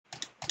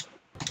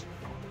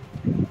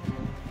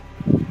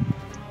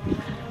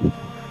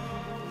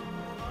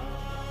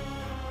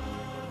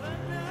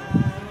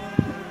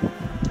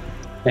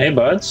Hey,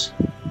 buds.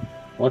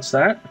 What's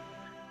that?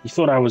 You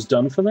thought I was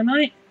done for the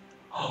night?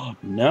 Oh,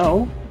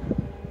 no.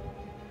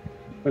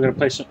 We're going to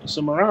play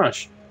some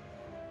Mirage.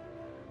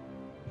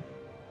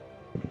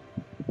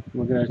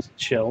 We're going to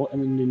chill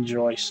and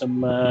enjoy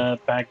some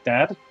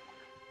Baghdad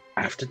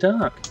after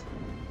dark.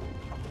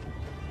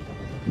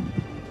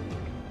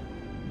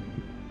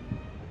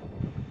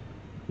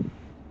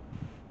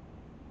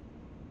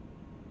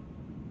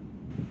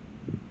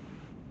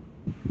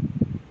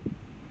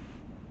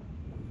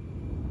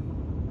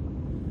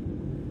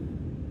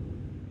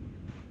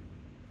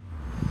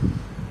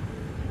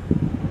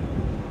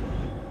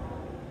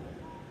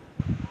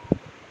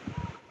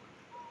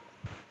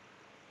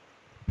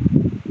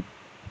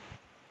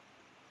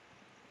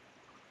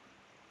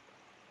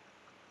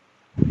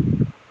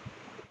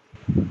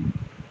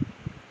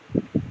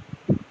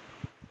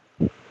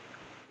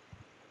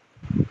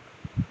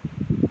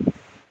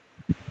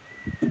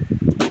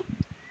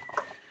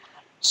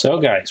 So,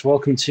 guys,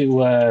 welcome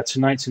to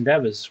tonight's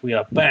endeavors. We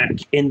are back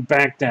in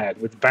Baghdad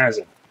with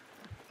Basim,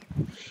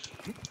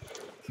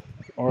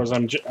 or as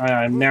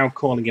I'm now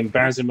calling him,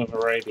 Basim of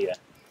Arabia,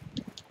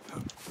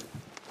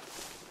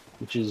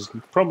 which is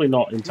probably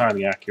not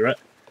entirely accurate.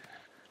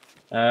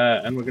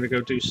 And we're going to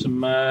go do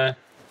some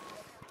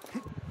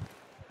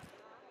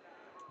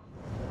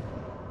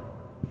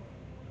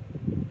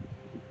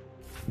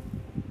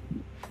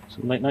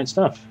late night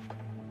stuff.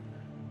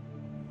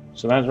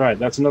 So that's right.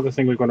 That's another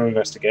thing we're going to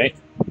investigate.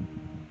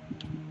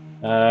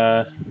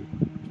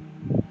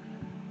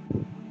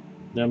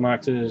 They're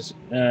marked as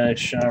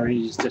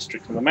Shari's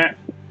district on the map.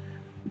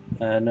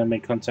 No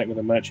make contact with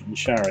a merchant in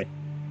Shari.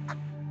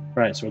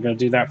 Right, so we're going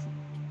to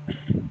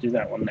do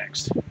that one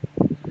next.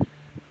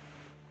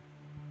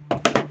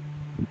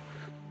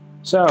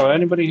 So,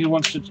 anybody who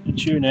wants to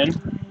tune in,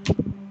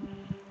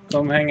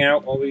 come hang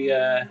out while we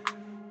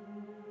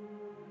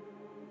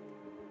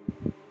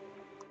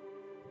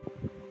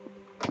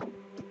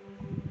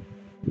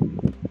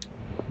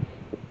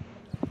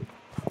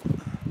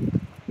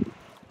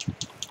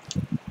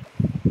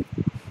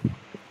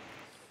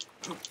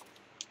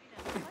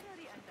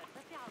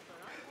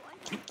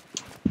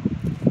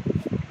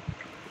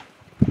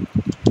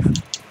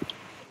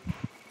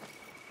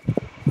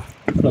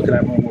look at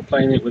that one. We're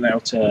playing it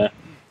without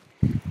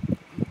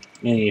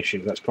any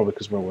issue. That's probably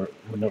because we're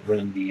not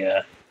running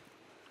the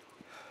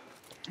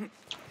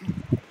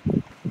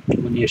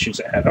when the issues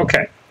at hand.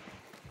 Okay,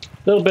 a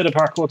little bit of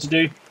parkour to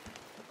do.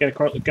 Get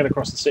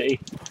across the city.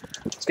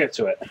 Let's get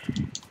to it.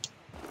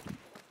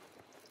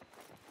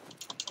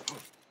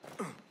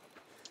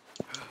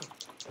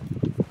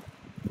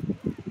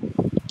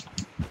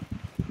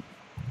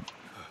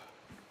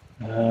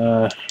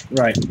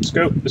 Right, let's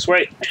go this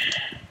way.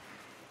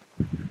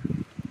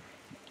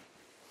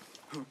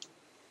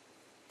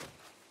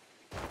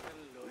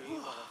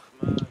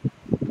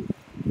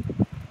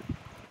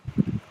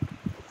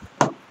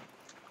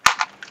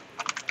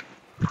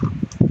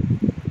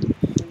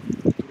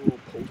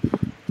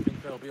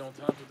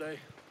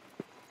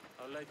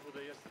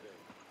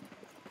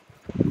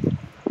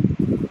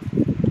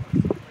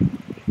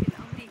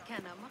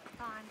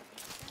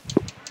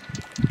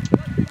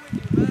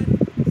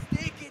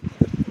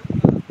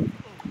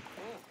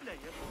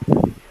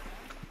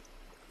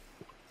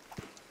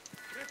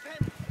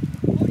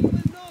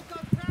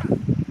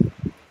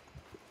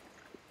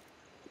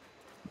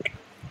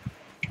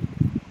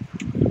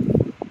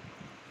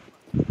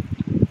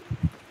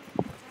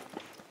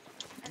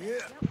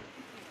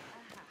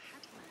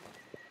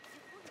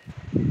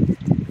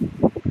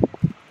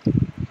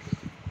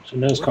 So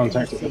nose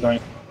contact at the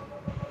dying.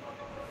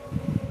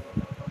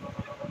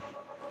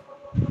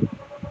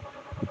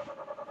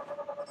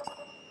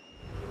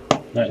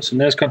 Right, so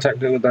nose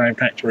contact at the dying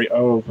factory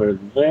over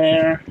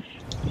there.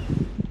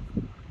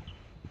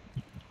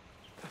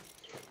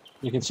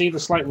 You can see the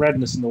slight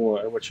redness in the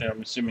water, which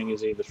I'm assuming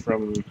is either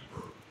from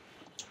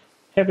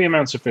heavy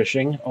amounts of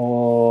fishing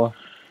or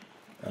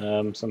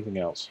something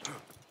else.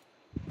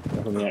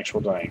 Not from the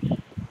actual dyeing.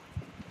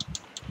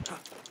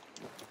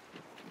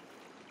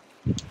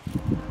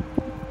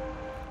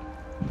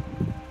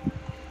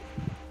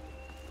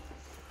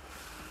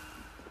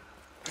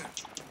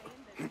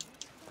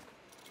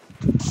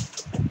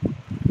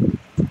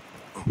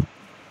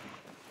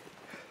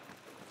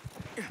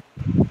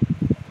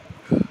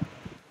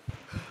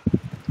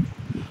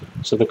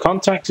 So the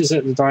contact is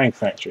at the dyeing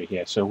factory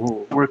here. So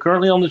we're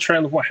currently on the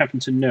trail of what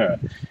happened to Nur.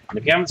 And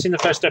if you haven't seen the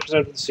first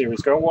episode of the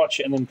series, go watch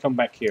it and then come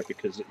back here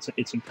because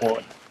it's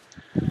important.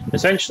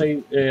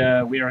 Essentially,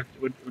 we're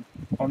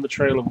on the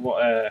trail of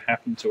what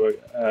happened to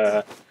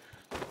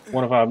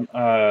one of our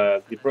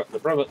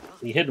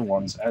the hidden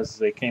ones as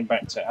they came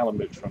back to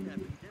Alamut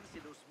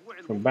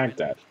from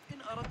Baghdad.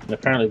 And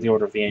apparently, the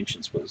Order of the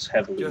Ancients was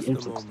heavily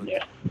influenced in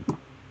there.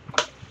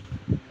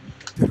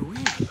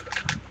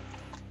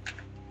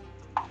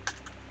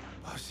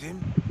 Basim?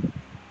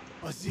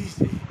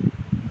 Azizi?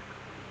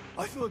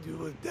 I thought you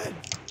were dead.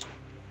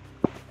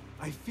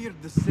 I feared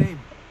the same.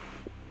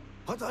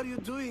 What are you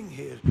doing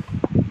here?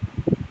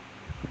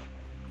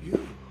 You're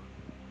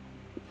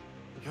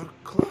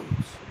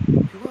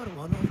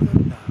one of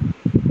them now.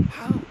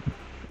 How?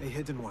 A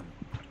hidden one,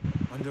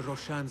 under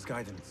Roshan's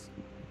guidance.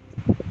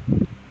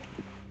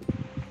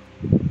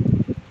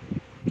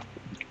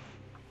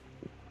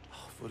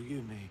 Oh,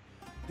 forgive me.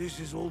 This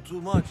is all too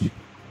much.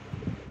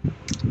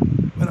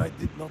 When I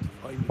did not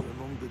find you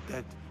among the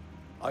dead,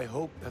 I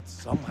hoped that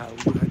somehow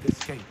you had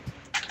escaped.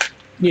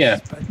 Yeah. I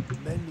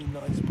spent many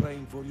nights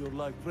praying for your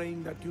life,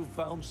 praying that you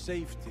found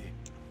safety.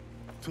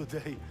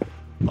 Today,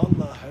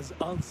 Allah has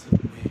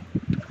answered me.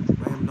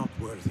 I am not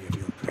worthy of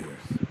your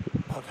prayers.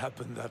 What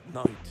happened that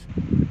night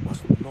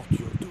was not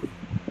your doing.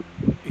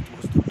 It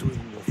was the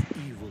doing of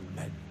evil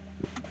men.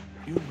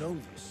 You know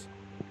this.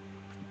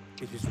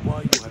 It is why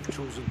you have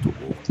chosen to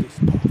walk this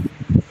path.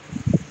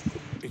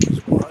 It is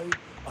why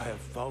I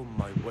have found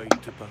my way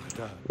to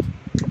Baghdad.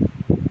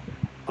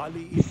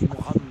 Ali ibn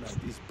Muhammad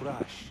is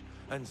brash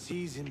and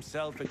sees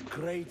himself a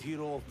great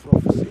hero of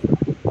prophecy.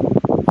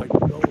 I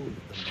know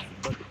the man,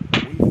 but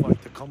we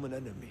fight a common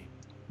enemy.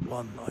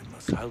 One I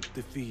must help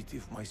defeat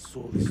if my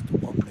soul is to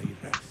one day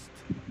rest.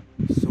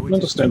 So it is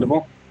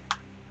Understandable. true.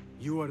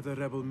 You are the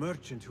rebel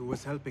merchant who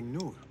was helping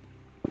Noor.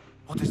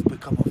 What has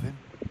become of him?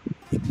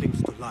 He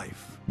clings to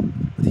life,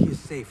 but he is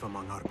safe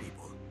among our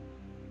people.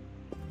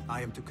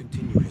 I am to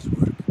continue his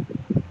work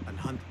and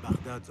hunt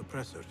Baghdad's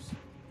oppressors.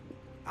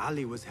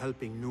 Ali was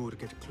helping Noor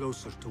get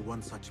closer to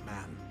one such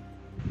man.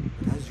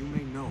 But as you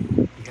may know,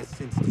 he has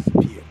since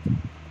disappeared.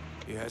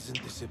 He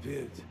hasn't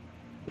disappeared.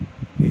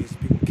 He has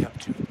been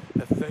captured,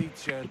 a fate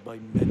shared by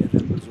many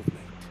rebels of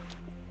late.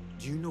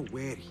 Do you know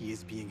where he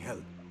is being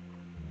held?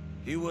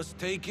 He was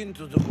taken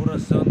to the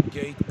Khorasan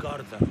Gate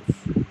guardhouse.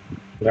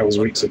 That was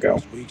But weeks that ago.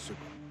 was weeks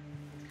ago.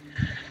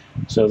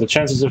 So the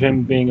chances of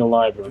him being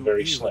alive are Do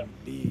very even slim.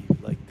 leave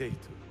like they do.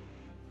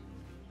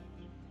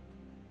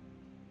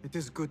 It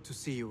is good to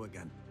see you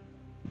again.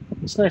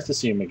 It's nice to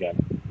see him again.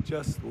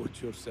 Just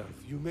watch yourself.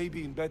 You may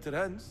be in better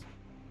hands,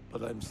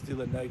 but I'm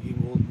still a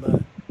nagging old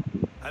man.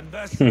 And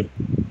Basim,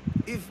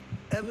 if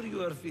ever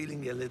you are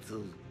feeling a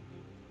little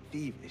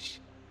thievish,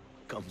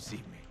 come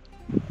see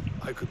me.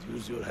 I could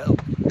use your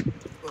help.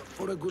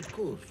 For a good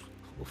cause,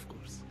 of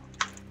course.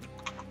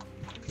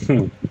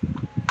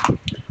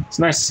 It's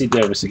nice to see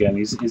Davis again.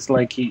 He's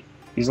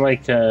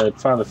like a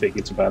father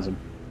figure to Basim.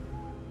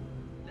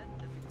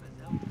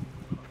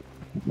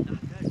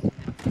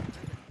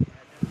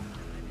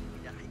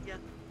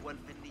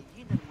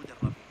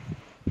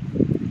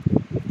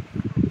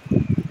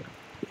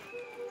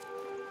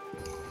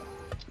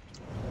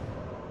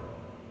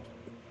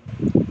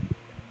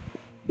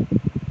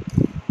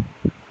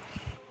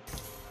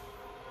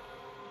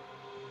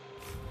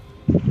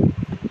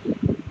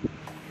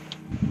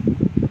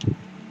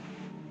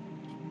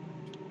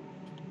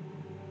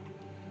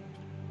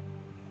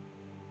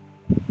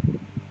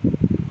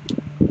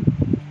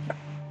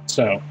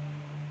 So,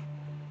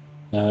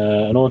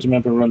 an order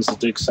member runs the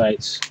dig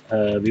site.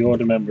 The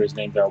order member is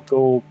named Al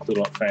Ghul. Clue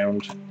not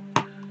found.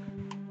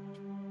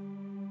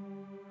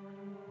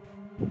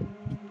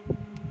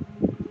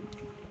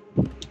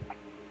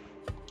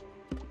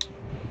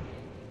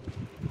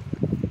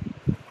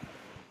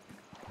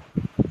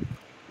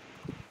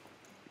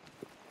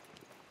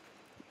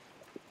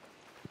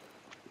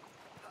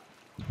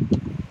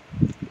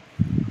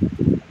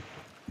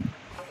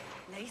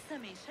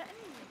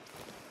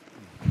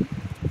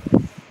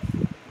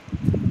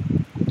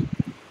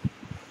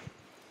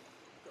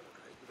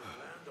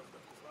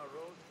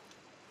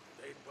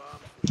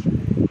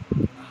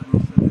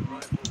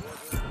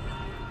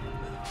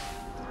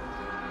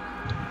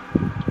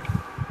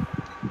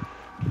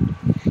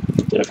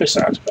 Davis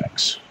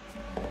artifacts.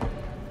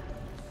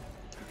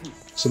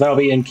 So that'll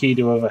be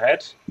Enkidu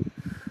overhead.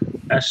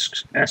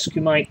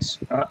 Ascumite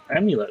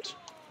amulet.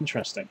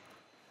 Interesting.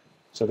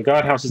 So the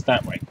guardhouse is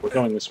that way. We're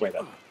going this way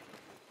then.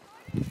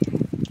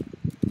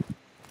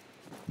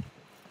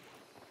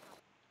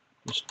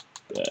 Just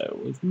bear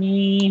with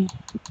me.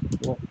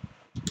 What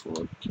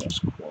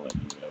broadcast quality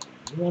are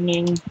we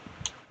running? Is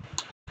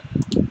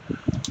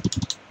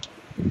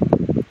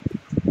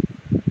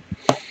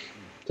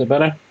that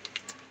better?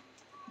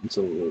 It's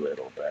a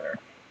little better.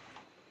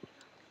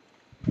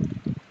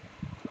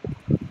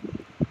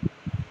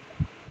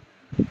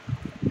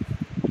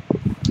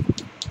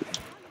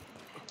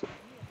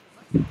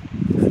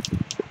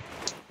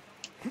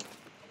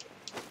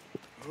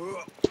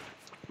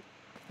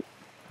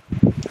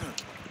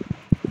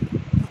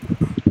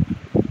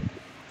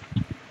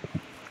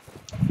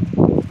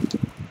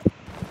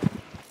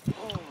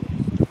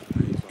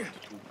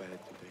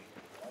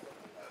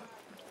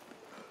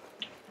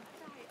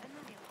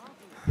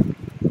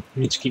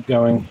 We need to keep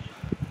going.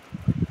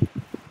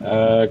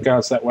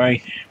 Guards that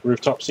way.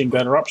 Rooftop seem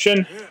better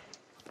option.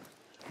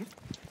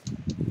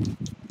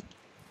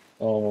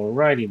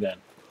 Alrighty then.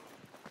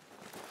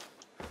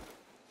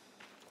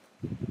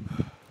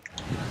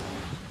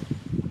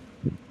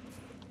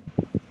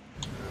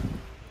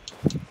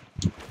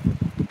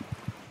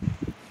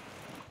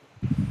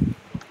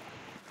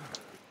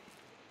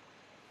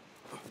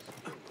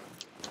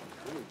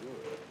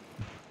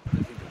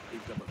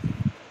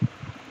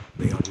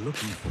 They are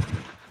looking for me.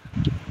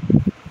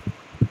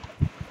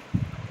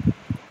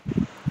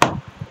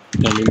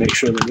 Let me make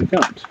sure that we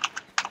can't.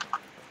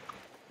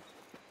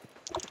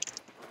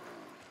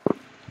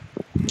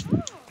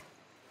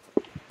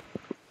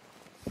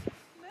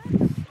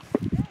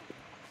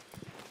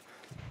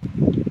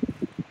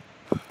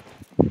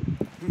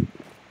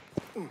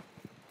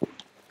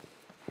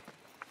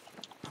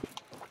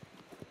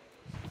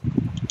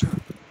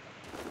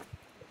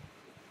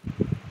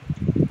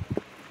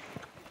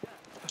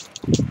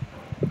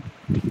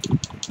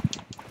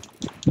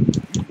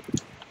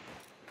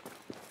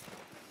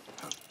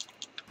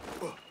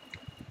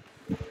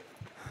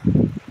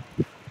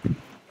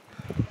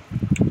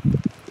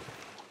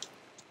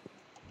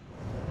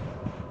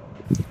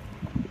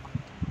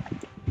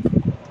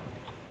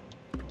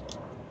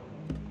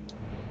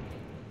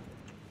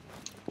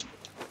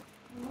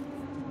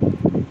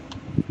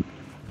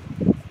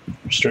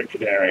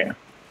 Restricted area.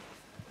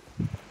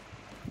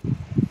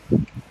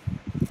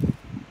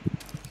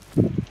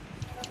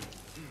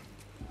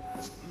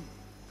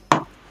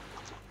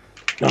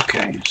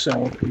 Okay,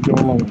 so we go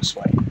along this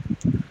way.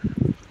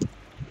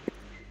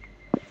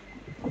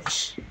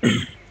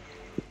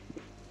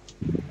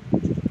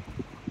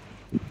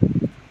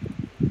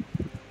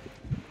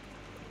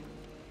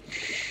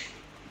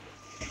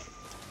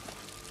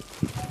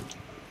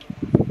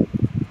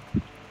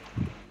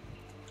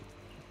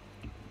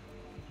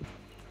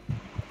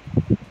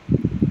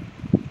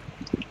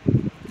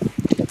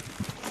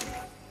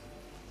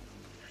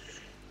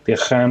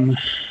 Basim.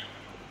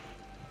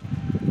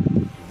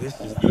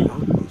 This is the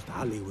outpost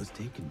Ali was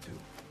taken to.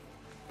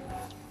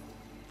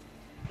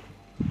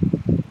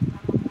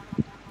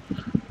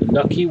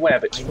 Lucky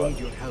Wabbit's I foot. need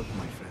your help,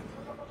 my friend.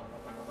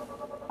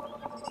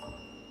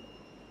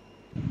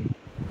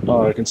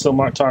 Oh, I can still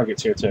mark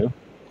targets here too.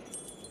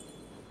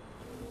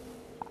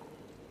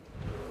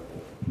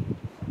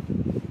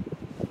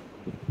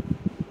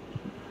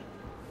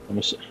 Let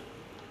me see.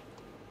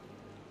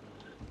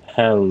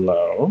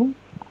 Hello?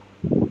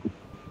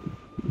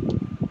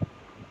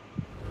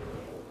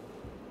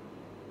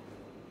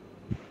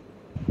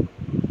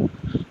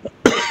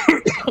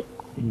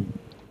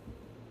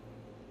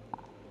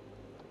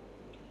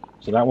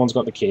 So that one's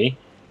got the key.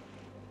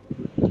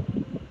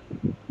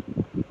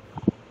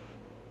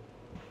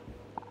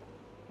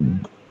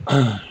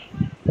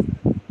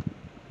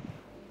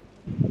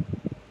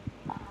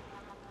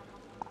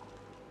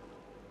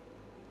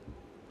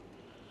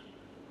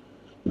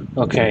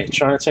 Okay,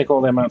 trying to take all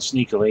them out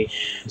sneakily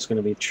is going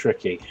to be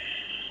tricky.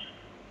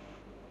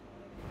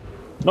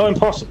 Not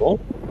impossible,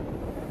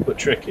 but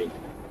tricky.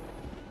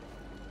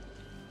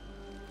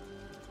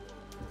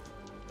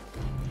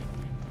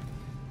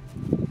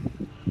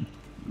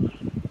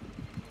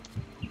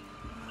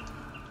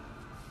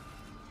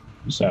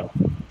 So,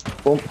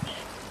 boom.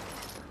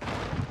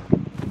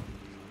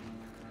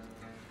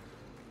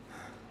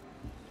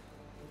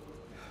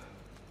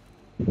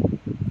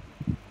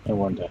 I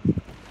wonder.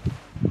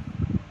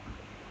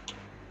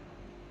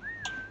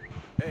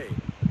 Hey,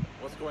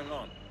 what's going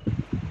on?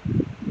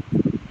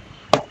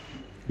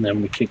 And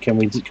then can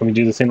we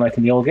do the thing like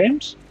in the old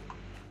games?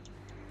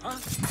 Huh?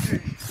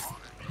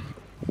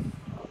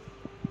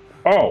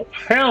 Oh,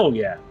 hell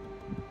yeah!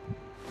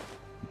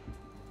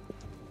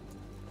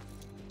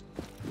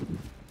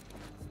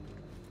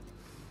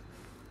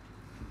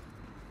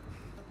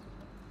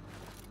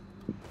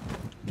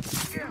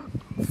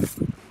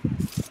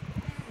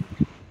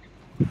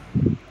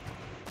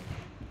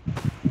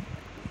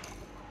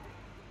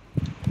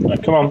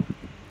 Right, come on.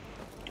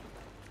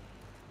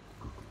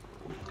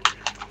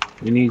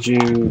 We need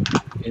you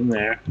in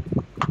there.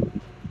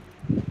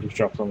 You've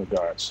dropped on the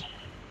guards.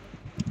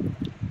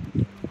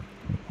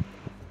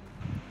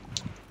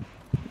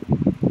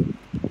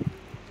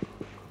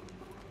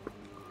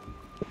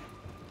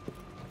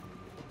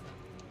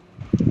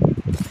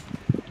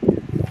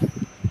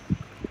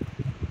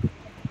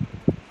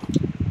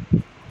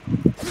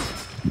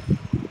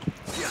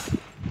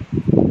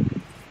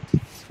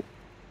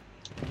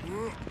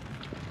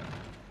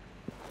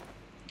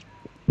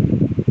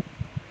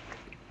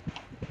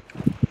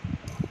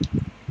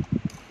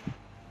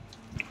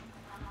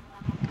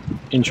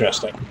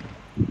 Interesting.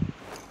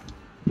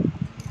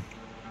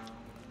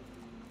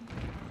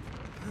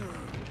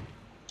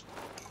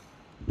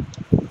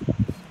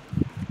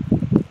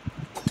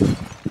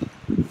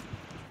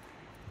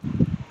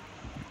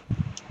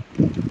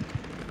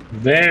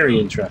 Very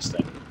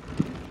interesting.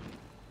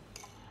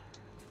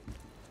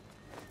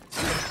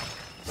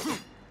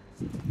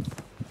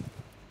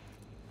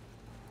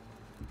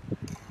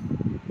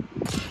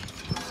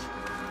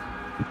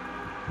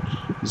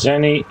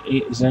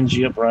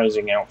 Zenji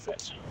Uprising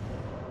outfit.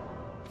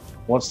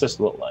 What's this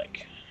look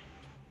like?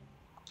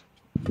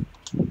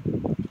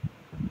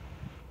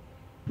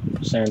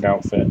 Sand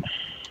outfit.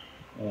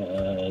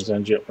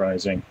 Zenji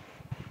Uprising.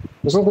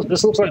 This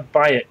looks like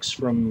Bayeks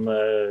from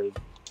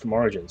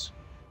Origins.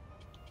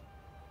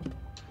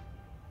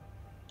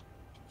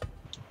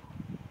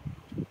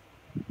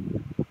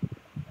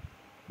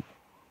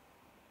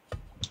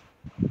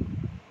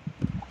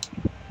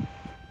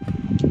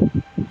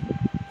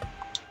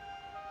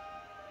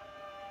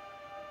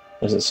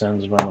 As it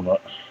sounds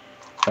about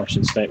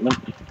fashion statement.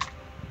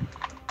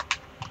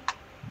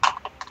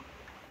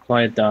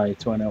 Apply a dye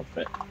to an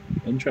outfit.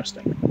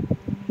 Interesting.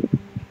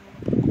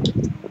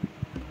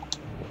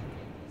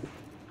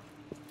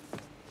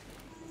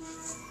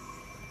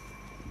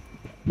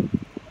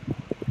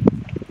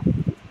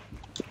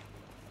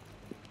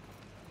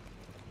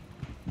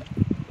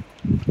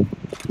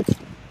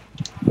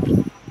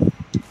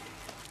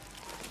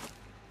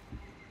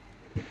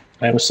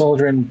 I am a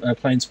soldier and a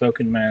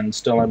plain-spoken man,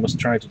 still I must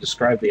try to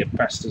describe the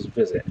pastor's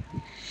visit.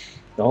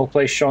 The whole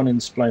place shone in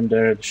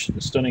splendor, the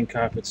stunning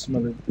carpets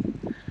smoothed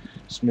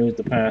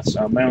the paths,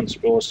 our mounts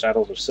bore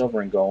saddles of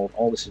silver and gold.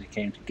 All the city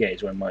came to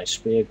gaze when my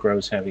spear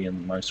grows heavy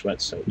and my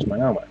sweat soaks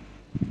my armor.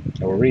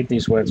 I will read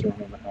these words and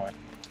remember how I...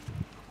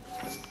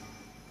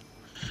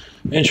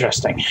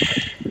 Interesting.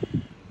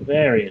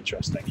 Very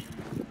interesting.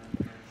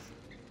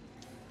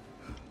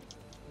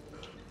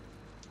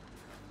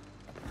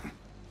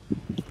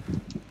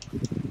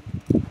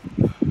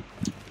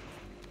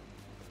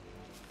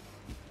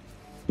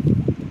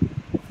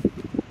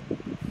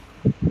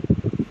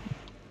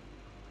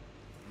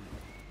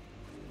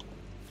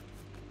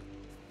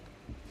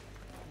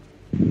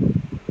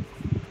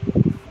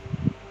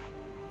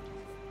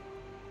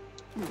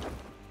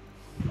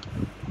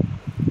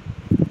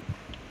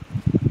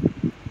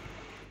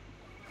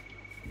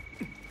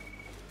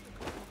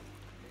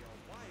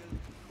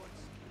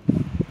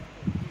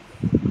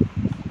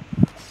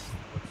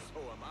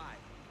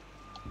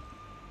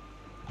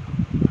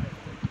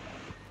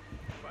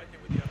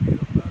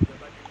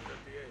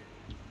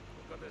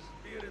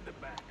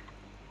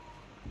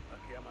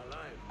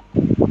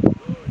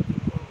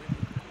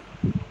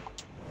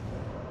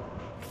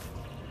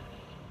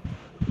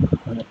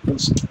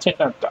 Let's take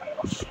that die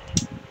off.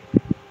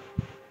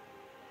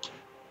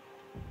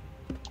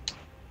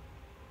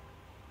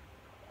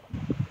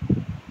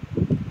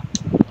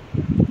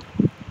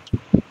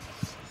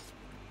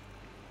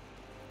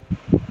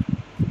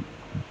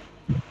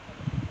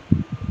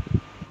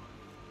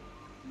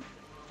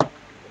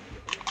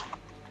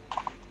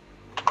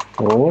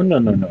 Oh, no,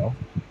 no, no.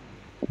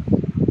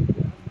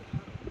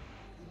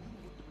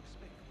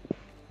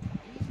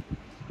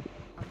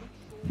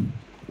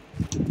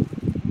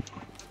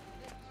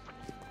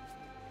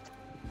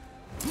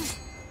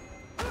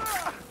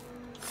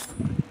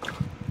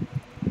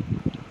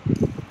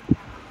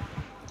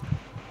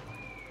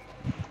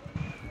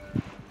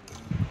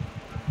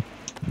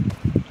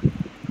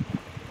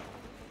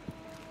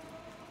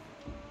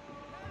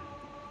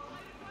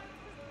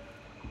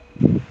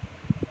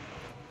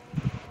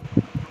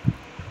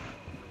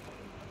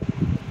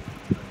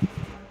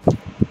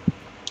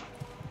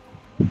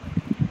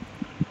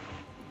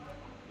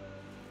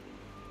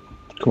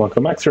 Come on,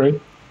 come back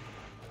through.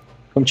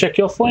 Come check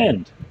your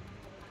friend.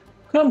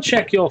 Come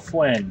check your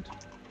friend.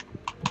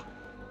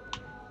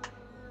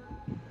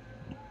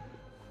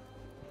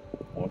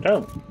 Or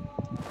don't.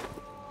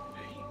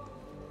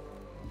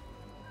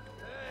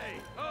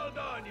 Hey, hold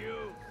on,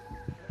 you.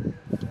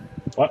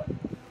 What?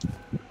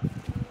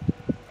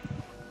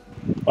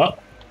 What?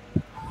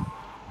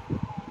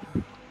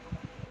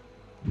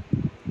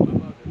 How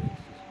about the races?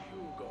 You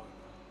go.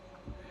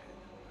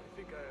 I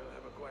think I'll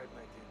have a quiet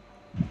night in.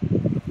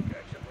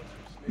 Catch up on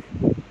some sleep.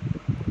 I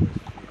was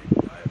feeling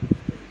tired these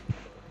days.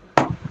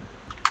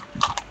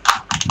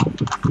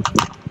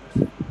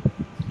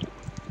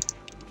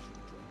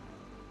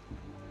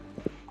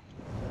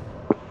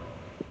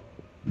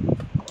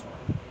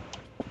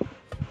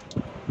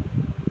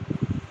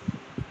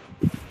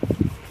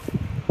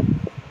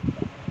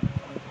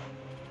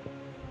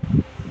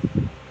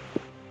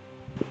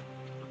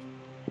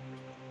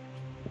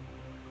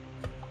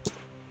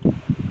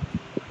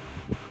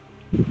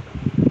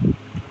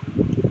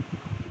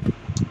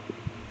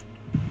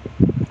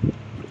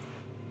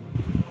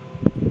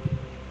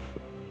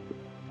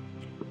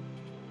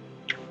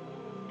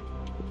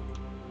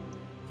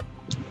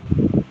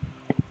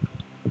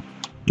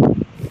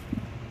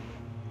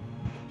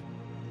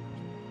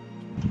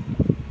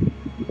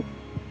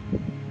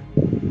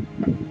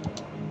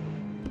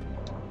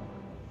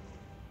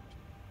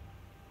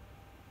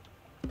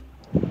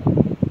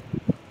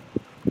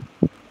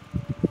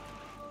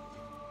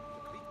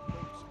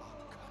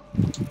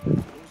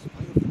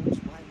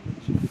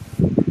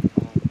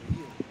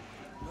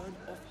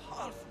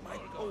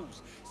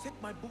 Set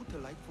my boat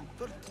alight from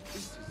 30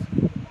 paces.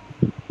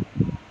 You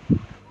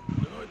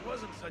know, it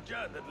wasn't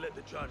Sajjad that led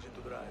the charge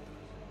into the riot.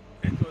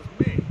 It was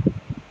me.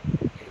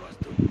 He was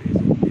too busy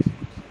himself.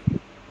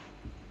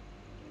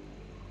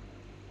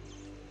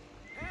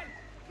 Help!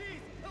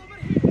 Please, over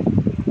here!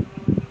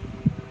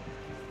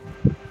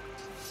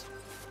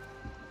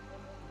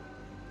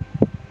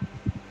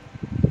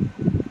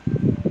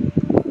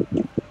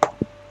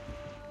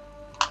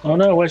 Oh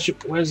no, where's My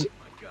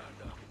God,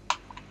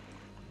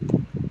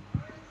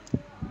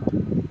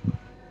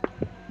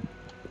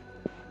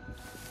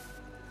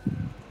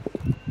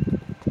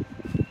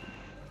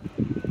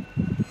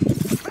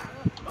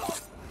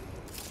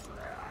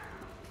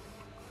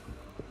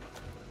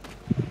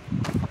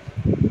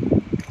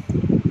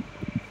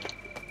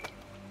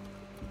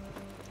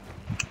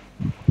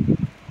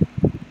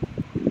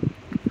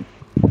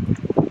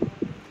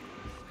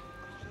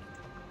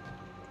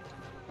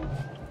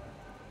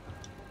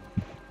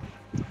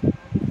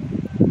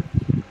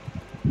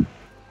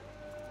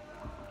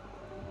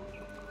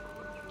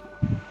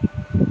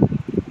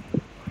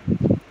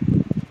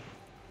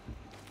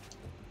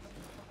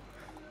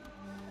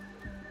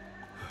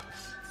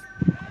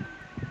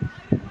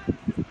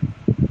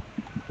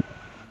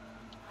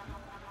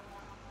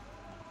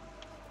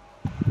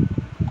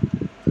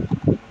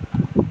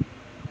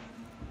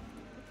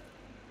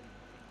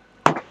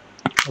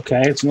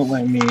 Okay, it's not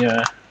letting me.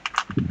 Nothing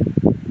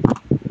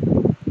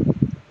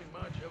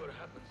much ever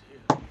happens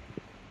here.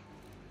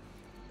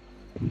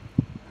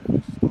 I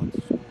start slowly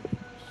to smell.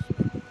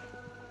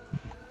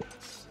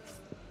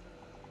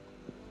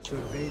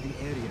 Survey the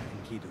area,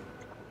 Enkidu.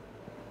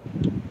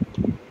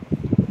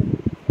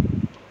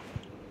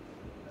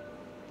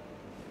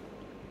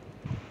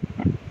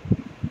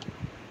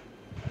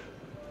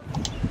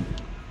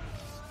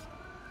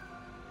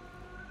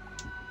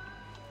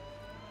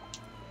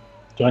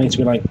 Do I need to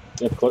be like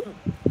up close?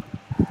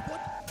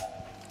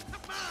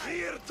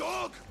 Here,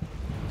 dog!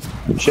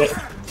 Shit.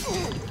 Come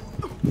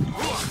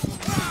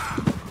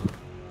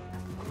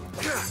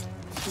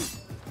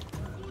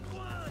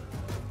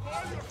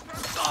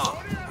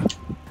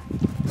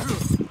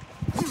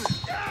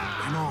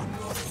on.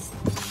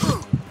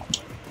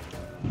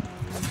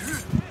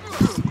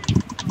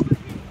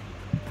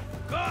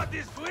 God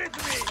is with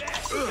me!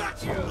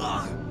 Got you!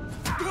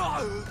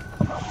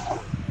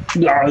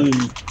 No.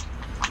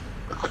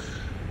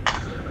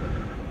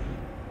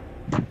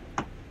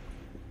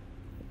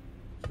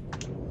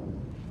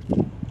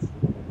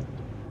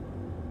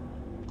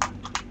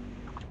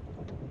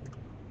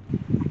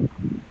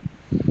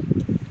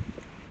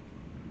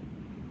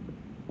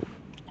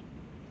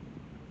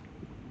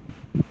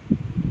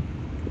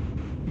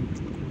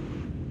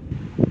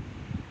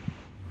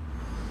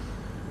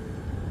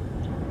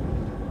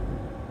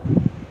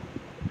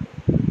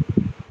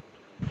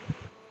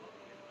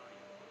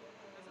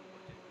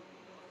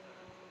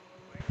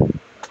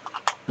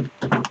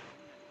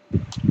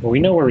 Well, we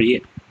know where he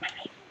is.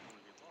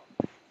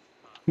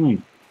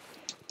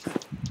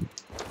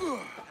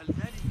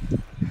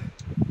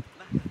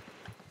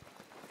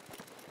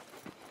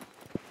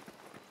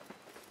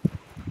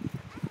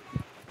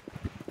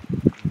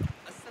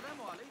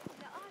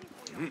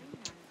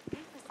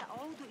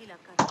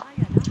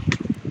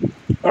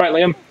 All right,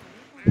 Liam.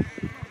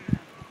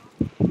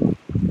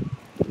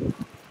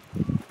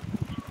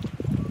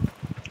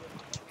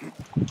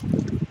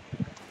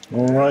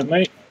 All right,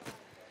 mate.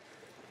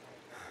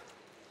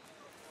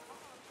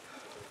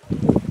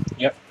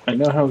 Yep, I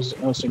know how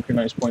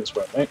synchronized points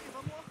work, mate.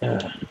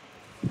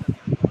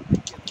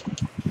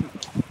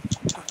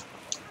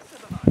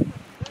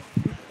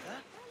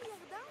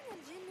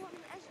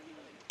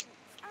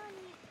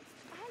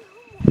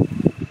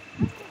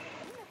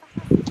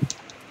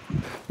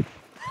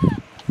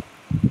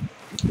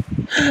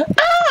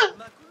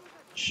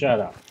 Shut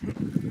up.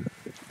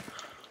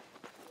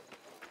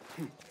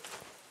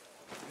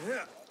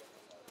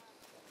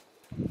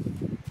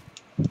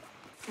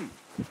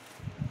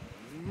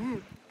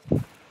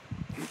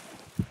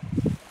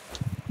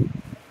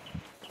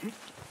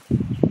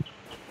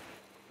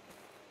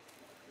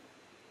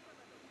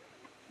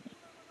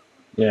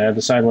 Yeah, I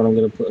decide when I'm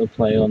going to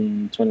play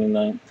on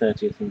 29th,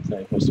 30th, and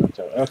 31st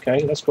October.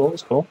 Okay, that's cool,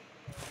 that's cool.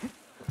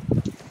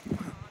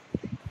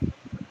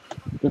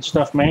 Good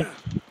stuff, mate.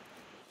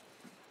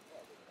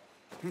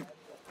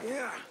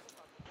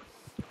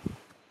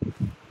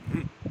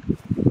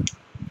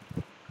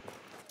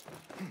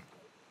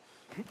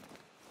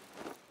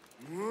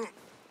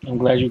 I'm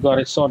glad you got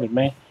it sorted,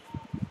 mate.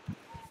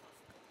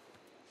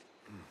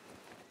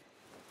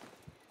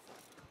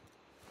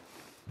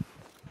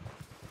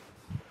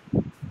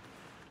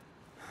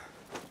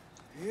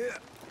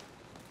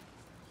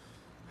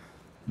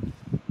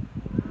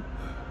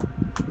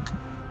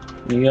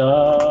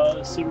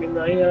 Yeah, singing,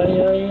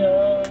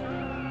 yeah.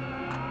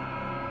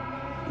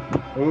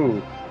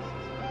 Ooh.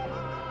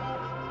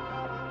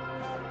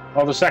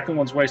 Oh, the second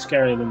one's way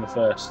scarier than the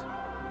first.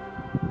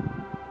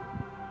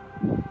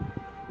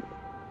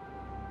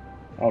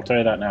 I'll tell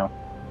you that now.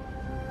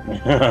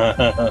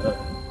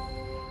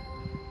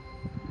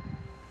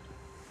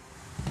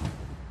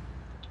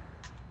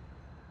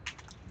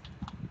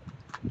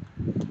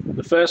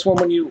 The first one,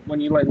 when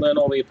you like learn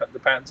all the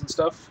patterns and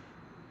stuff,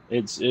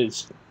 it's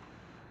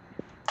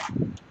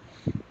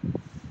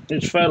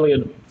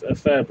fairly a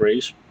fair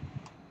breeze.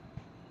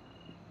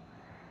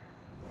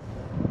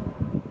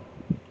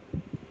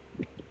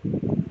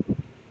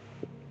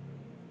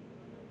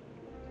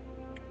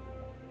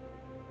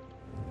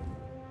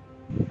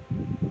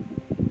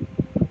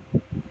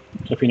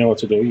 If you know what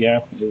to do,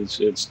 yeah,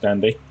 it's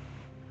dandy.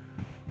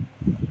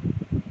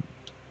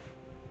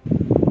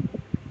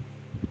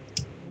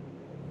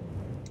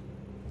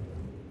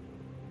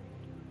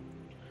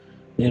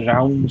 The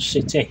round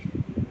city.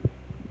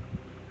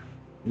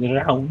 The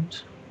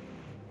round.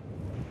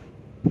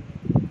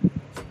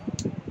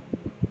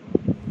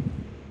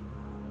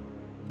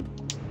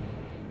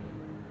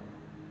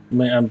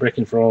 Mate, I'm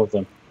bricking for all of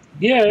them.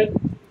 Yeah,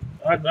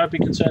 I'd be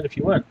concerned if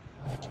you weren't.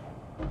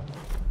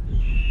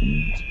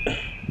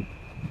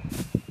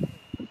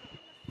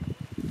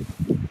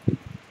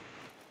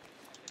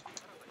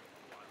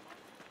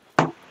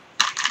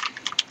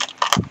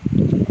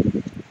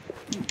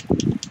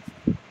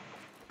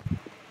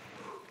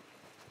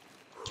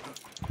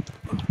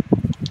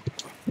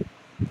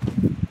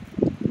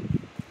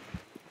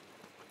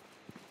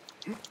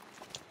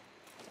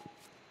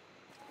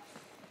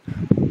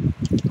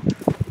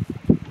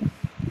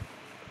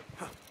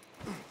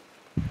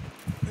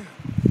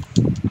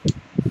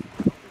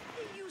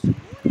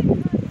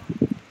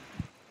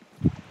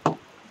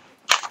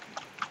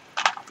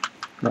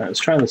 let's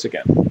try this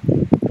again.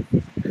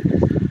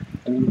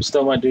 And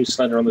still might do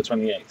Slender on the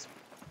 28th.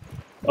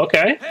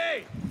 Okay.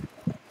 Hey!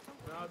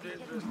 Not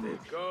interested.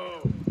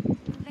 Go.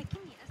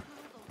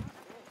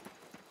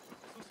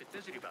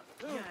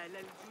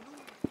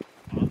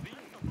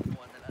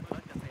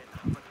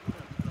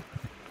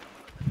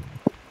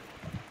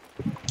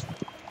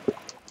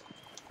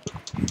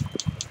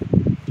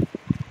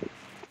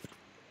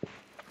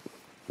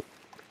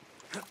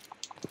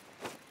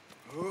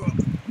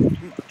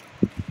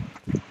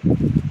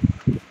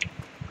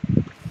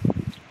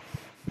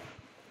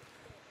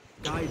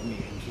 Guide me,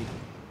 Enki.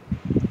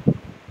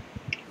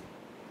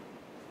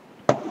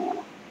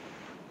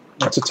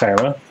 That's a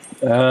Taylor.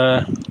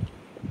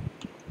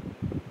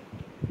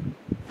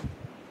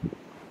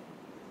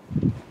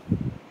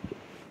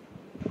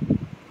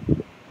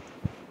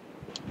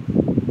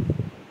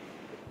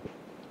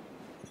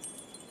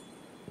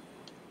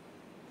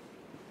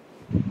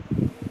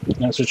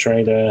 That's a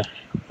trader.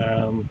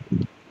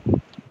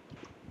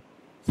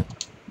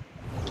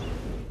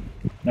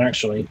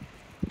 Actually,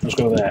 let's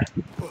go there.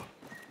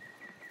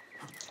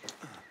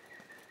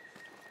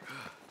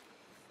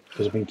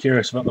 Because I've been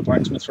curious about the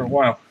blacksmith for a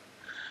while.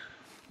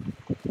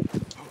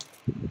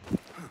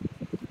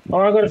 Oh,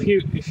 I've got a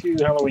few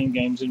Halloween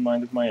games in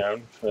mind of my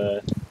own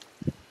for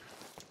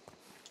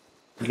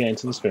get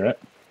into the spirit.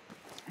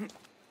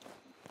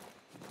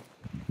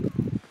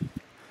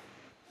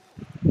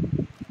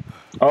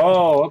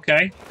 Oh,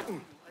 okay.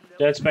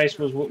 Dead Space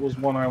was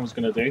one I was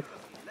going to do.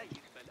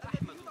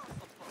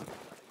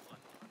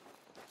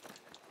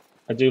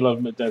 I do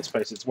love Dead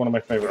Space. It's one of my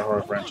favorite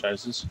horror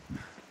franchises.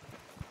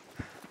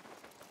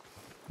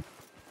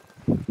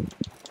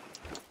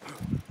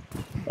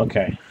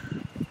 Okay.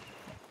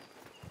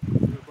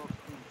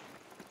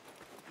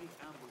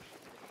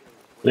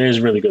 It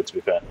is really good, to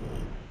be fair.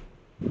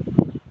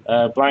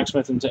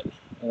 Blacksmith and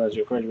allows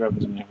you upgrade your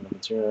weapons and different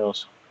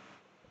materials.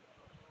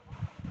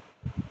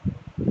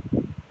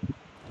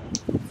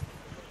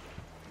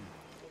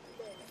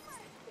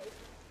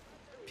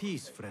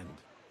 Peace, friend.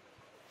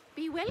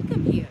 Be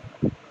welcome here.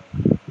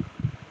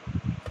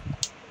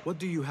 What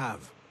do you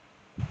have?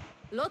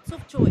 Lots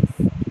of choice.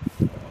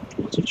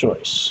 Lots of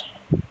choice.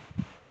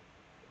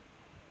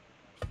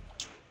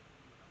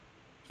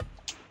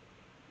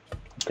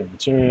 Good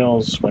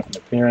materials, weapon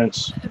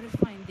appearance.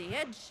 Refine the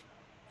edge.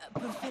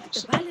 Perfect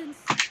the balance.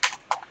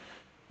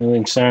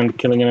 Healing sound,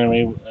 killing an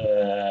enemy,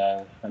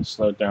 and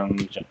slowed down.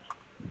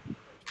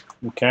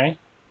 Okay.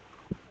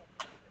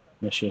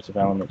 Initiative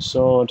element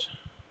sword.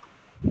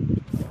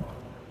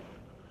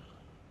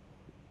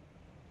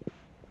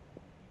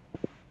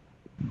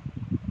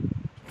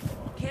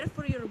 Care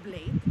for your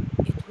blade.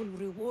 It will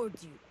reward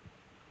you.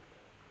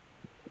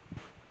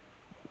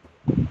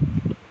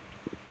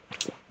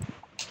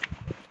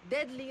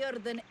 Deadlier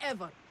than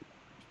ever.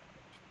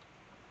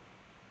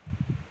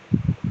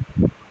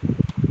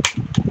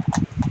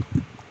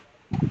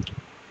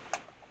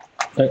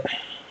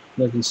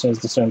 Legend says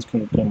the stones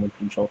can come with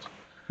controls.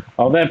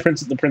 Oh, they're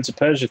the Prince of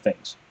Persia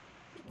things.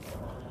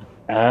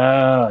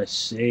 Ah, I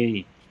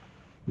see.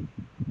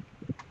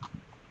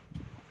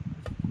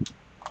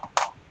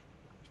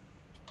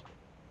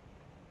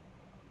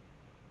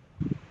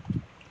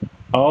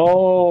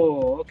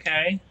 Oh,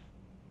 okay.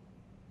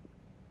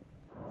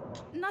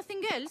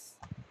 Nothing else.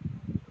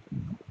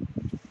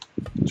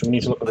 So we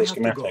need to look at the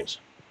schematics.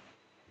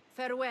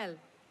 Farewell.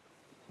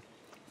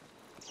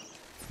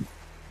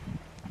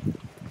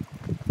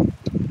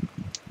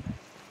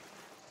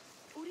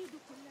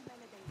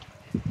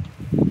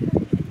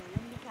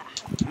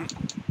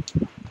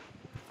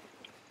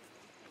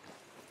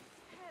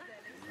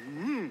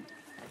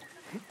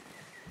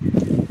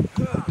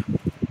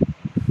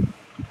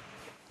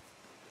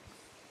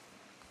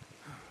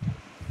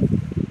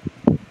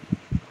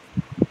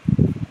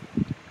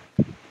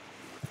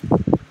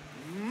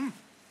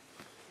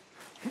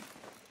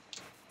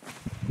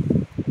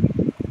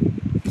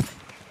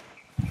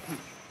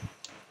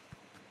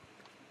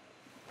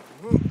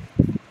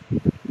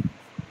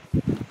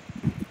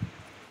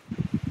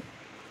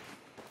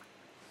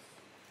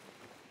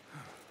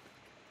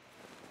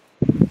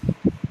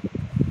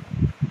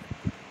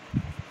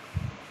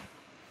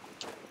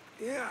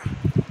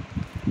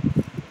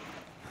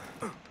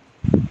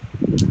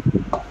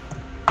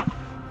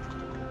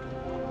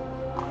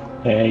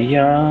 Hey,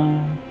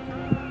 yeah.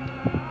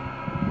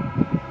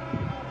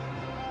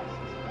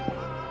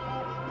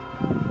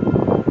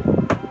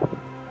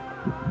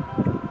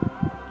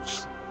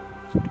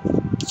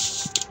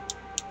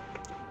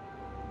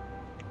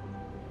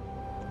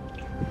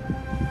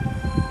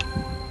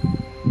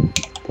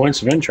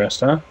 Points of interest,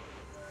 huh?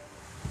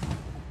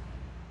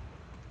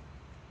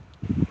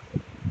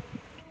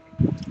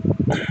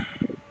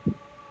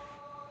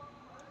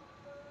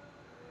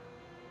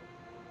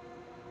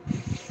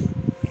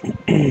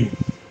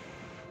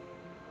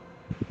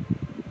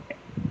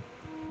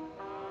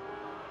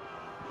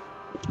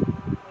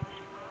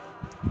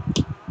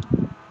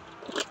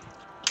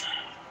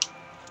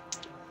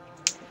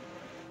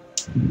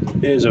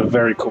 It is a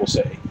very cool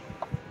city.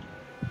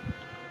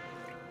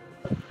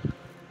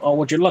 Oh,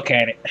 would you look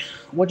at it?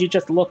 Would you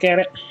just look at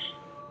it?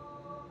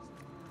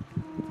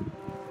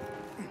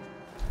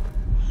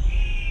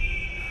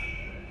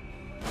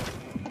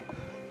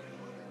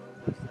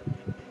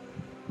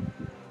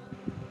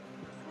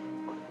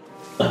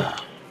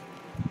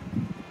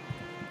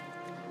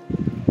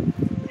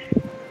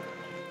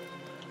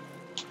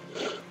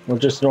 We're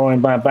just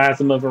joined by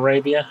Basim of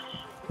Arabia.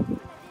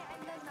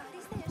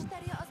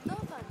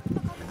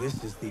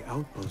 This is the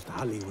outpost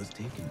Ali was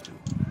taken to.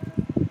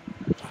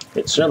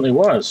 It certainly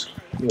was.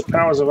 Your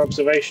powers of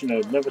observation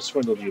have never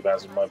swindled you,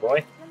 Basim, my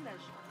boy.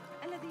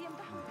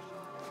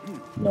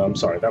 No, I'm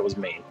sorry, that was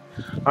mean.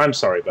 I'm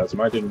sorry,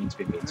 Basim, I didn't mean to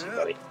be mean to you,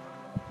 buddy.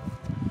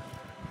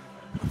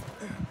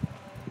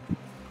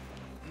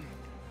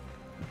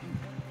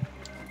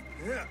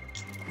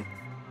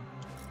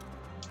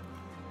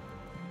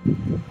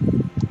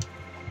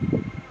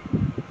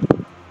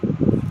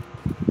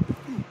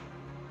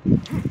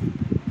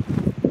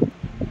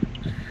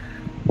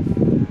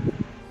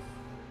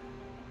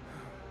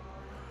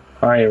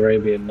 Hi,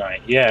 Arabian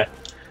Night. Yeah,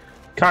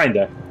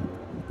 kinda.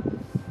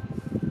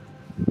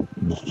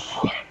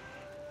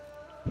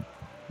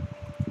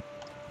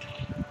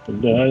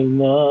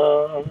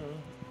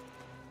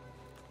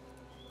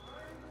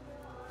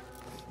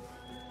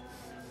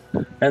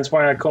 That's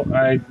why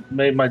I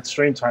made my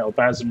stream title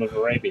Basim of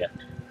Arabia.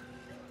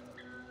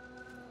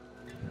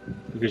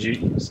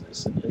 Because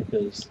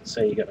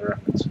say you get the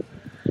reference.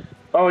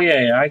 Oh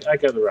yeah, I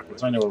get the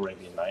reference. I know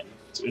Arabian Night.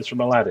 It's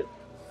from Aladdin.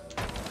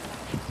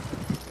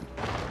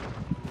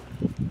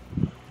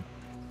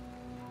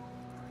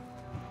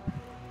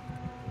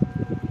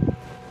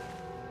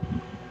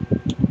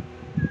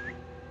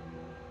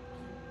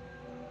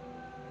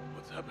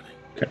 What's happening?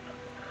 Okay.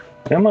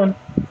 Come on.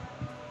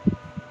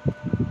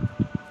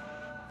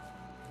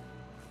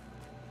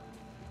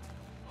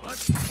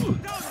 What?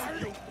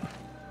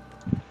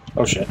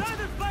 Oh shit.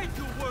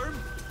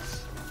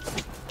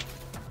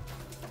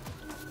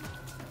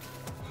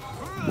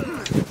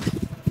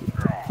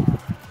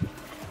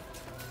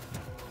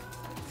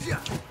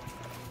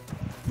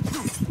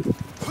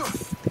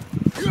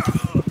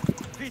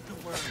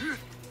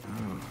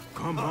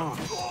 Come on.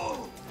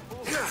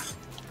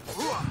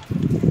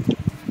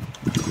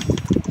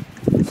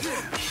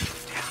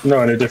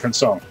 No, in a different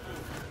song.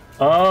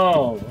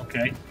 Oh,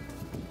 okay.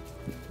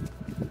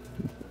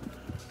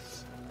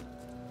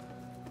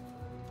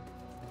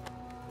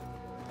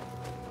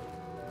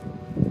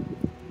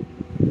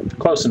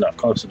 Close enough,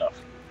 close enough.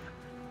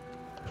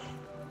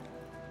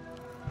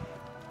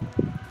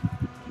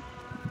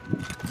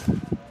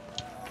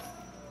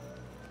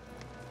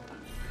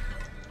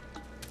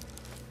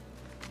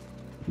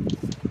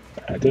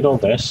 I did all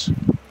this.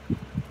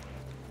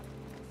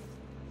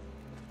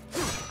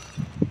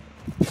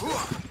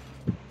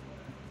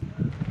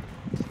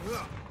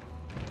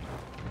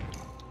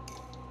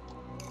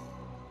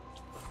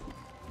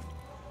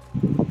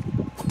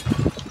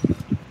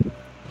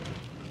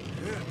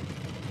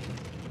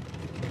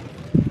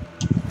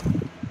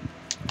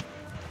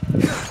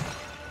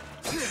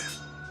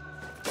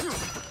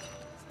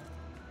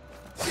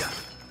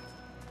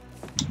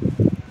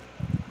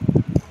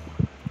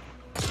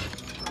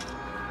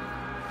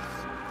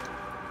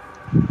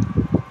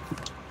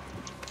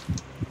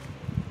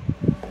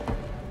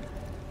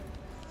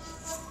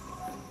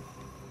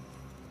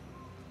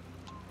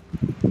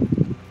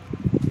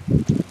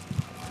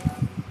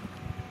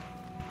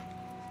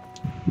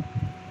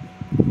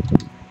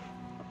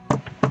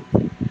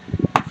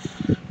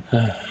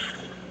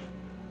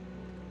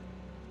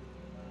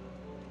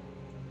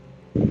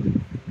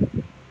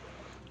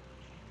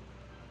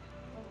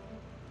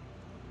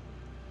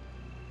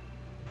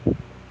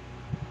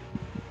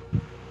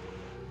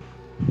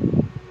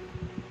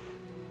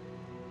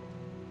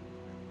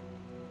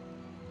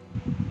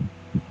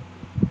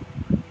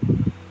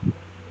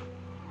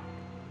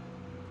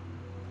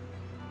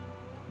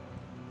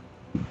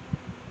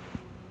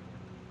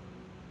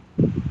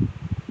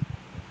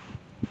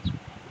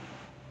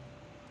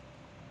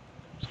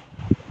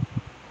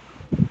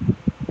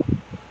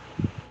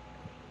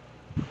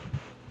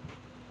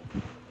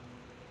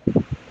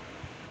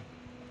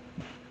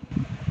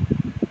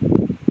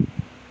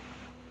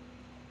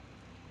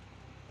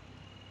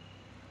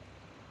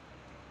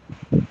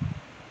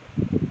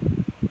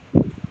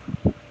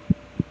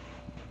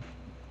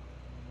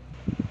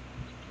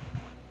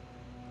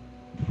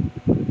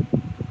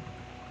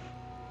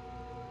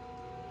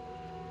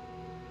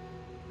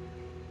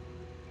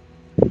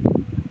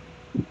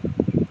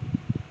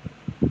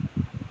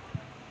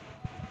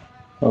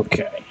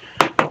 Okay.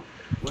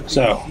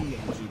 So,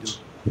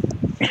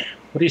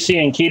 what do you see,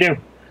 Enkidu?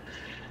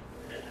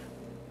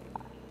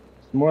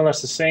 More or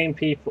less the same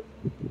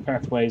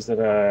pathways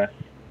that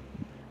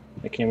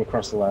I came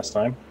across the last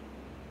time.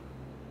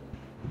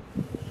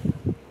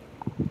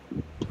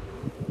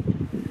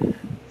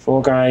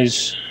 Four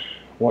guys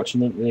watching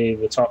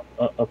the top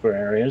upper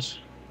areas.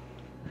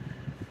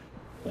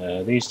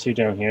 These two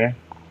down here.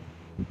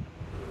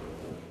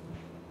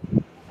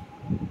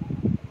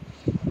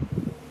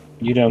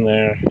 You down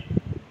there.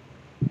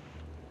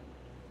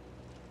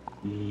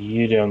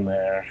 You down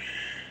there.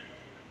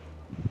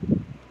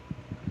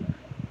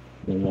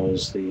 And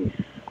there's the...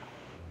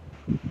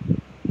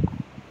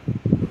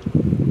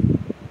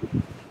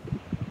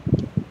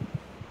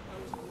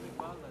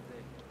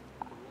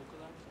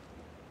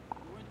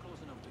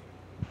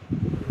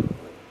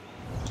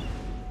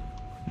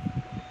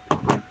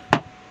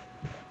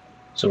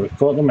 So we've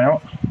got them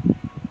out.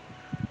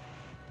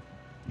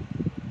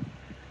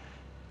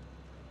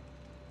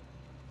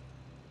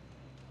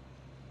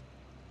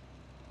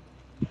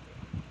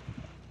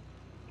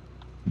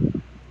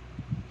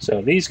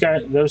 So these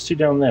guys, those two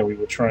down there, we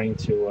were trying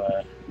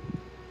to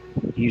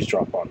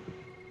eavesdrop on.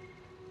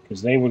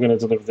 Because they were going to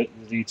deliver the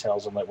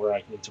details on that where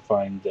I need to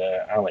find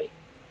Ali.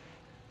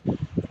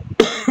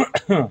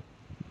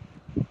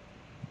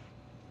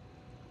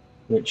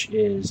 Which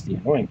is the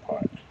annoying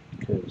part.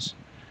 Because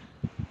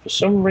for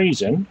some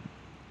reason,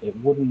 it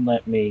wouldn't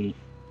let me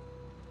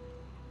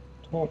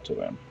talk to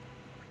them.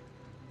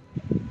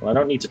 Well, I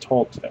don't need to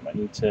talk to them. I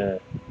need to...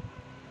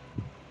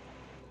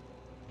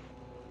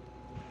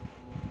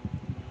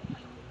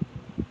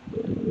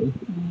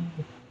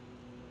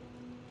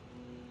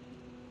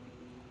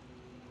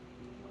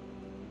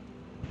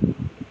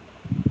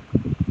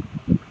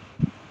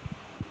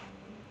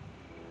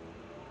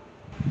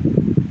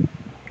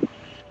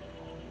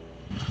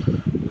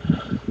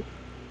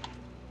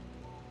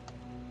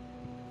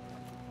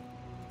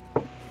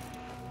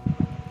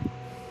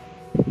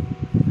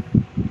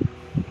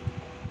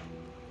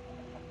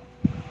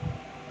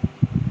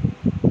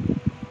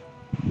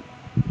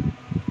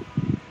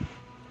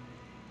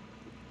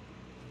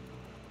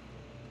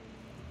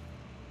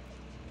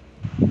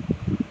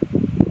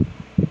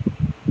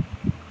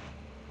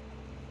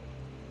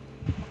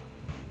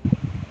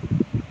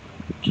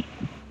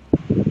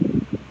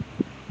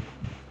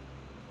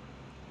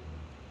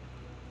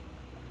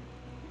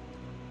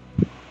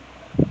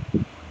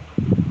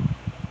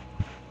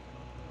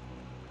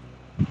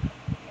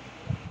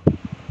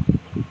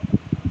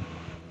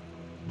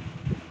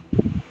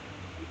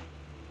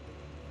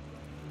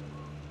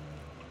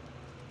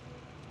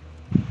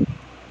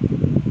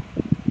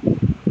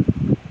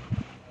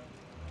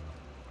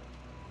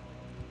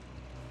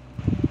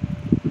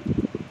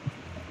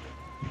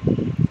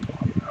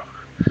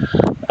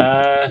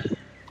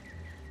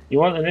 You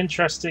want an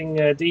interesting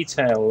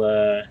detail,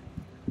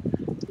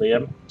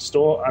 Liam?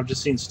 I've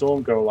just seen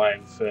Storm go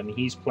live, and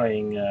he's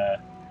playing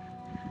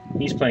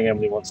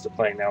Emily Wants to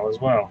Play now as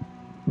well.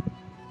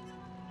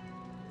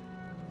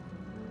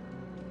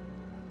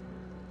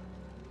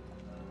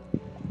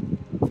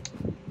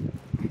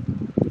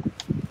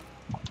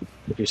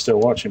 If you're still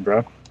watching,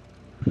 bro.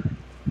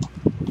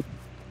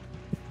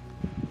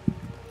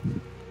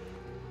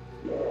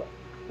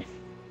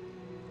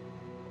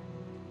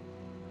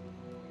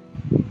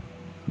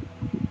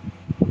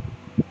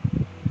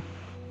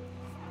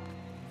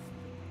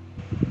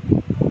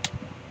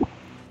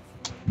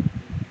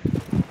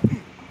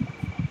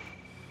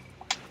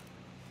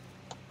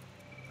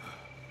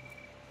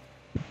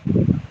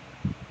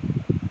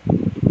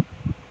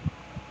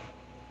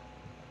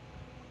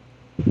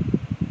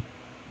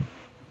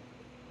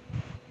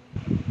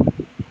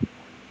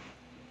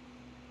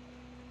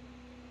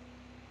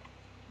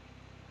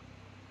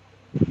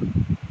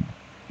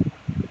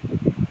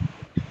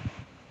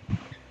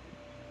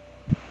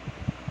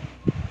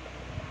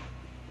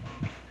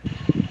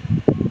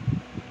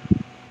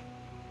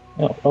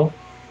 Oh, well.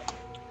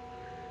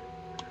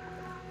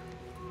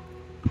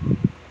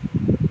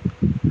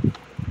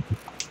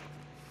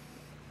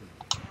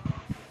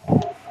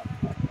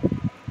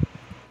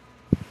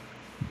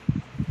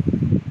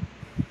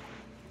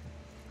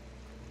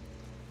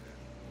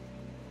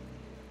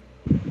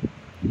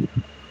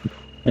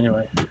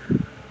 Anyway.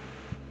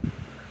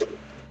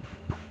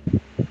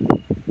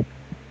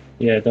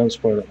 Yeah, don't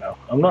spoil it now.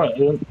 I'm not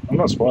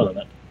spoiling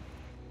it.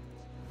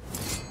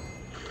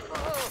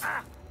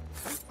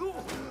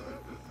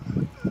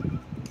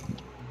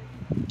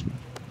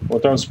 Well,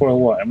 don't spoil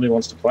what? Emily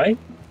Wants to Play?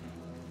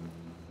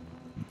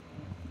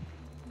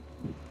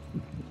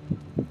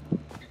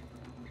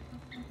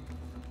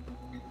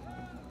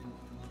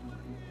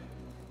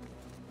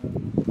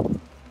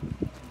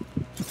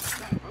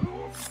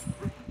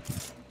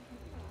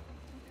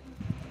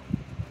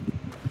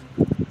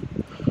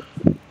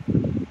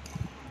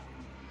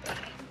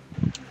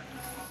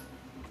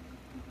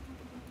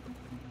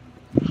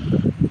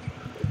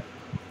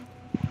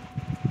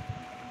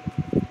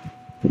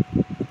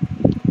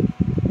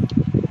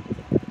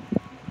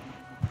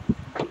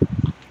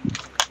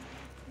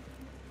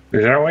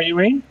 Is that what you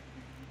mean?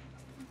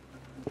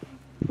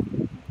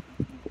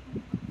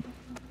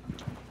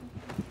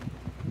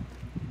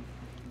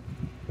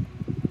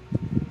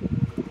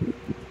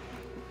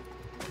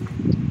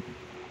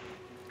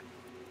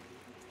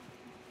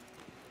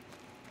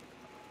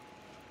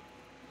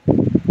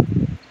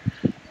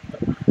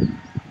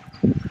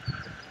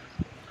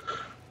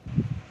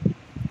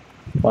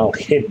 Well,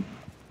 hidden.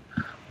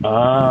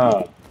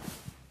 Ah.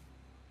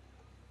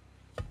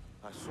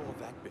 I saw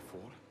that before.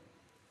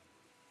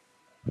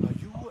 Are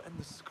you and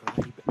the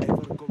scribe ever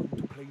going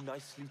to play play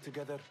nicely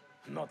together?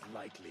 Not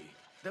likely.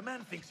 The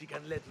man thinks he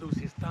can let loose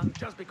his tongue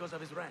just because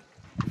of his rank.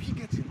 If he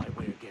gets in my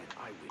way again,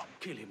 I will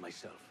kill him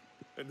myself.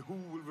 And who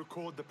will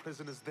record the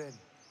prisoners then?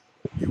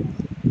 You?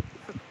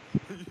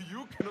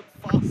 You cannot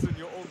fasten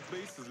your own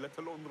braces, let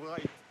alone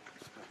write.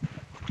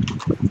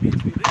 If it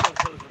means we rid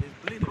ourselves of his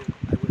blithering,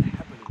 I will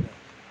happily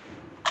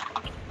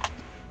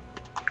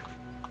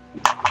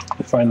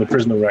go. Find the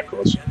prisoner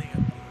records.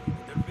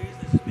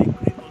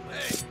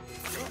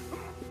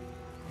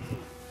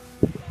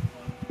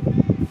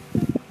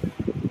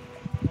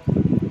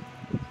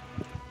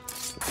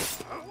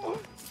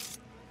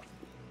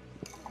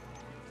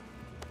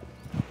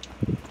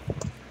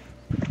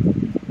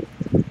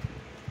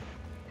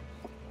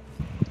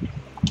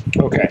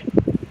 Okay.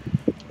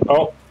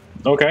 Oh,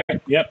 okay.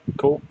 Yep,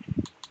 cool.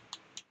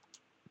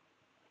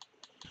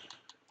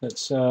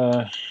 Let's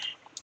try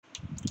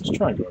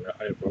and go a bit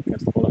higher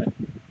broadcast quality.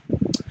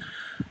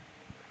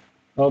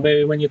 Oh,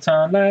 baby, when you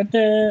talk like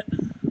that.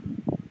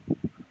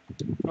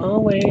 Oh,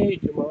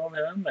 wait, come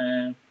on,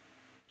 man.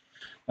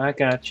 I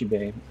got you,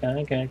 babe.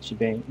 I got you,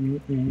 babe.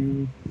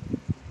 Mm-mm.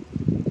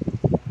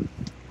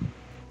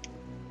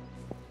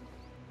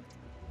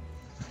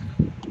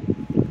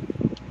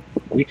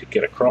 We could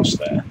get across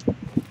there.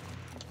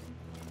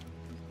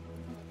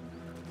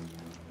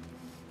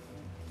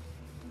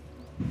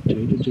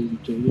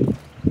 Do-do-do-do-do.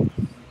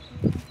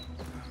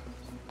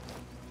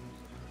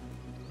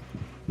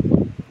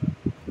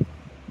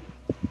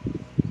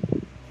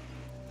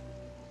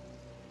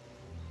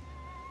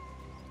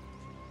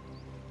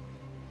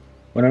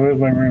 When I move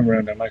my room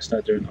around, I might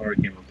start doing horror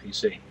game on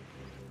PC.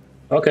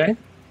 Okay.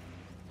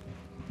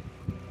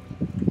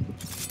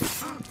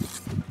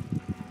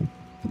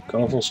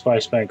 Colorful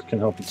spice bags can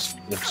help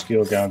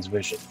obscure Gowns'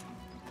 vision.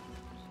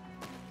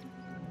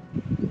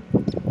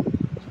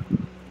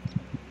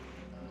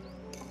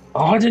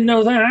 Oh, I didn't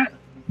know that!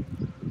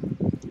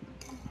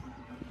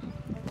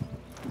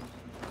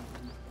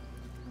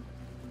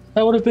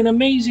 That would have been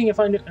amazing if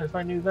I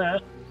knew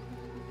that.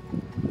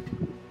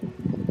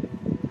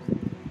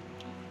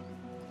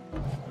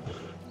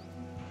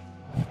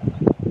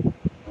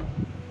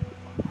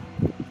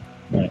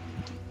 Right.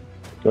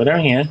 Go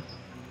down here.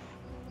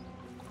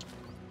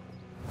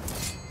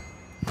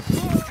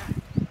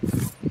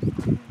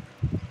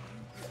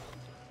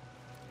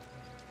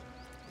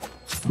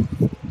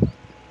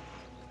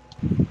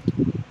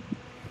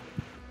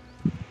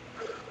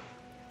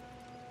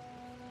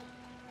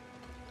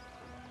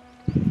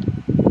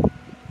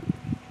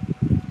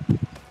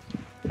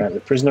 Right, the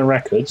prisoner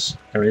records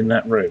are in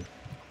that room.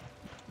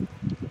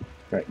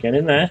 Right, get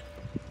in there.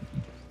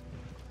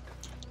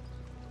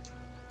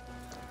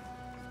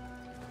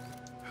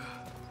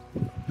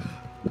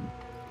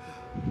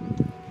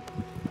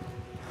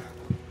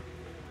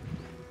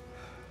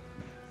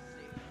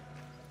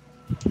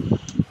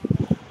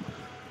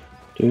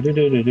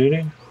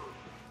 Do-do-do-do-do-do.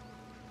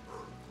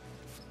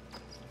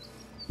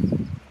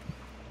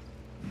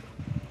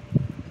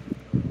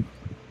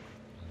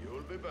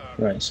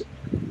 Right, so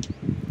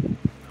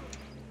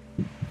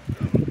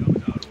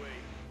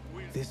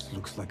This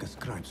looks like a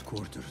scribe's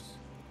quarters.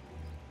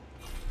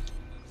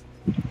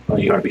 oh,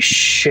 you gotta be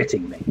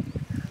shitting me.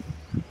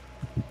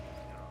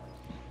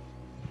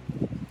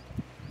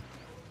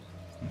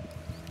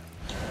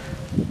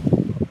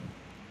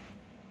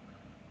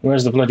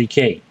 Where's the bloody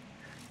key?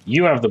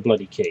 You have the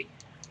bloody key.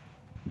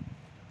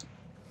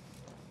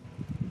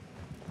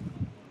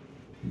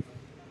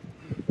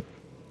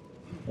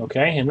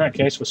 Okay, in that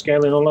case, we're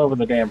scaling all over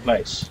the damn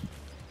place.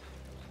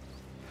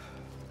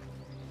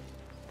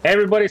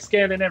 Everybody's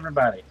scaling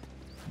everybody.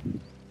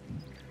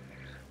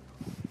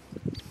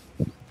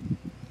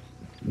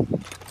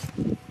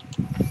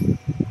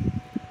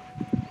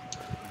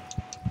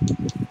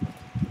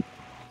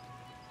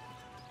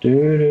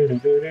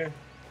 Do-do-do-do-do.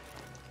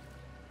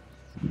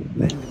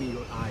 Lend me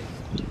your eyes.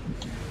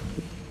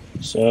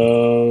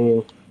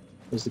 So,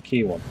 where's the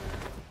key one?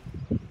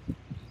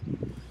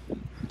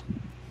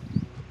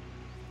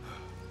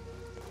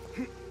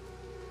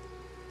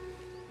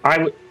 I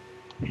would.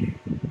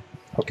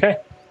 Okay.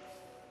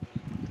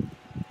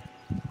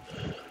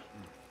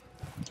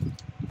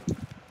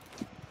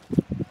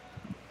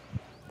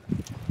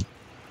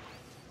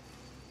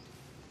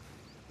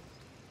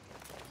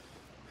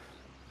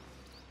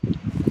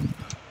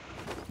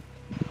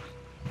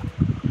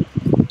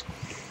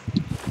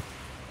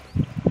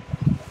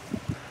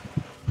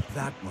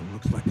 That one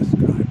looks like a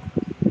scribe.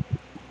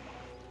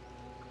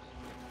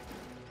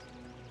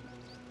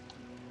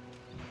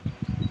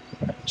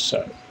 Right,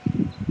 so.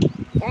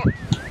 What?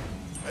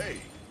 Hey,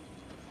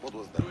 what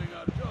was that? Doing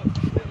our job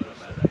is never a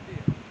bad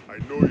idea. I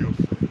know you're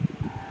saying.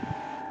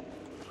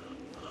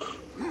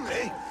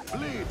 Hey,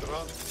 bleed,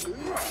 run.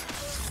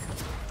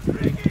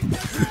 Bringing the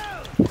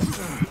hell!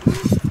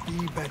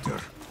 Be better.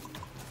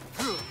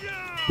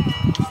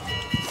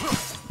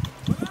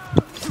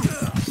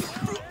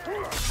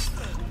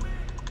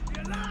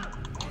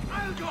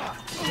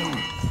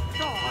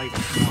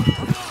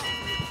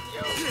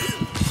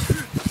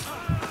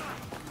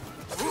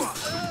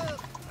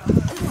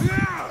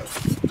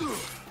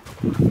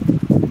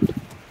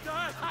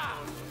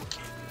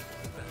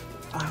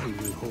 I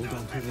will hold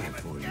on to that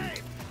for you.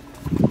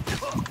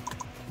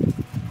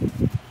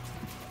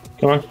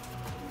 Come on.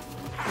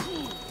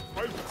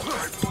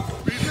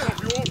 Beat of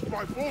yours,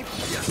 my fault.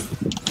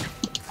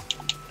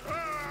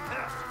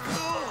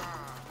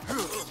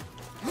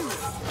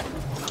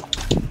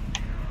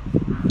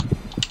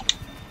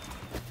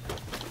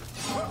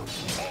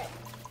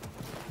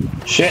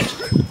 Shit.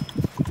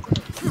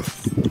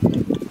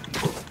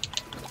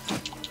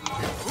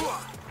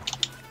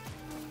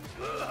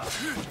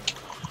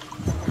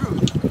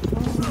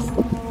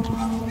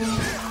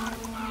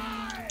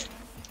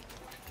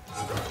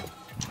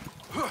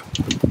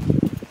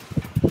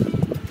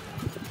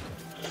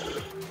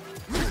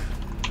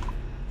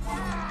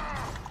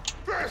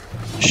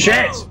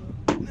 Shit!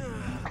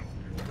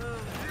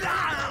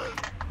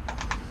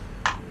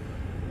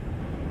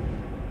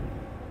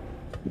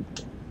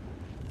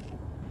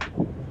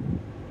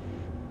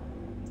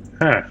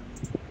 Huh.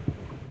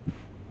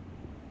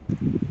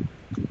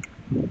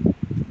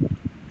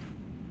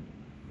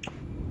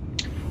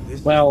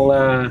 This Well,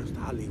 is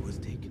the Ali was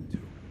taken to.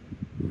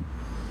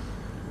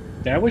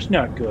 that was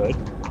not good.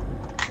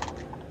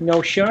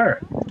 No,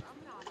 sure.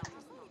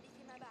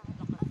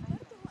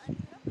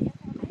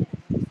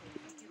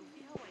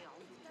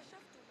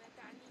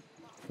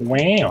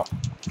 Wow.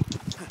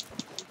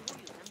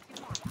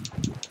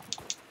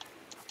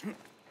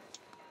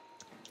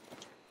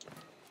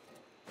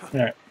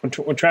 Alright,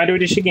 we'll try to do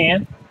this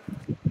again.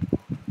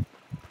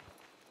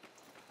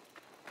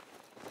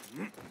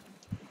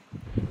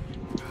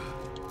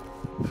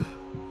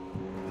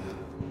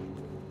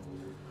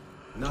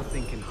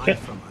 Nothing can hide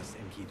from us,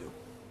 Enkidu.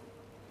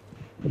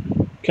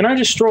 Can I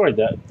destroy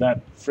that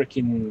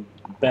freaking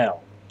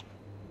bell?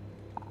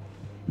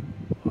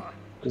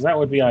 Because that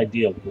would be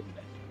ideal, wouldn't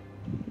it?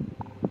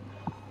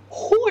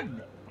 Wouldn't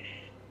it?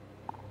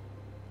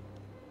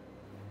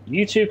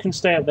 You two can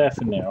stay up there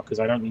for now, because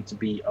I don't need to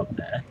be up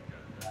there.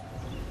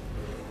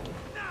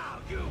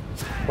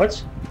 What?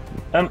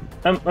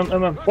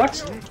 What?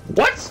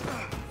 What?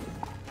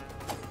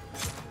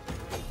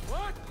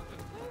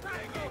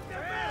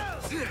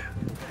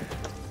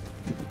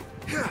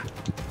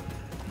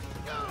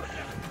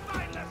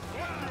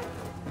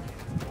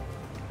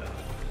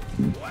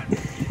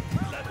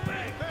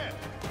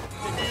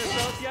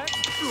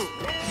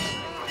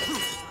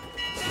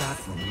 That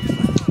one looks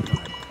like a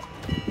scribe.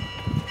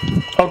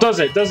 Oh, does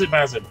it? Does it,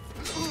 Basim?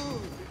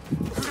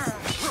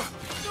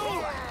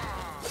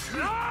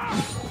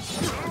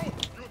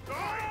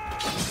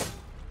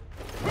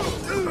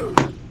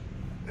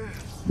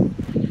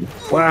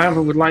 What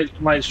happened with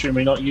light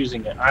streaming not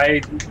using it?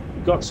 I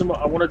got some.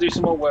 I want to do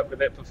some more work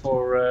with it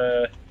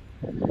before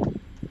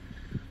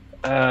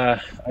I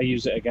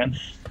use it again,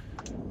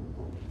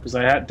 because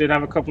I did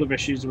have a couple of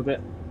issues with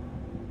it.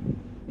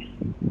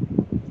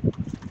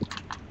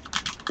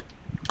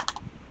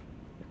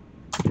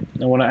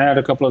 I want to add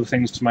a couple of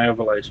things to my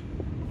overlays.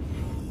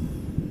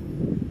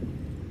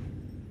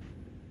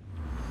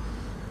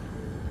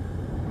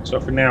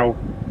 So for now,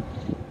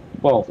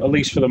 well, at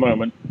least for the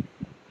moment,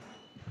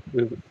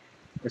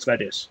 it's like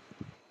this.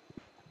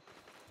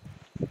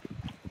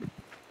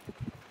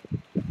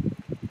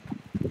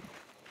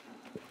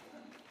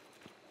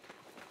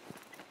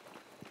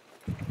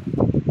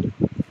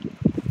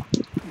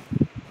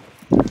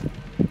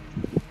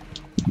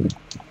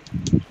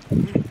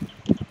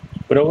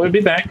 But I will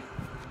be back.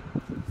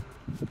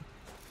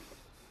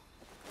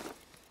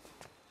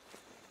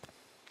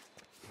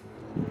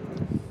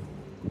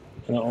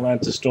 And it'll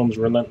add to Storm's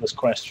relentless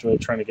quest for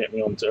trying to get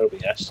me onto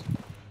OBS.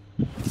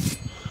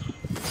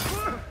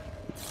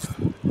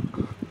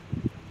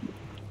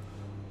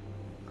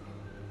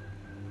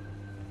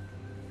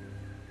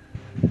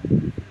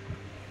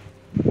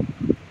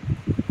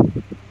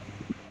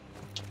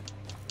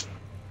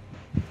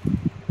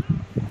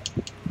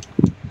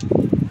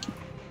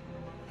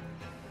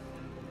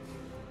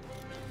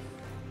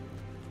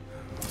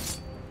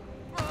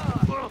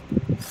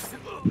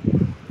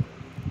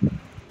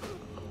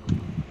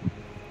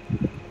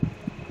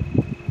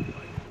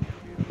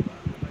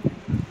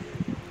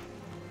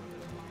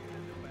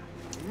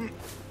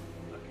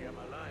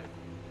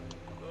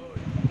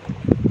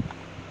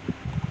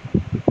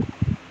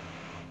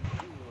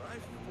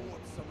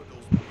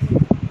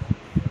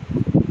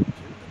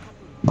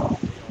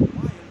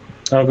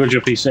 How good's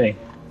your PC?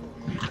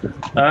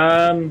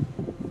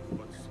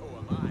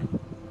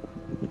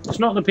 It's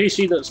not the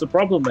PC that's the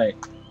problem, mate.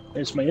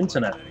 It's my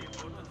internet.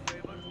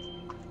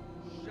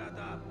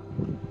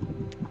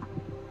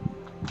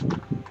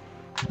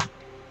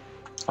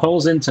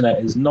 Paul's internet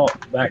is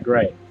not that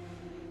great.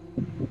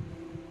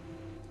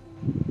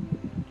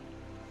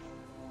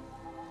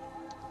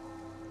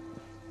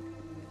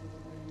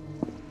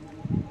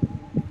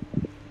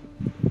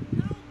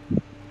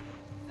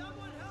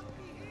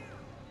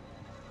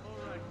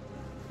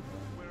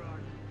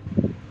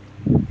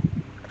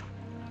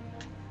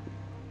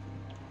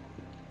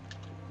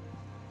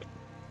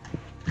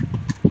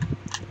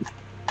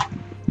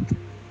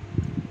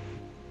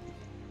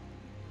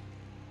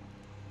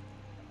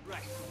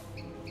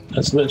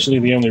 That's literally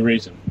the only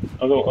reason.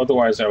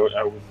 Otherwise, I would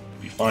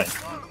be fine. I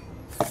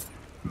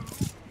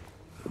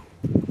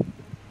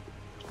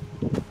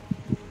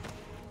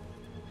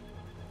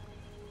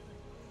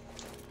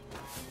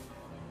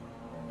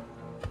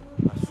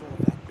saw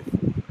that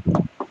before.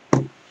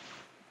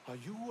 Are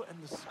you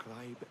and the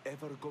scribe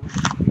ever going to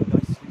play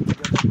nicely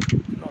together?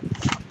 Not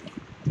likely.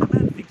 The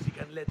man thinks he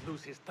can let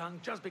loose his tongue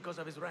just because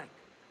of his rank.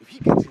 If he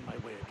gets in my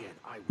way again,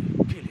 I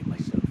will kill him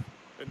myself.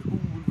 And who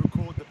will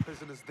record the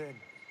prisoners then?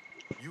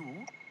 You?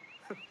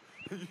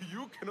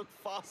 You cannot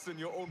fasten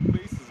your own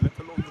braces, let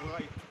alone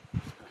write.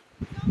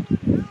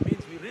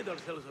 Means we rid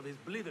ourselves of his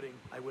blithering,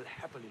 I will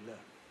happily learn.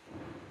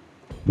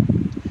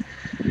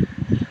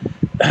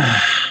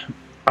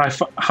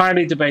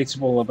 Highly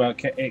debatable about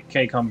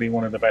KCON being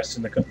one of the best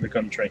in the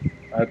country.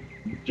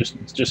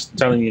 Just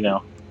telling you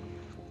now.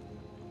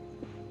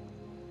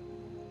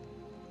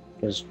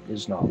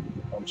 Is not.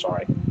 I'm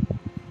sorry.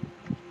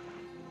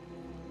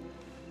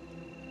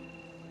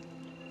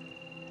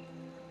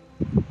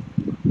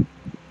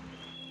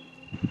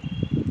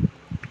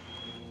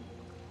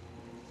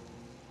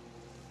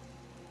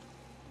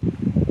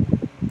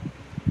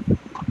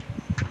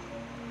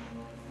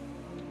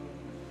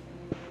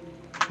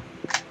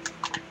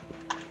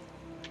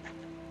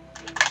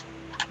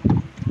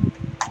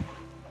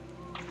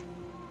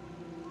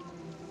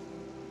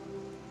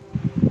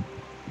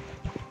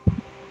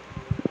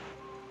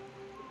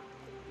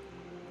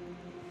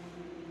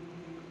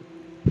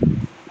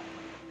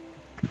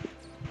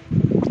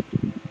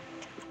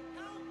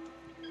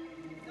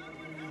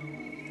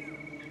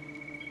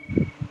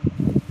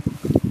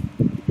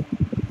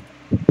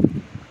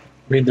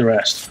 Read the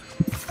rest.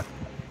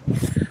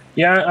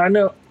 Yeah, I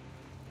know.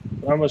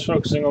 I was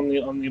focusing on the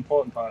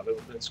important part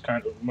that's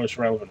kind of most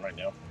relevant right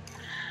now.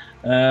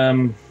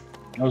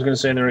 I was going to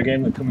say they're a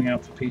game that's coming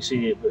out for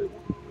PC, but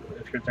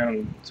if you're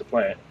down to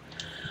play it.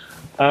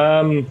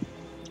 I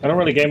don't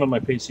really game on my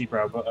PC,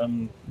 bro, but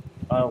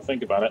I'll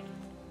think about it.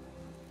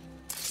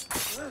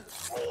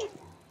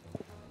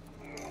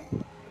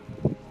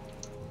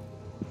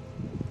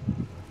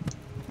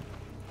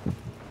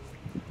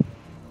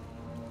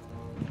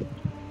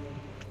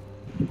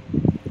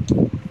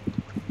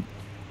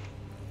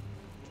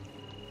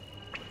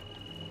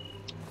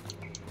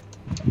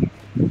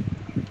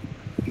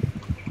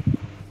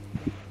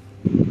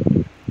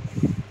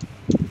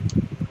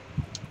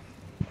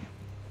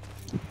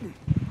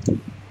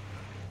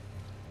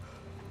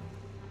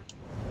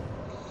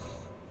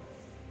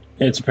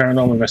 It's a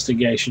paranormal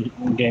investigation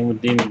game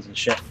with demons and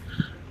shit.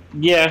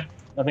 Yeah,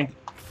 I think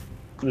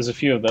there's a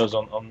few of those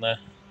on there.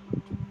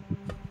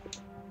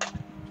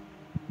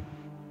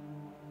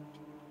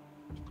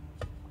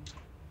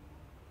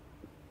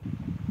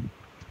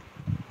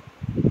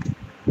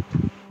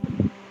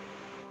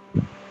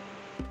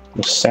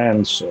 The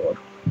Sand Sword.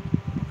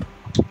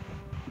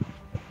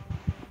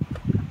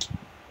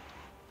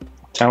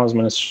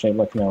 Talisman is shaped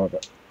like an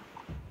elephant.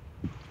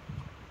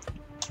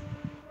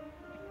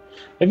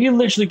 Have you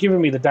literally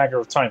given me the Dagger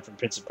of Time from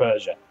Prince of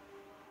Persia?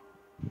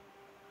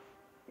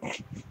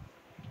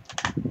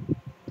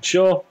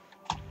 Sure.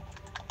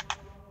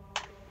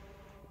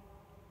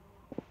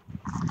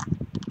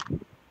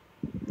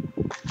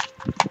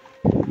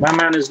 My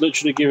man has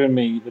literally given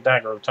me the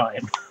Dagger of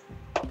Time.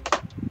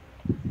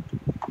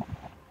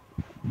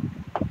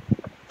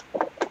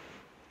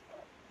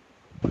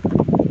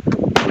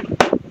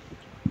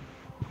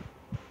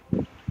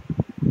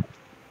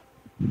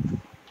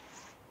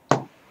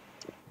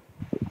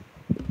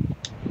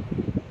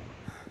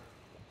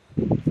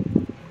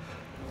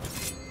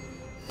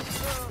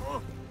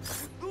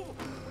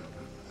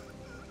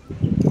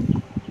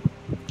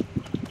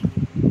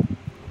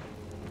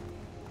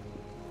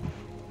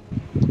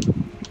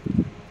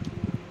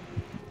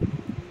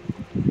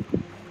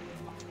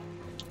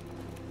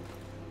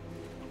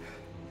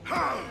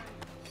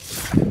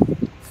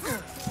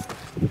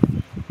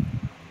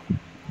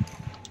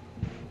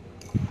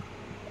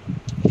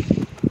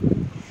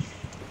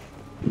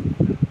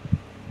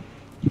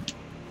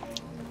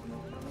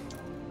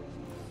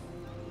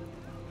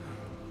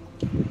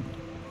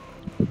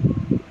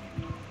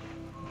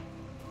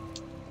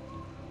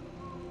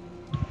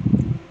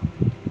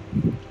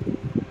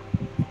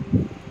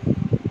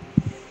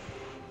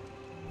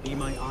 Be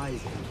my eyes,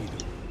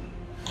 Enkidu.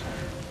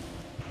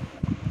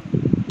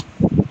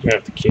 You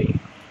have the key.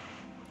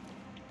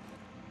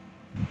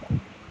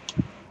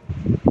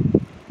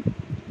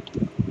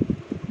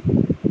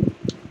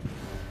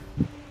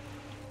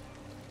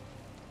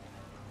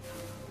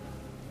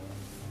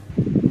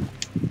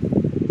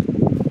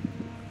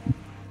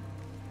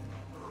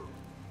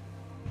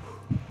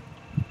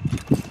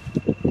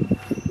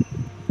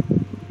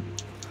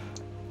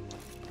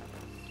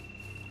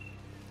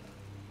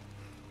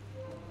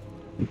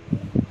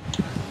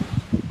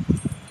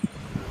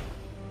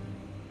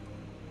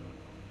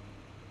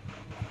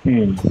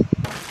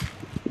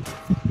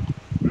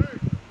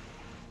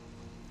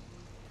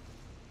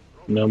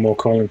 No more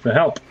calling for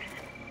help.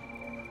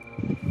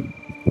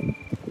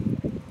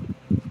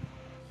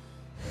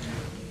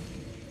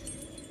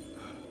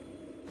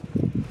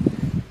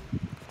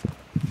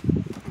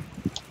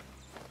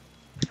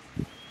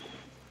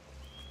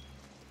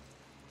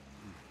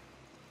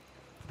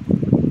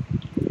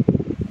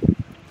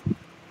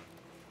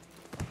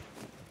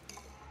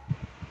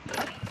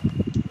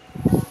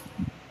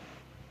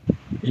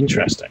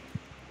 Interesting.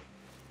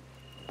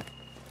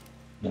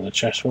 Another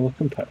chest full of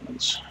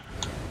components.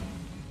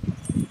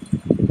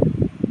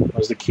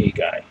 Where's the key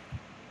guy?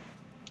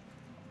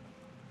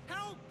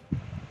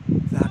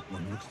 That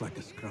one looks like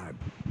a scribe.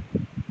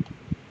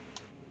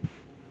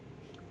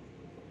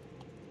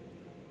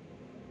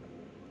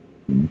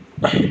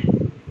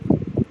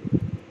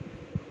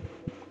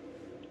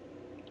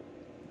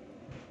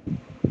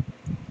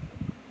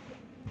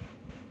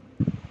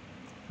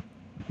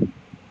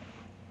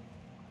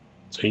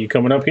 So you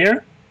coming up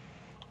here?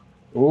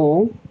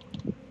 Ooh.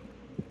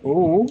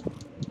 Ooh.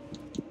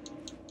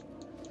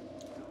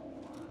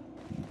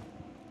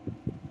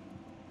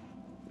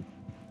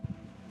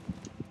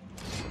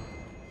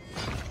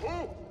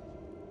 Oh!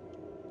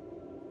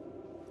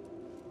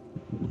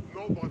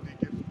 Nobody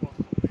gets past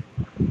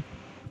me.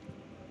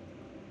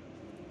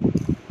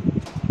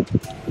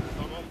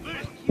 Some of this.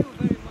 Thank you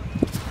very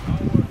much.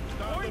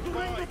 Stand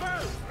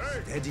by.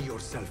 Hey! Steady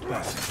yourself,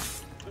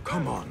 Basim.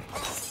 Come on.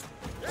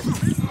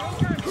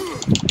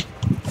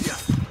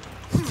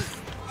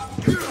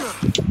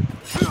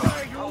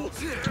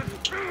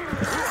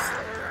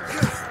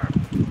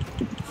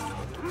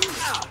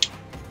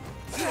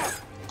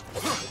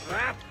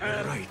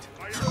 Right.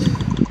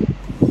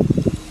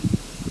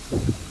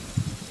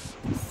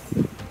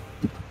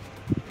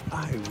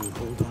 I will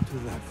hold on to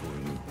that for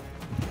you.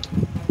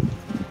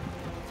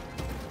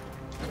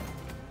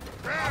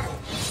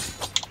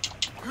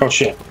 Oh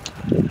shit.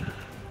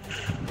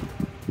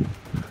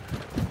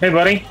 Hey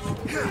buddy.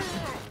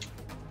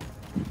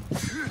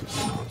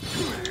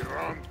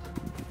 Run.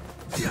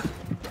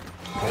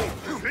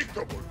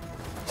 Predictable.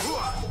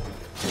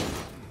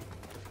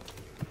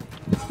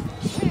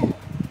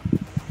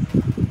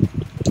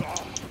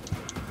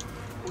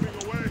 Pulling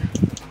away.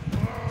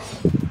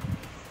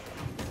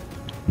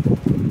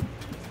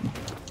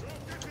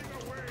 You're getting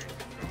away.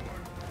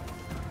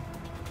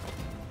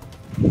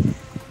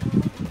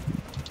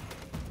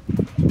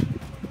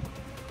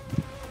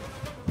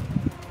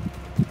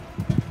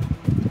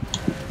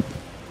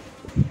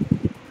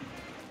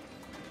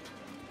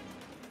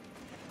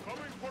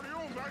 Coming for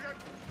you, maggot.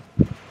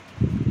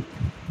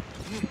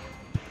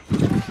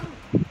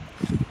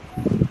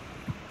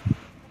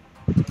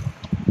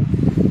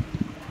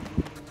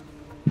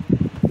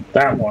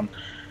 That one.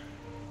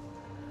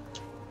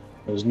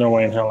 There's no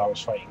way in hell I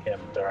was fighting him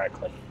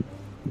directly.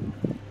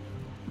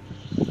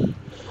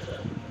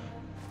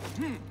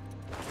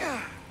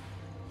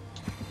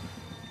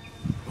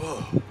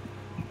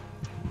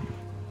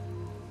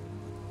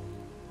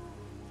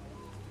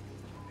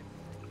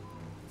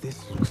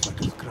 This looks like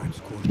a scribe's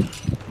quarter.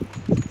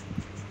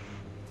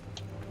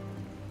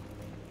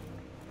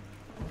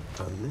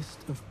 A list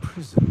of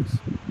prisons,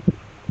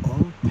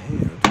 all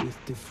paired with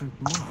different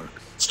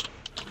marks.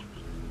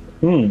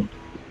 Hmm.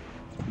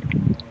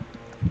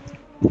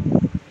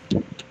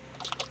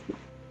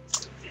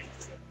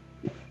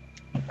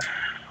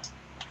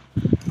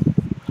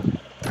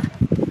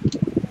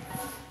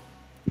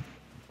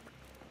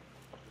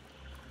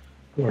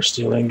 More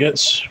steel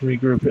ingots.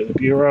 Regroup at the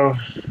bureau.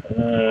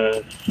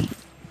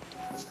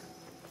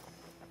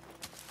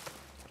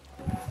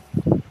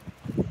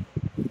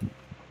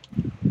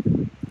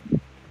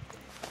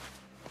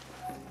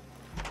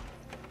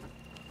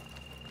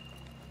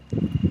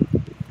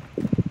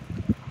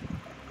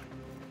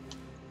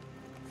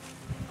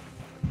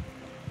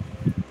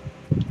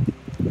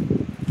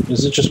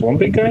 Is it just one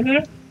big guy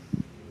there?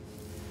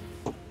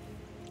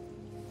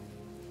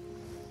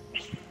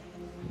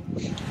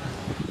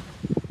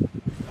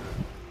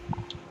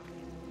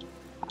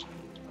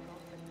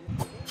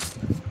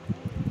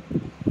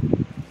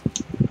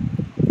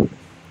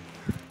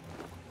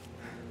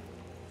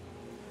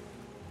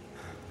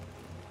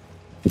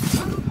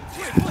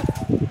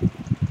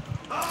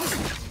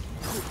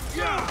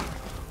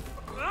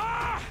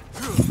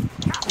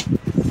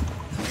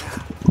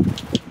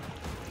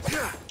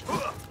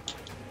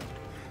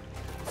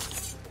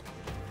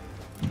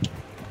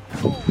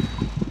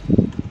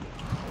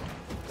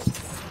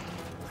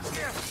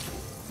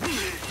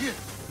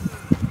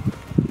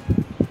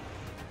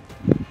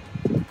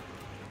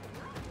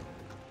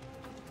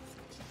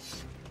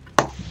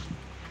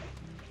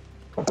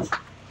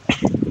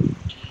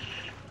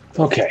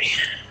 Okay.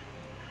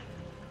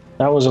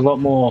 That was a lot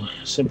more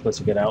simpler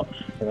to get out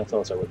than I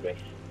thought it would be.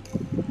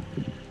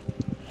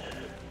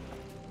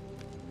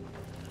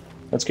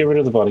 Let's get rid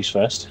of the bodies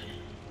first.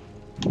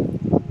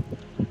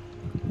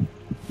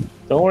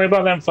 Don't worry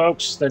about them,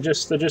 folks. They're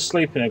just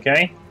sleeping,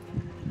 okay?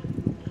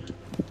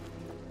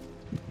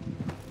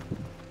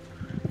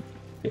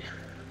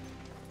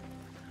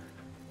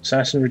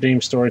 Assassin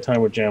Redeemed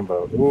Storytime with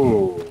Jambo.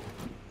 Ooh.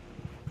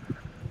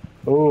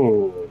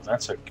 Ooh,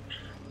 that's a...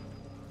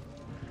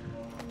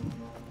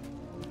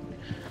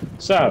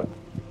 So,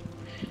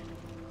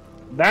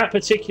 that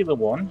particular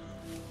one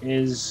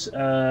is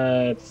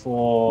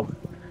for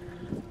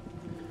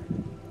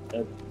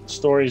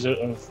stories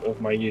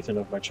of my youth and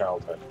of my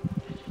childhood.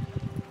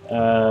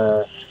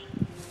 I'm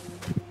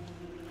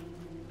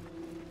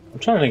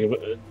trying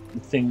to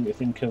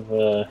think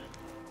of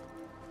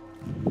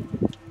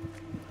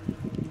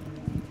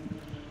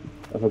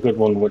of a good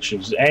one, which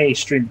is A,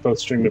 both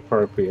stream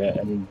appropriate,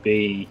 and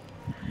B,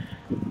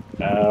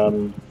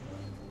 well,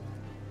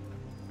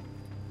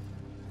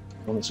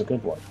 it's a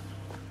good one.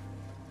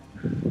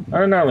 I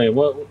don't know, Lee.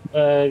 What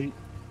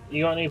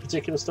you got any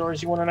particular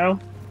stories you want to know?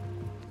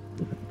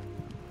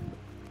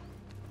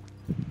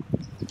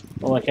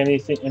 Or like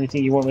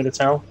anything you want me to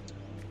tell?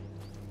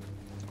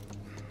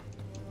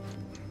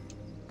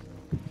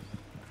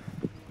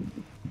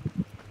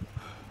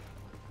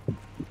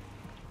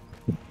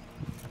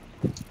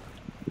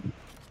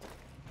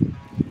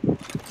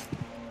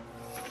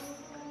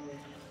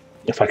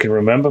 If I can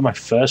remember my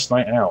first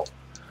night out.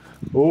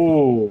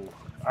 Ooh,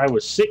 I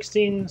was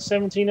 16,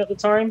 17 at the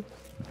time.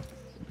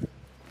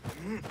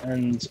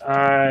 And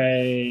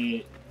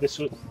this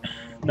was,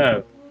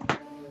 no,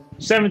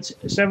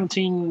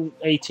 17,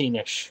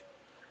 18-ish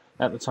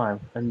at the time.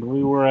 And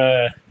we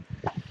were,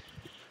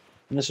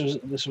 and this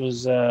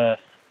was, well,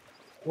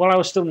 I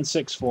was still in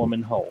sixth form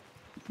in Hull.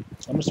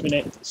 I must have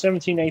been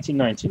 17, 18,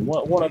 19,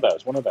 one of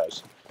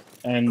those.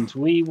 And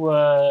we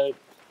were,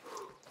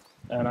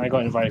 and I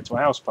got invited to a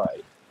house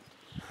party.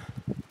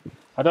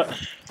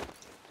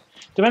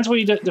 Depends what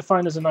you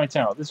define as a night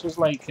out. This was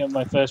like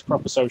my first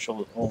proper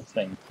social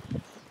thing,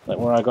 like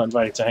where I got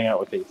invited to hang out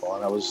with people,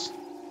 and I was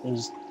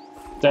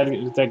dead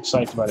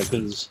excited about it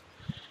because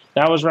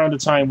that was around a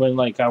time when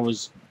like I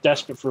was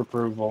desperate for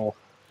approval.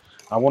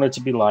 I wanted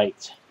to be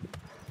liked.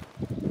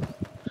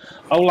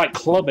 Oh, like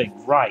clubbing,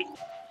 right?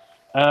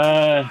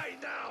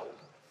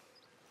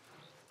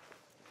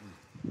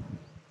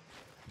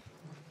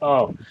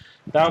 Oh,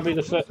 that would be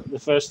the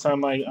first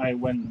time I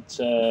went.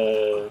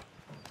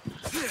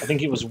 I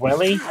think it was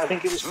Welly. I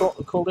think it was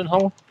called in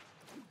Hull.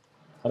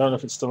 I don't know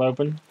if it's still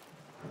open.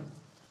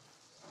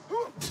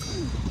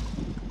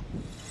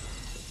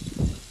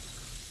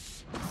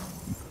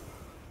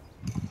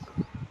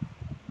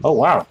 Oh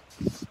wow,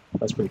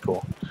 that's pretty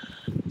cool.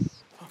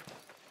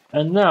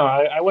 And no,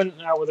 I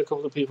went out with a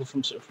couple of people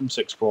from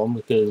sixth form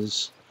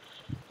because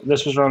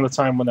this was around the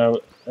time when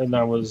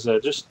I was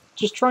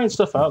just trying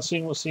stuff out,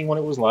 seeing what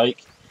it was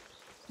like,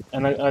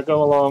 and I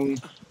go along.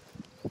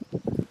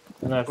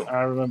 And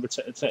I remember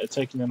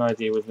taking an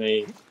idea with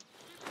me.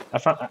 I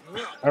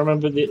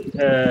remember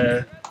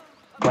the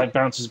like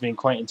bouncers being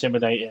quite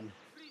intimidating.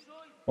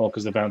 Well,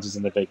 because the bouncers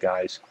and the big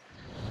guys.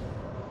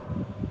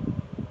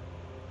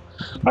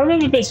 I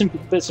remember bits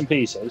and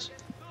pieces.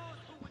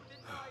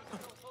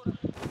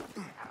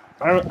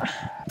 I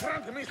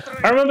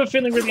remember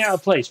feeling really out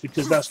of place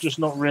because that's just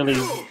not really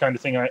the kind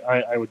of thing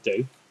I would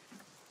do.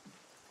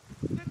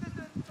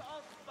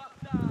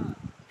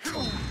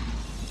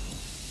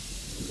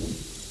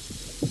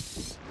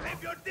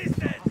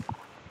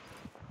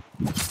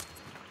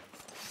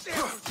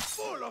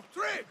 Full of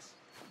tricks.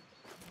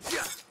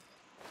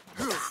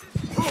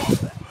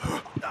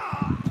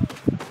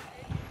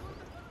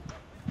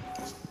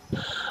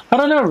 I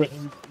don't know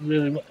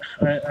really.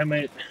 I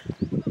made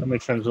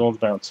friends with all the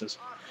bouncers.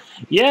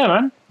 Yeah,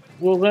 man.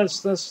 Well,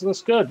 that's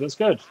good. That's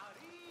good.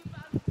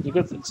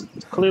 It's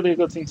clearly a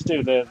good thing to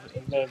do. They're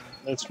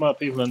smart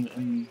people,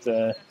 and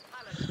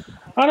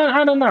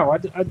I don't know.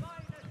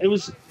 It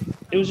was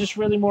just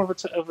really more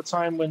of a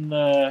time when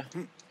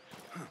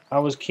I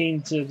was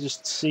keen to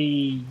just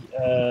see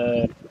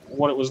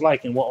what it was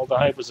like and what all the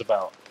hype was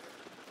about.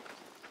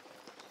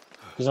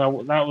 Because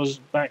that was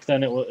back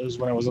then. It was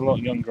when I was a lot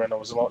younger and I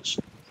was a lot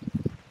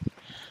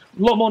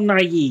more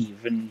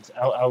naive, and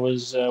I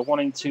was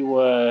wanting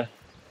to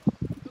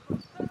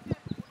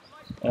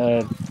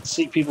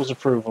seek people's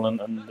approval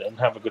and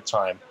have a good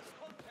time.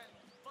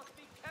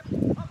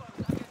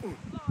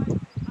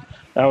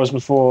 That was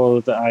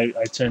before that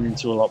I turned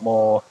into a lot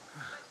more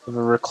of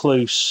a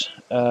recluse,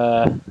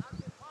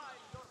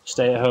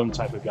 stay-at-home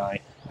type of guy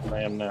than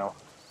I am now.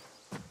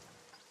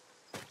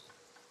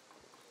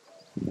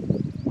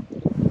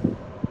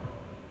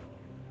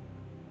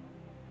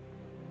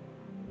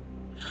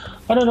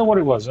 I don't know what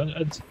it was. I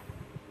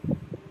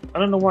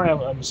don't know why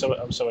I'm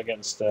so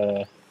against.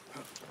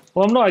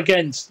 Well, I'm not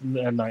against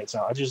nights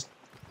out. It's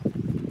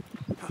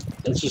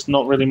just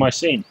not really my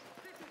scene.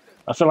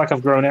 I feel like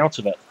I've grown out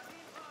of it.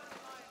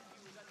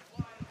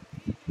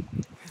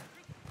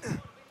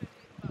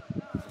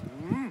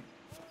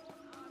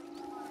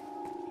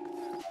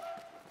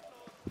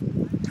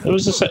 It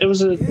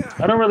was a.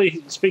 I don't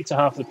really speak to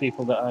half the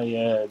people that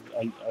I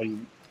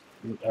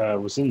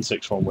was in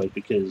sixth form with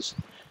because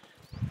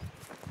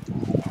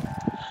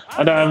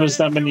I don't have as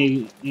that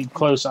many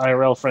close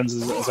IRL friends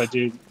as I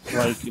do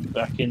like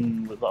back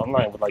in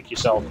online with like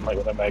yourself and like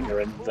with Omega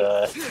and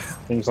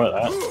things like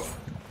that.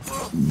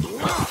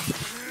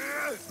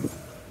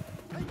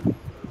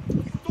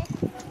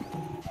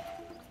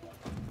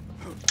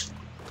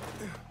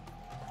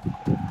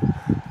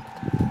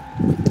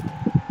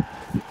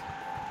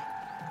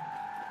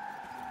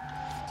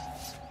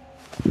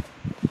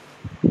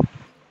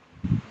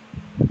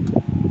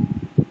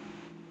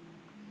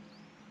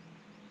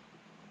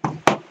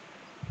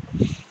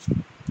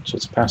 So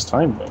it's past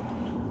time though.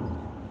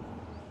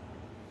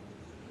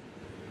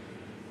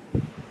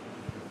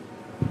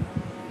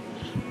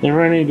 They're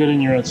only good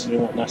in your head to do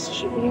that nasty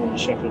shit when you want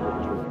to shepherd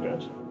with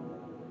guys.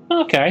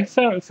 Okay,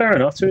 fair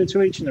enough.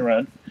 To each in their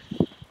own.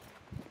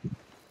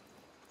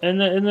 In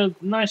the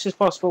nicest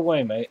possible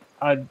way, mate.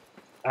 I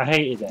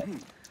hated it.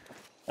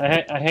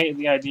 I hated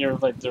the idea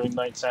of like doing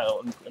nights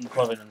out and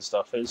clubbing and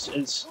stuff.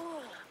 It's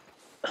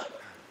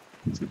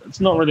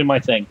not really my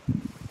thing.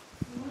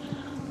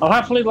 I'll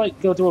happily like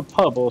go to a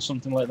pub or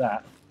something like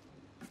that,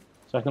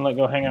 so I can like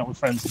go hang out with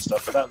friends and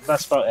stuff. But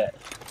that's about it.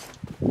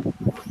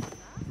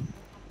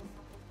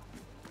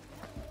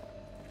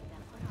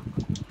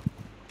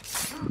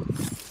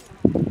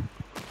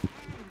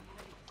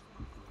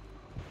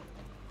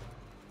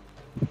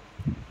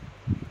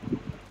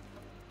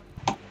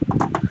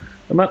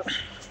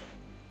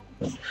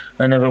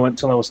 I never went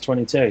till I was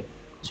 22.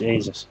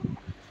 Jesus.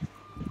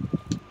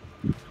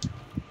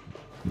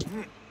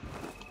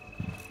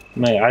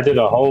 Mate, I did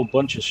a whole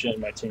bunch of shit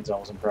in my teens I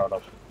wasn't proud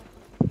of.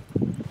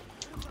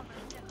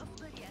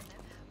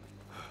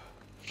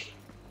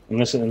 And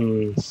this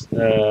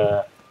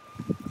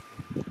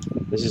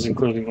is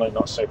including like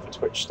not safe for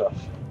Twitch stuff.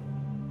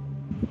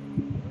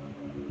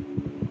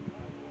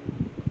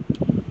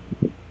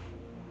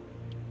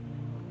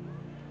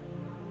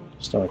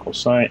 Historical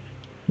site.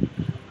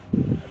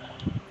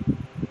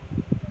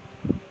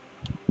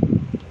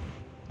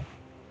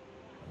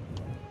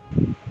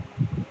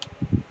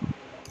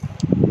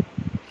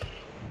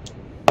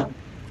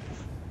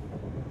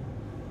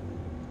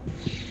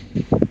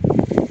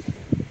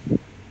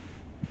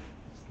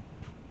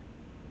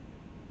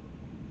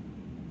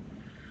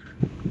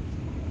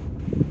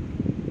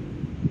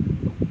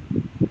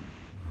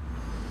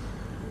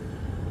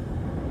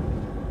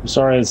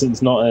 Sorry,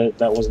 it's not.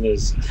 That wasn't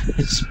as.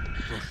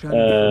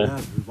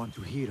 We want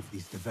to hear of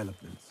these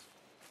developments.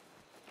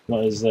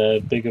 Not as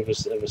big of a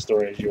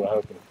story as you were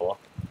hoping for.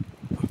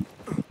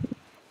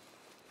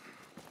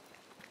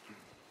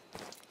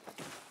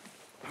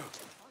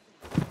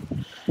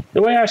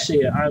 The way I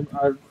see it,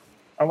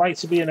 I like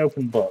to be an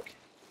open book,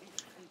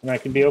 and I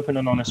can be open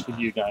and honest with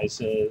you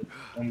guys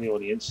and the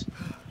audience.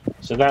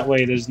 So that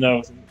way, there's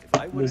no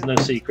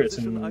secrets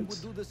and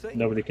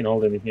nobody can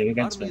hold anything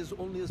against me. Army is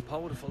only as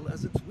powerful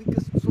as its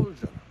weakest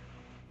soldier.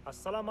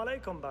 Assalamu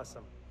alaikum,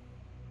 Basim.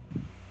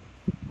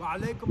 Wa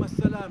alaikum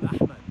assalam,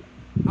 Ahmed.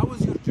 How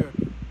was your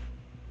journey?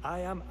 I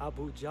am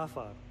Abu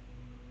Jafar.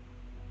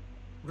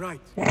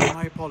 Right.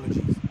 My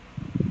apologies.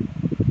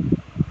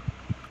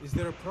 Is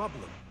there a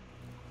problem?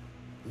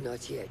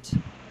 Not yet.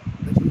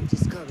 But we've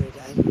discovered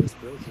Ali was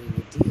broken in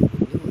a deal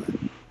with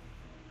Noah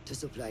to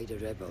supply the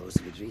rebels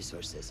with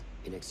resources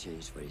in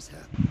exchange for his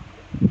help.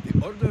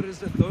 The order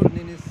is a thorn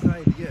in his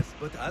side, yes,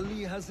 but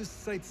Ali has his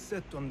sights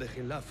set on the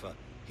Khilafah.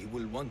 He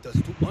will want us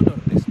to honor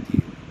this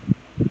deal.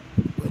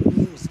 What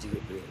news do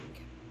you bring?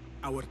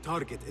 Our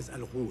target is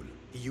Al Ghul.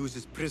 He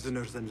uses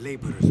prisoners and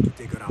laborers to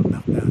take around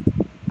Baghdad.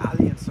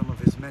 Ali and some of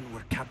his men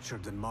were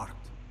captured and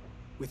marked.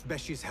 With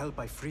Beshi's help,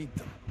 I freed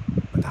them.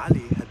 But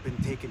Ali had been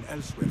taken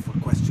elsewhere for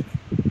questioning.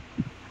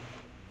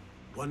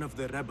 One of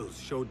the rebels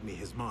showed me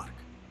his mark.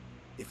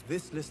 If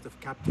this list of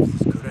captives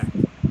is correct,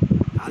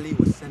 Ali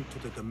was sent to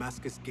the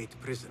Damascus Gate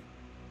prison.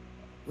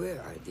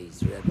 Where are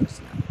these rebels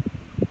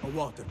now? A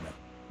watermill,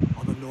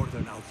 on the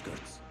northern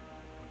outskirts.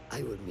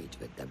 I will meet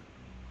with them.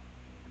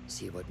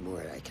 See what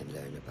more I can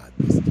learn about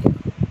this deal.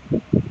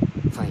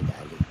 Find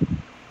Ali.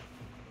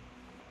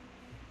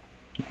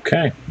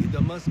 Okay. The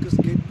Damascus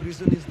Gate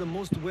prison is the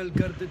most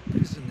well-guarded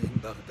prison in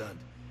Baghdad.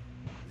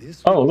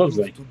 This Oh, will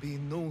lovely. prove to be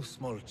no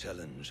small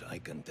challenge, I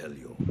can tell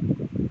you.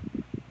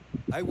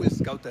 I will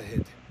scout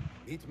ahead.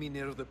 Meet me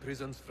near the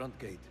prison's front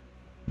gate.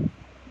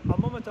 A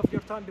moment of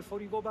your time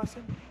before you go,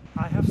 Basim.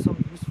 I have some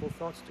useful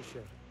thoughts to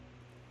share.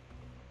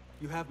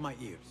 You have my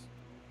ears.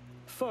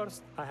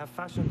 First, I have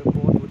fashioned a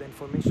board with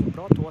information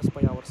brought to us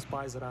by our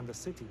spies around the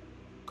city.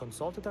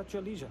 Consult it at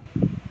your leisure.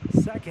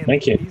 Second,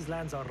 Thank you. these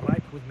lands are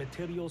ripe with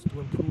materials to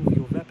improve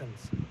your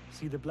weapons.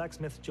 See the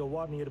blacksmith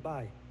Jawar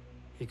nearby.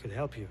 He could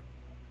help you.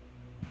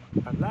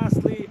 And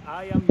lastly,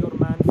 I am your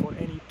man for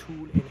any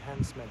tool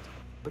enhancement.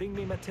 Bring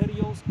me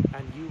materials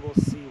and you will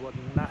see what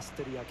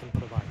mastery I can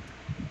provide.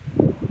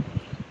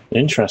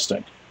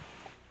 Interesting.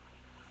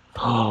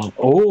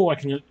 Oh, I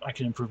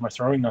can improve my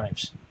throwing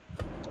knives.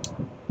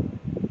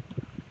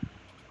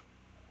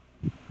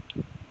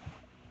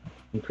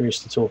 Increase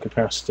the tool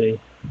capacity.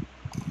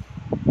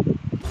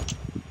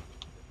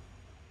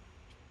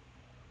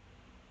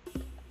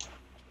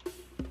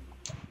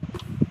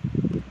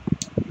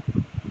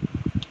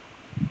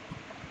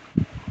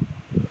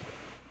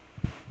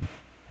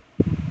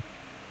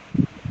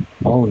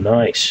 Oh,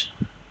 nice.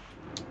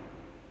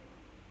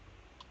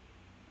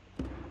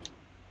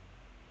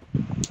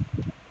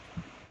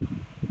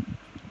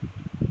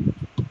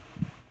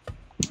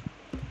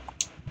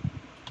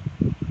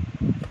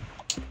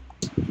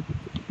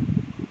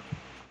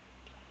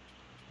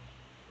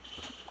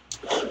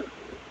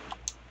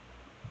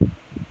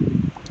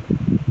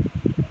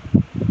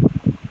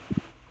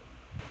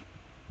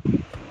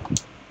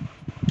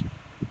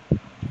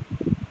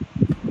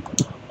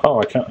 Oh,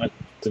 I can't.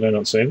 Did I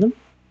not save them?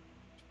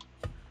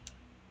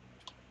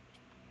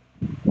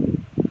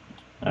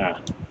 Ah.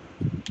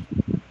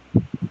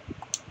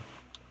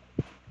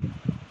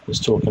 This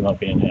tool cannot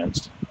be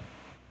enhanced.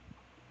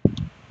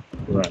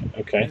 Right,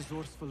 okay.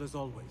 Resourceful as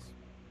always.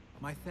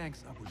 My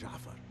thanks, Abu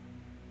Ja'far.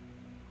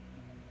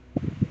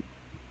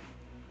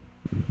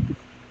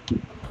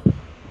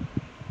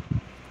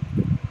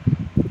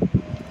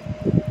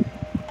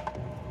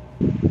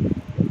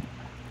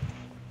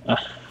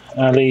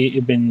 Ali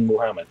ibn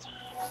Muhammad.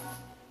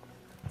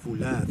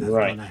 Fulad has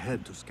Right. gone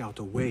ahead to scout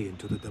a way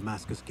into the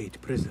Damascus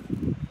Gate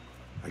prison.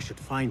 I should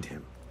find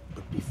him,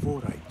 but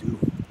before I do,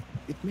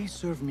 it may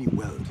serve me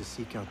well to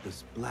seek out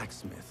this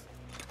blacksmith.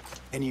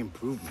 Any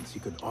improvements he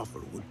could offer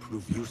would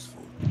prove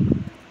useful.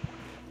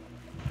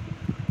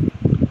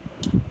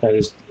 That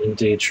is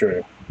indeed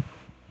true.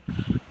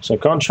 So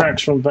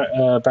contracts from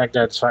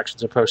Baghdad's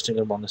factions are posting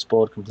them on this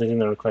board. Completing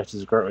the request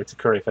is a great way to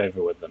curry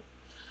favor with them.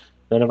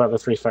 Learn about the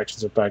three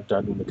factions of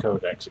Baghdad in the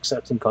Codex.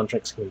 Accepting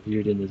contracts can be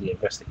viewed into the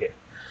investigate.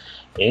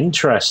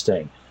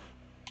 Interesting.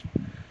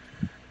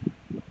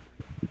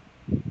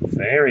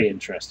 Very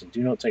interesting.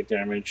 Do not take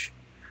damage.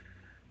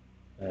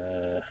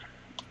 Don't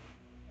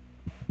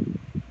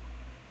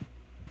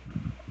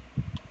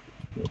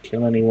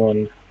kill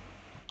anyone.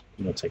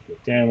 Do not take any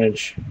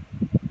damage.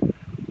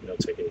 Do not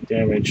take any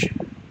damage.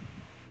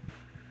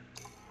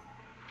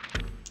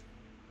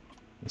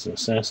 It's an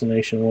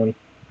assassination one.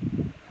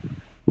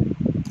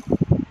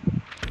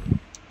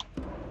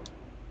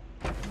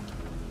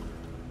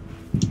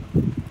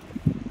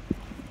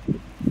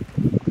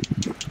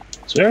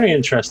 It's very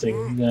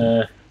interesting.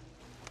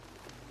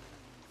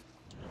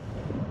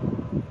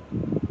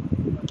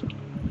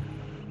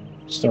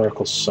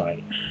 Historical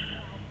site.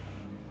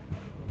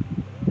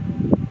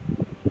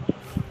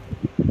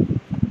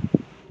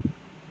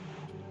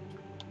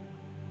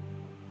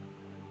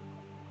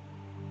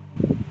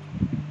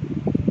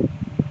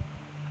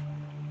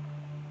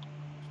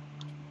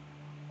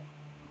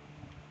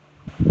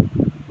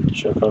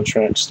 Show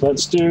contracts.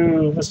 Let's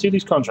do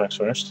these contracts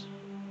first.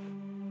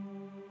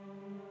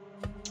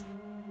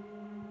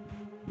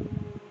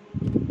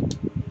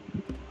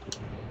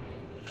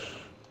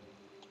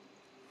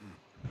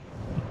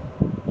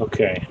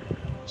 Okay,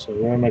 so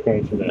where am I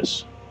going for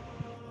this?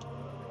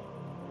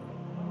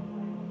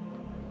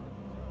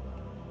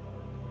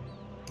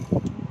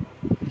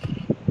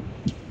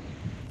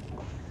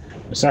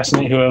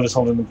 Assassinate whoever's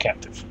holding them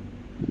captive.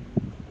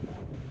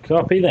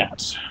 Copy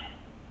that.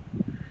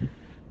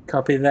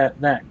 Copy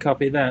that,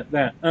 copy that.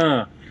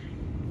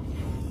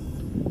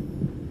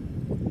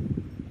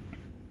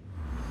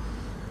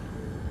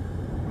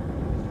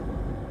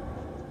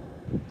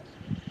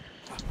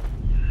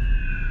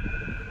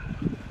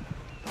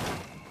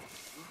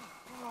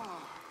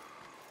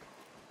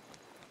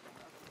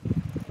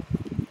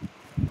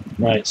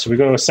 Right, so we've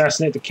got to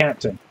assassinate the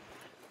captain.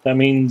 That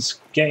means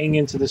getting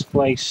into this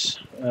place.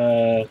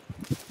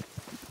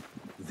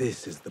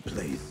 This is the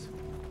place.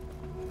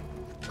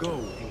 Go,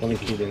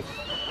 Enkidu.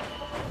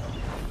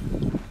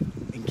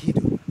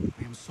 Enkidu,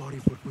 I am sorry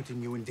for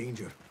putting you in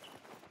danger.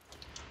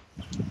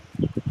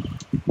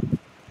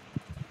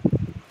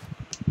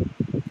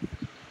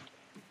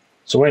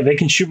 So wait, they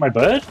can shoot my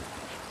bird?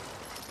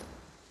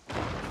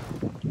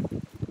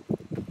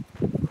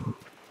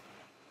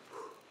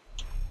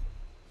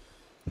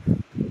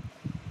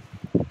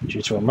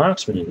 Due to a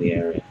marksman in the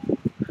area.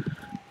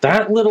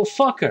 That little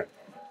fucker!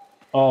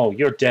 Oh,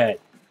 you're dead.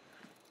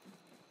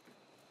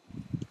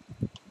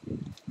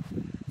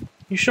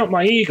 You shot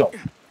my eagle.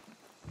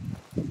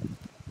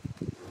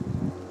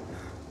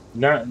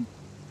 Nah,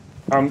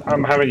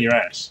 I'm having your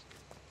ass.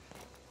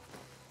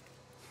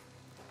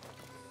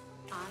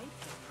 I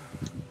thought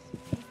this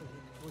favorite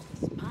was a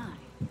spy,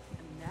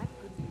 and that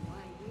could be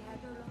why we had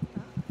her locked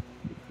up.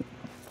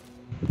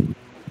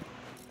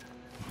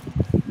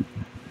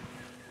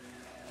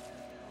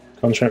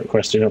 Contract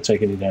request, do not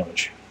take any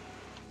damage.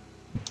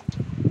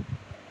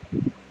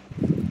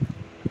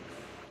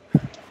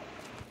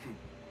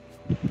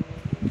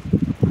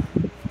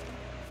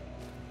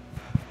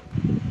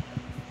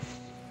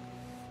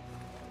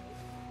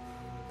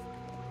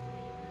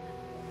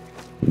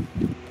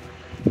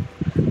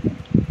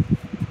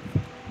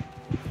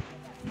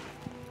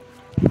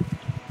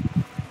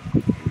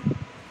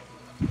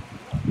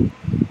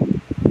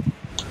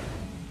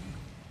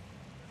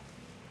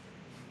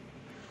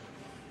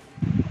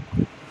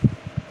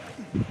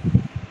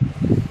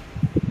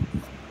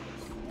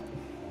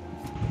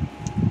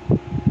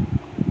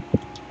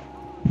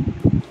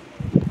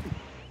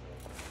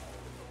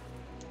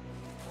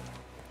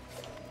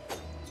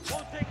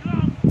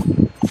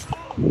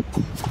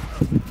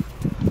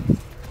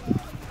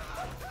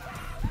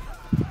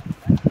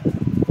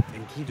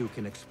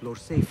 Can explore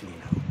safely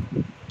now.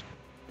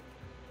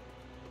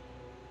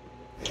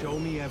 Show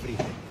me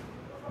everything.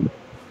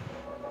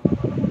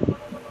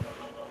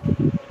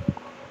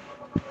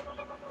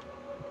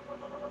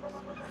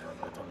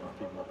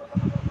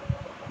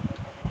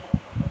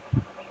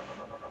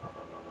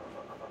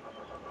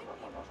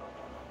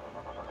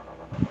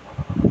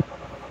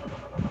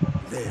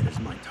 There is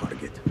my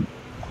target.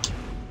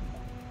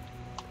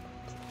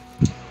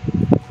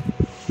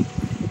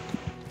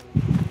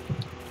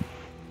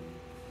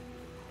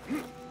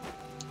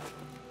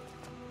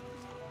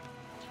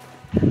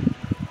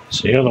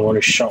 So you're the one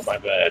who shot my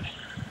bird.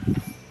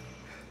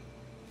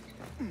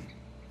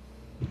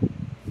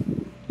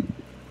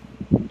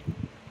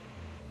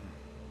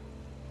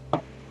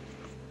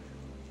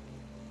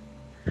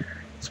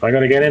 So I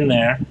gotta get in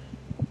there.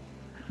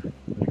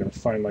 I gotta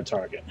find my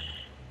target.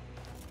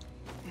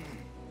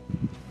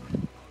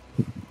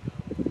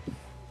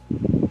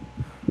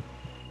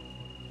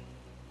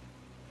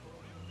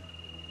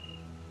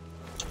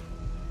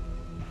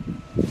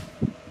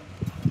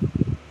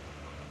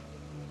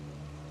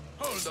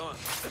 Hold on.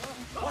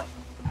 What?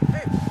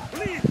 Hey,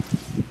 please!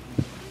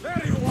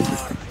 There you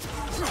are!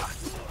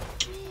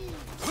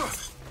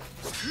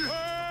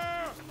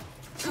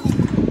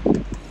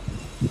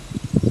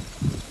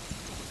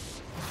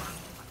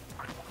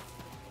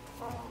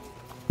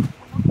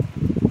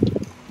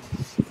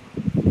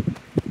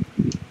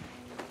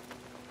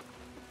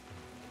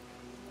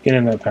 Get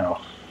in there,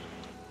 pal.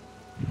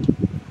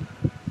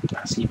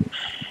 Basim.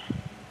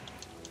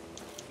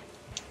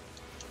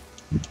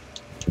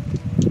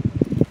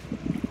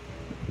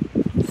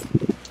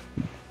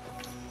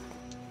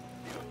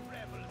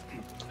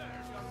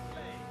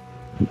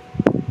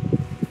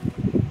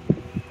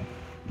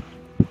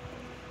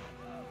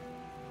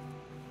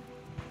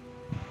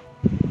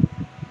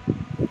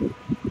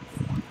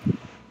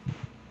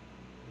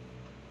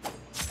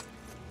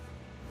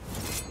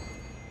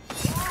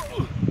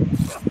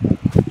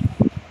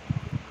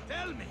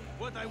 Tell me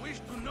what I wish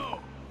to know,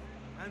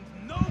 and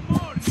no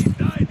more need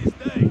die this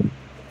day.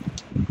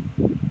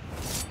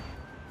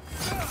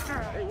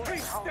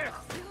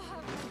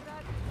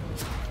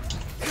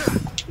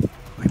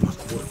 I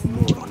must work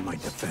more on my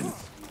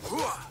defense.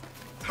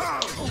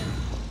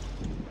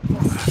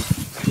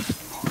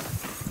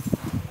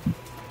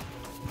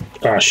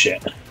 Ah,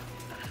 shit.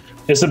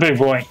 It's the big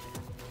boy.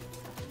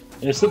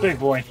 It's the big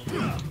boy.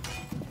 Oh,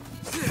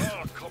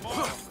 come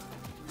on.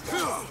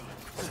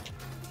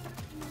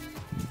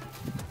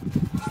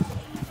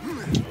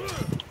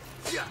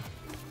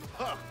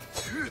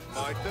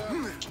 My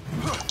turn.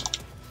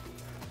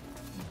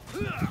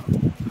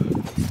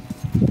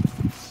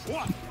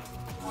 What?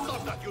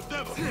 Stop that, you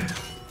devil!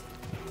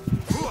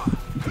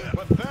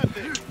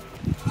 Pathetic!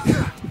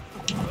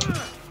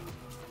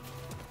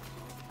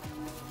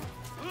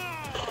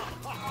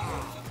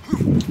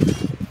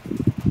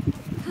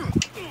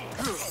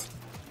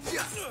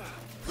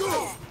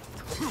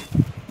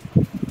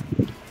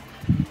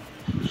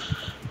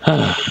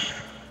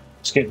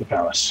 Escape the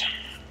palace.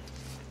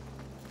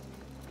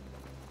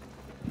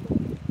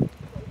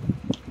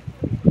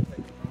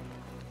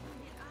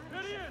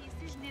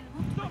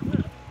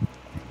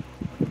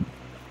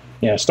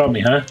 Yeah, stop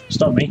me, huh?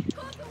 Stop me.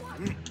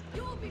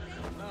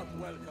 Not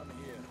welcome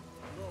here.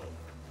 No.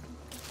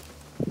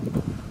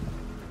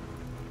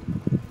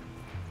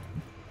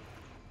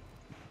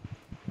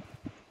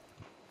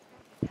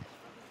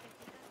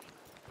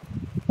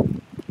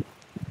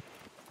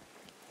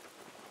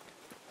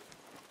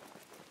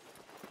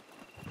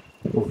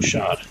 Oh,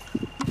 shot.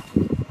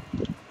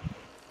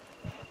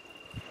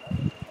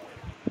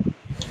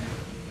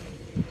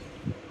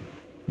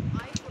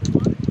 I, for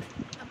one,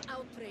 am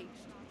outraged.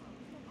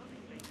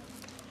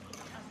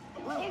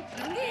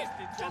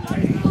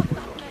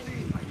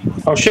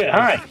 Oh shit,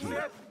 hi!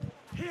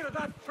 Hear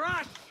that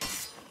crash?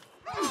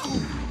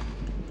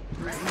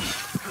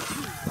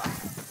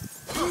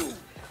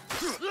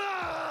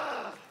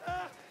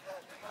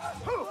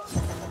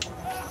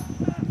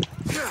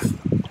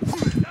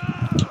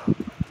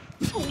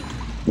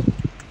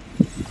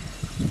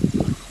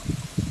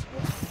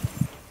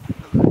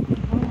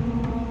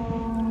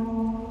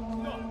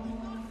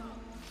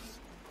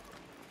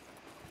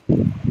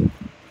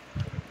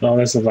 No,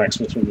 that's the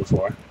blacksmith from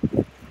before.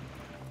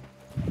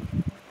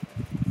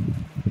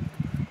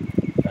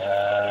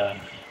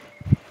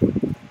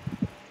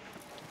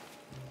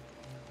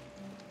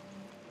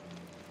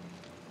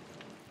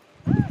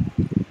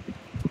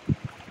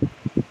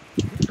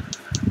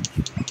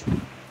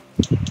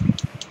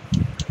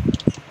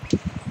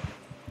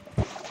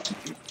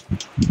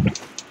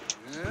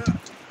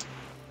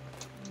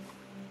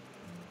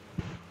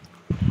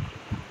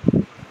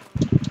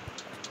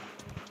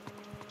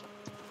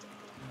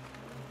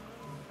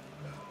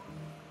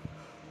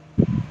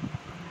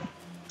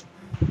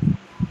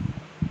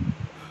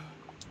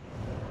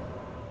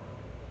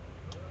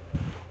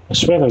 I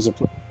swear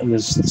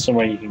there's some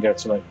way you can get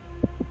to like.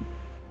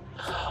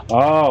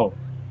 Oh,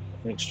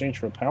 in exchange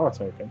for a power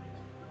token.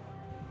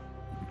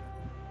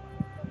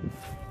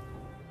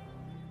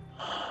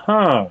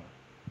 Huh.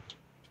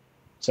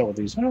 Is that what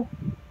these are?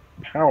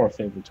 Power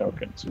favor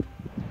tokens.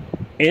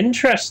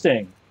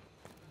 Interesting.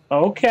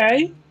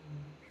 Okay.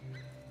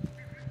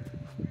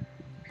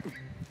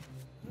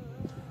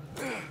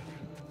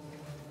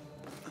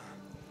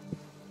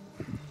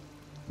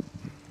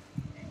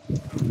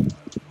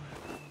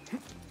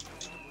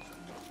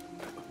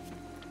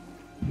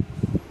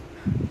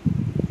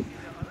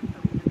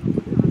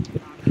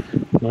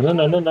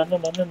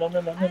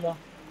 No.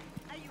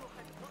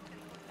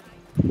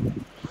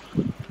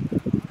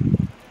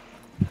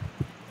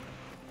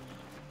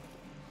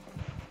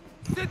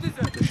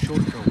 Citizen!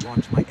 Shorter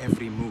watch my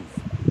every move.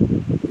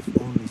 If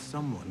only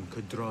someone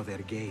could draw their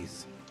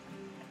gaze.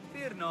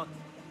 Fear not.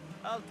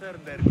 I'll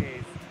turn their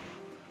gaze.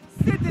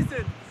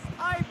 Citizens,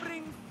 I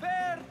bring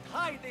fair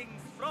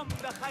tidings from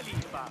the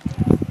Khalifa.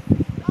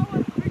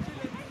 Our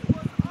vigilance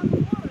was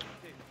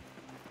unwarranted.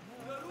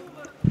 The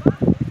rumors back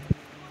were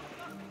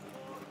nothing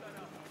more than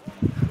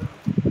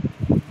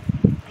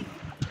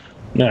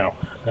a... Now,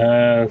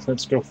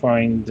 let's go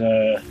find...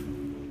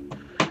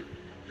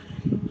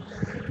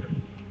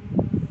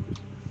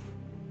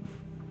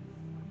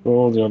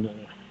 Hold on.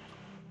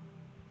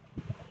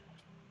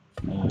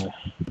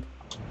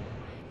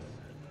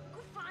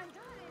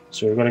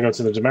 So we're going to go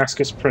to the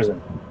Damascus prison.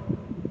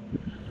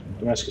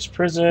 Damascus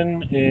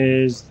prison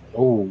is...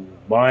 Oh,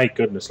 my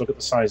goodness, look at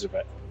the size of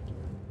it.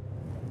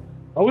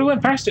 Oh, we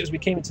went past it as we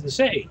came into the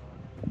city.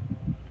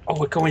 Oh,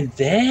 we're going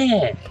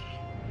there.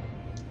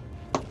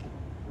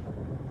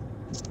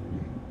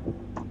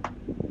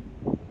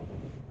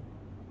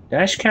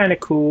 That's kind of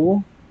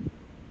cool.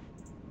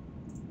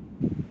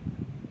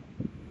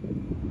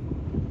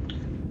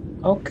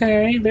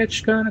 Okay, that's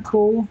kind of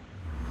cool.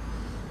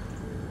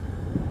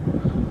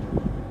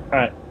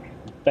 Alright,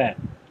 bet.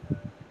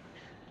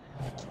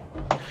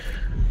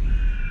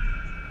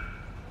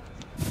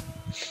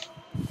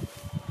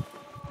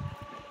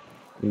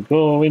 We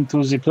go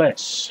into the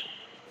place.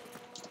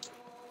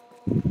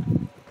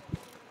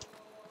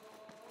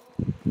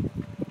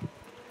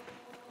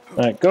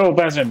 Alright, go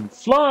Basim,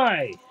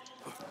 fly!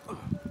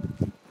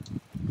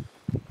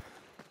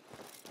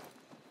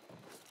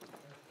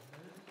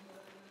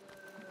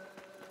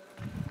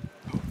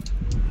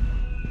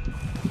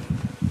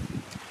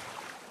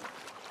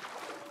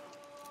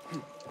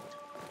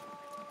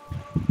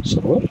 So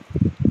what?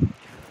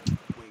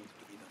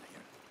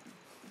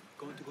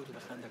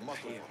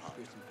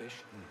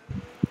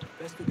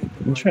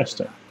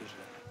 Interesting.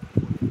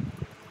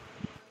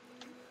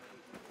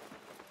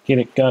 Get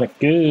it, got it,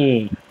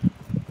 good.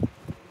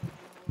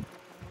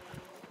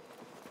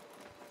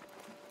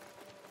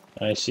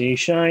 I see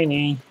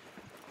shiny.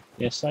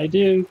 Yes, I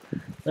do.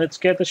 Let's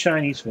get the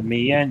shinies for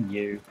me and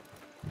you.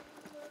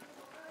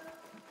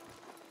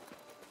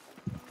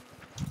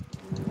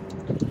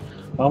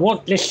 I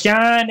want the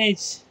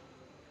shinies.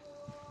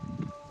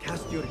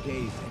 Cast your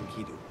gaze,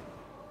 Enkidu.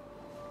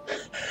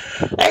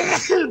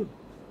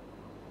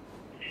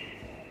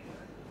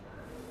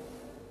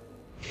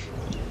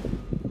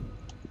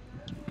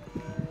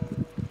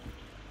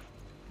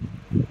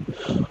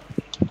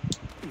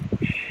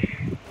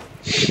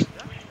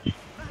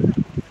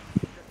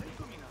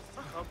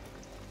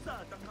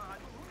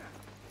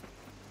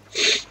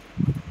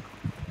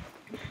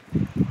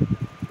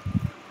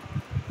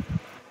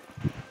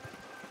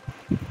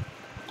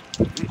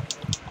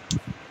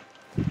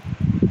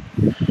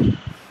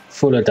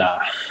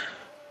 Fulada.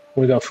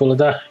 We got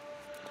Fulada.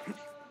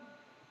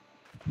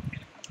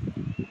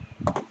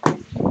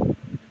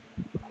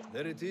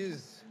 There it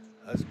is,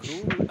 as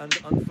cruel and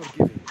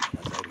unforgiving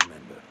as I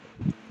remember.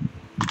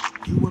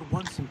 You were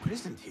once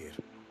imprisoned here.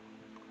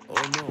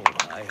 Oh no,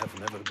 I have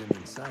never been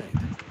inside.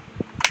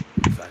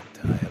 In fact,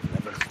 I have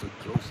never stood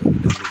closer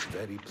than this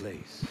very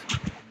place.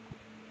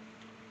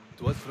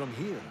 It was from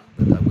here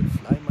that I would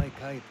fly my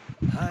kite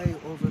high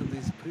over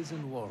these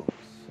prison walls.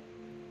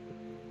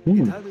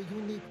 It had a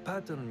unique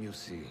pattern, you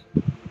see.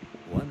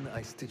 One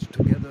I stitched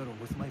together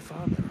with my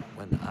father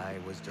when I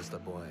was just a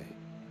boy.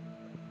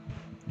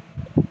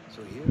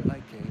 So here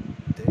I came,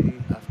 day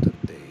after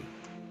day,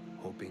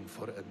 hoping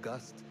for a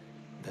gust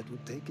that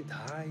would take it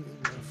high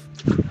enough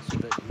so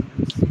that he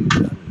would see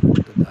and know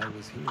that I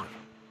was here.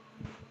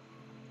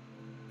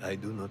 I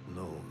do not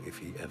know if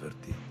he ever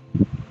did.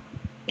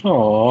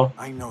 Aww.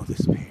 I know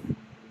this pain,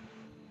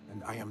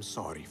 and I am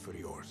sorry for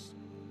yours.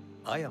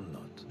 I am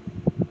not.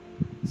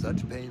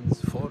 Such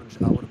pains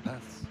forge our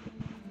paths.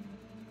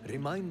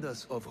 Remind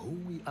us of who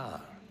we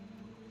are,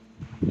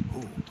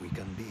 who we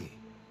can be.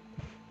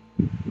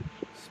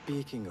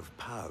 Speaking of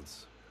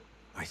paths,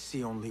 I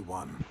see only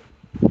one,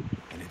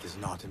 and it is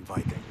not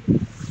inviting.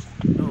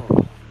 No,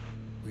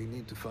 we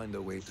need to find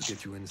a way to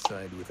get you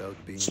inside without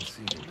being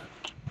seen.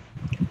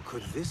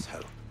 Could this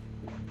help?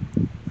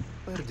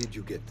 Where did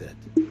you get that?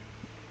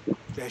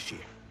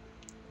 Beshi.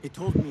 He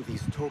told me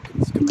these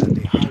tokens command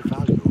a high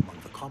value among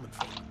the common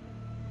folk.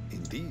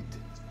 Indeed.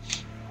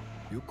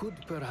 You could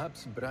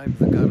perhaps bribe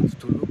the guards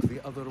to look the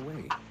other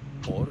way,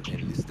 or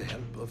enlist the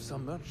help of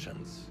some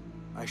merchants.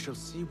 I shall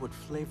see what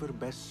flavor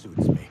best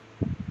suits me.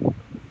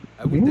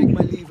 I will take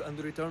my leave and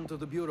return to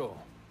the bureau.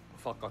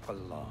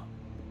 Fakakallah.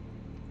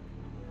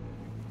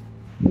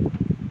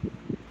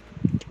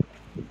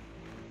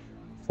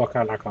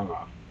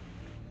 Fakakallah.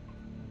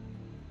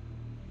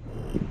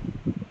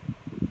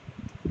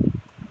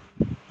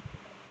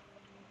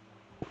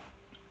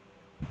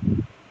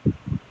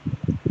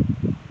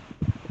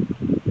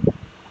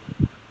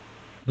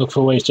 Look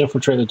for ways to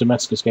infiltrate the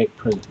Damascus Gate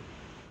prison.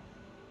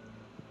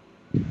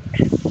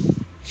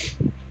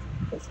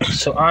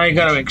 So I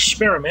got to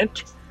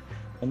experiment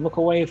and look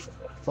away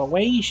for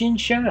ways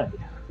inside.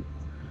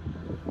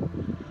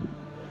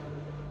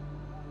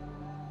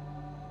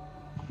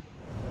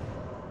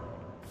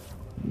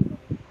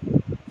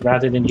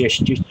 rather than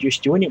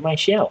just doing it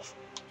myself.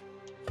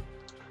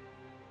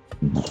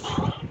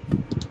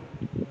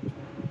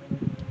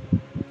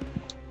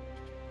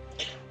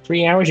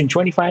 3 hours and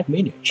 25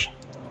 minutes.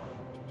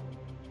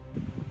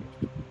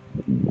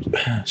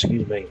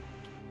 Excuse me.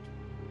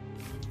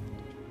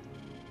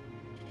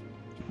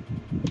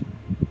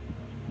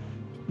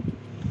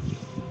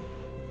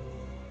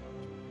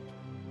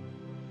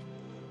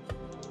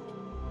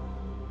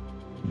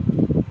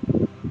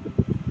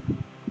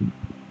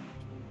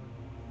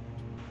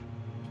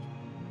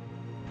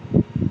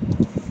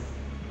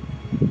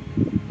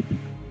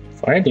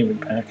 Fire demon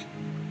pack.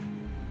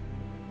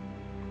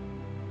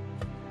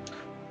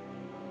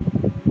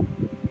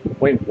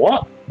 Wait,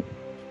 what?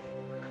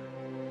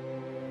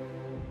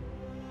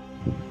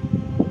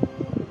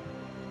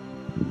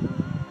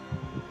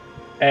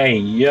 Hey,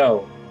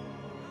 yo.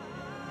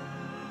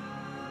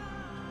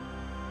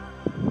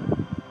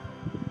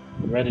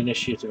 Red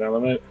Initiative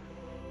element.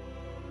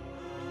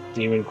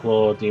 Demon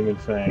Claw, Demon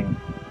Fang.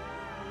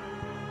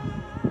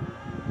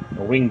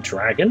 A Winged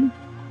Dragon?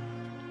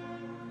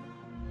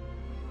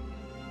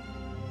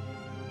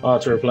 Oh,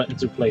 it's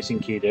replacing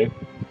Kido.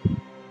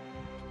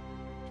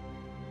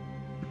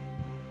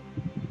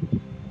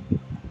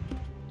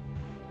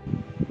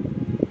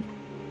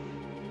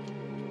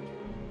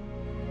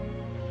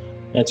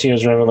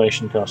 Ezio's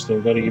Revelation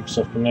costume. Go to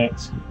Ubisoft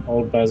Connect.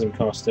 Old Basim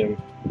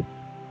costume.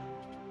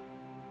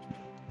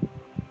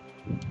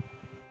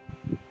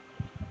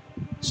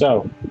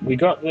 So, we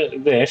got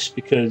this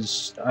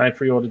because I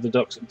pre-ordered the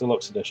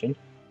Deluxe Edition.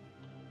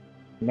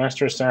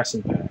 Master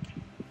Assassin pack.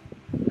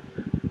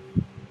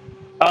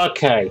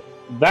 Okay,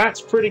 that's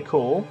pretty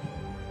cool.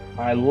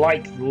 I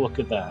like the look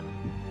of that.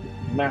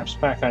 Maps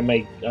pack I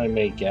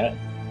may get.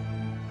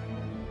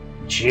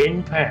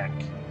 Jin pack.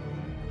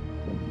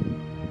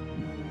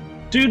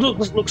 Dude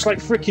looks like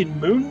freaking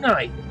Moon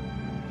Knight.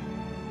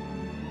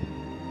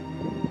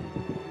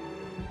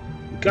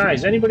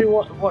 Guys, anybody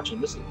watching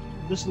this?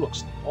 This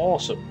looks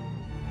awesome.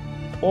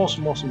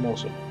 Awesome.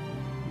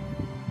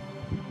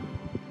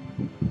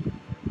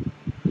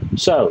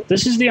 So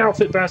this is the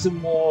outfit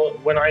Basim wore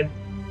when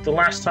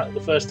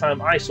the first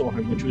time I saw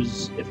him, which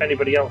was, if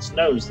anybody else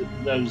knows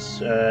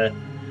the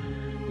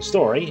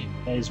story,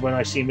 is when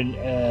I see him in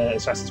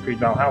Assassin's Creed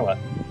Valhalla,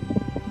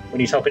 when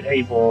he's helping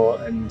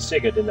Eivor and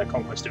Sigurd in their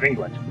conquest of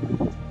England.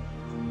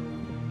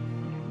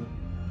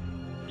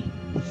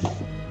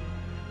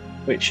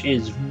 Which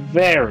is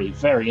very,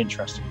 very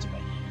interesting to me.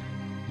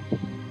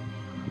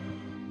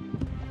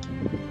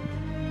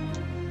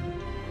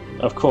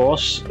 Of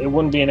course, it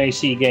wouldn't be an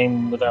AC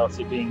game without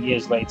it being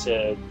years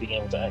later being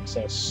able to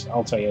access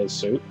Altair's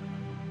suit.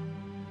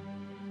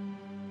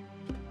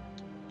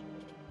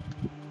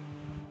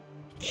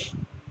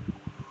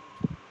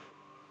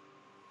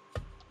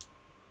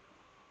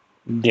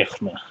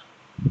 Dichma.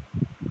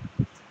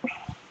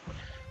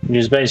 Which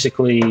is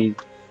basically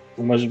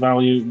the most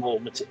valuable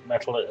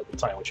metal at the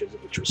time, which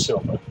was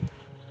silver.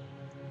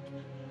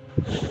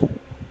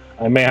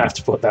 I may have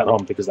to put that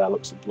on because that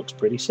looks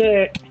pretty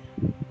sick.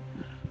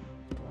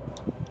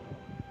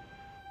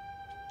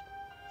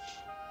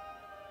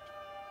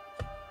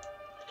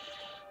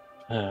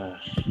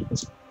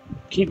 Let's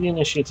keep the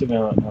initiative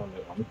element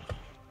on.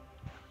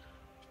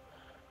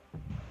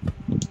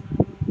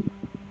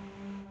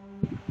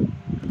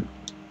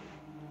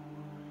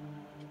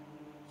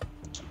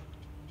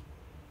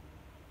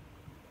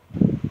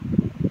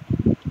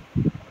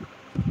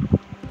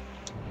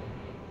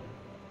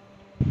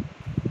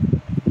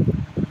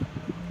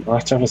 I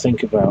have to have a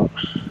think about.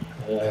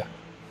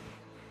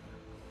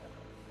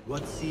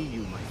 What see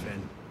you, my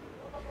friend?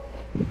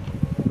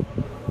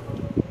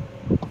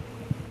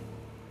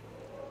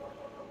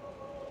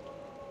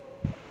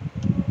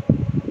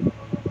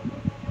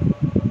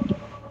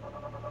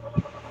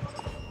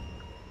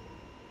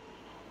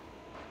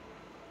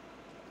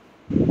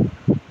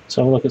 Let's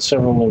have a look at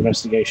several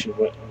investigation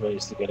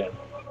ways to get in.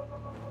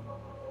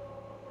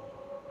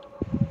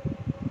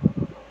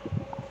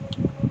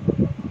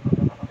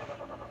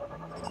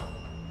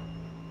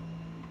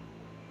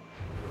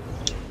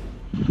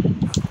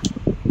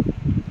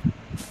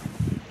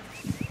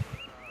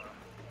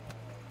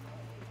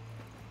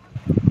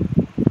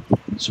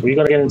 So we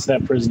gotta get into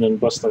that prison and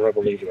bust the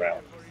rebel leader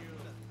out.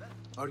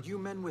 Are you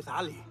men with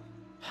Ali?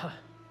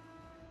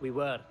 We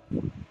were.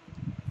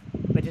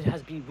 But it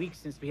has been weeks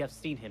since we have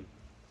seen him,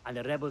 and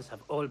the rebels have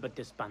all but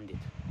disbanded.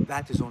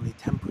 That is only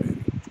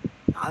temporary.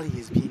 Ali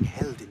is being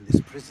held in this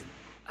prison.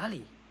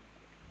 Ali?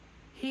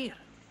 Here?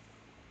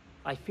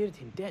 I feared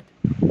him dead.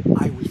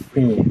 I will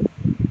free him,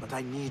 but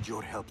I need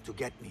your help to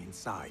get me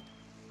inside.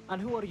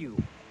 And who are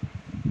you?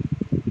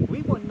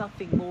 We want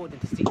nothing more than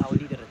to see our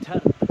leader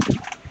return.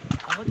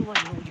 How do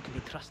I know you can be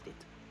trusted?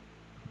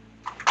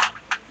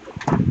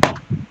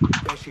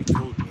 Beshi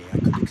told me I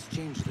could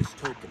exchange this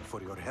token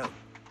for your help.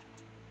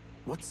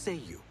 What say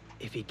you?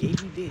 If he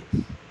gave you this,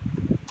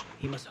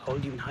 he must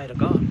hold you in high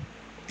regard.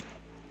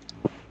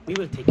 We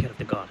will take care of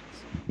the guards.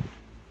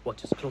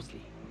 Watch us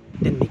closely,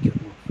 then make your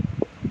move.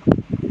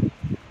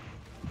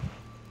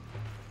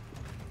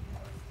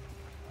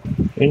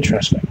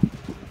 Interesting.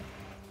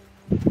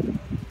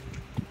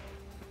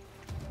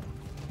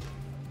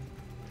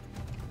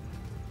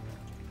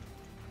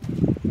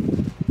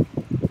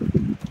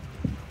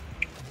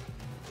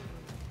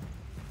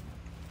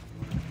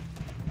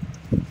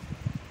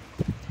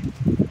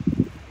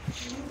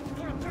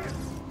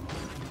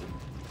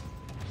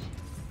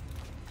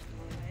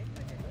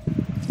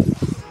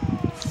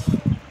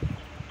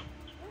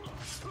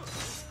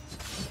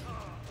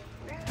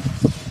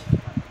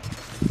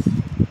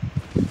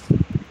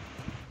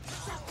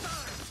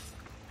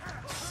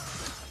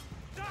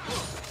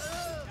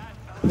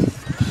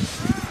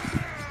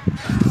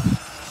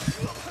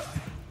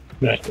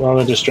 Right, while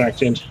they're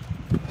distracted.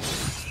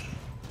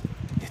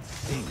 It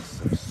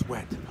stinks of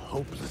sweat and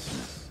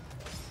hopelessness.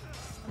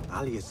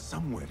 Ali is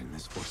somewhere in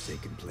this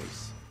forsaken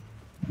place.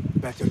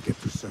 Better get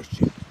to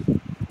searching.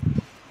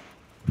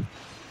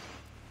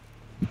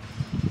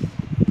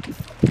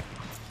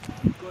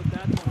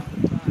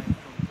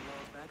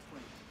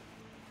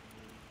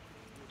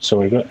 So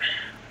we got.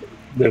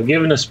 They've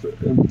given us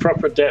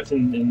proper depth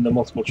in the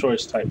multiple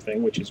choice type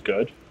thing, which is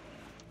good.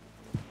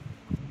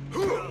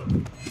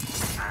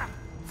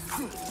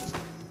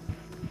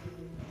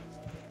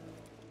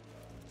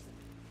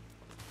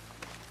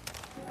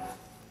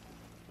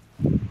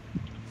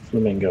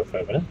 Flamingo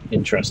feather,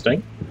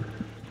 interesting.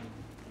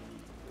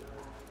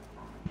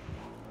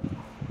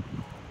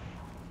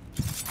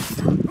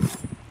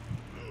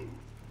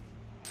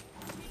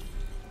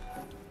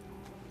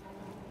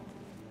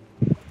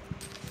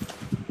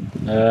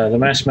 The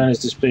masked man is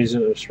displeased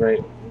at this rate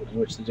in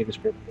which the dig is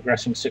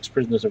progressing. 6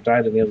 prisoners have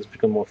died and the others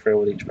become more frail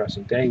with each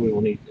passing day. We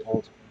will need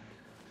hold.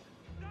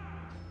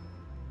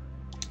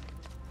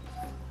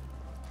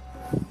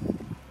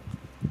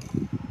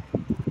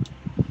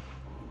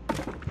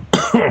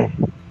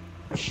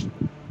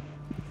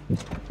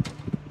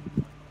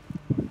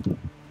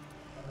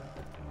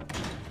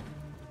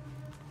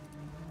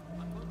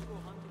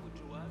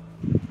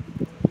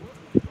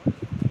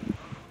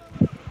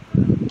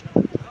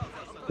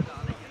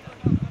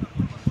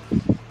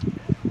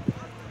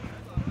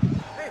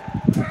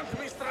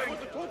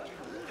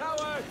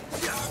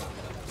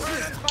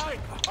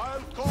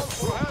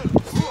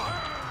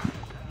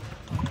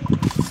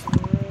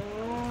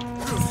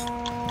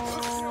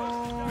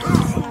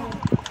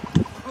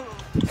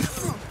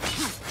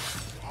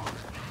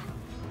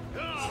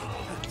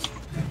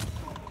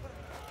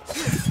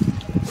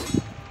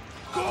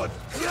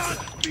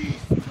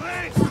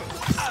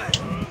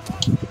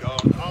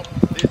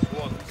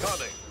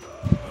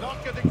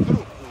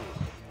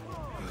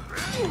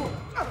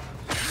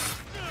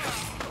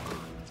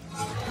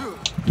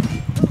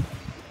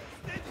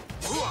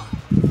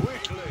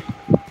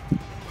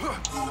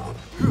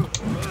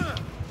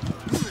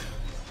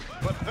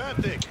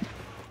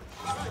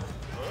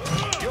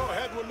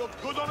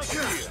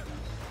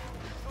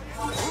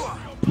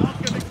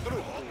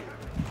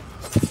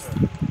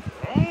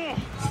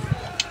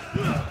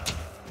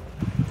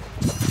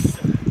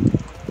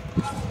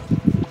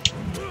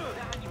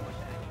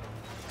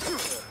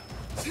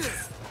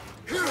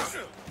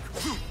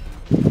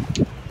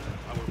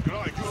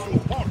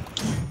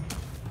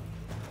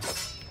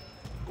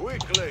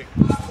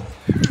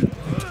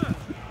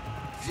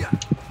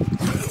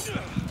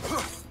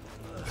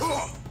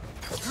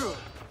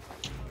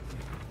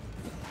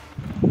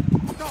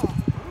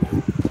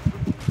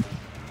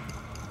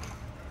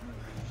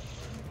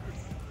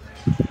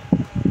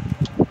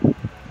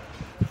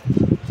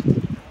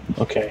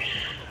 Okay.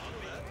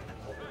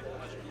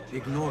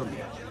 Ignore me.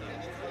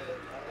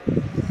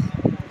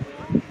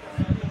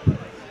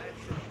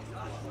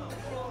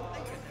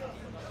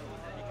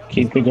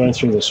 Keep me going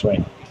through this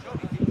way.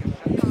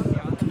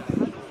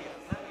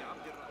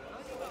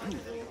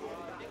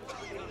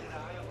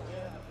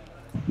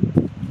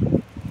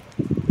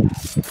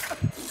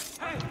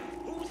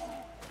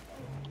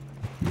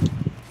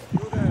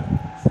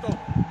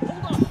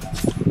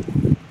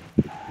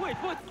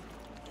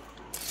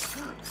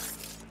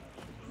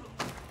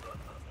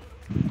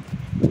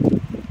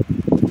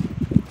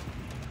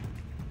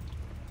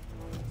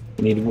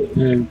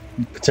 Need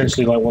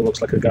potentially like what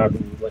looks like a guard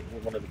with like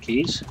one of the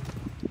keys.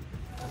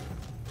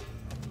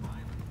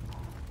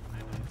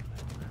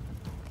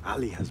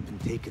 Ali has been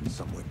taken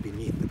somewhere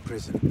beneath the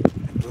prison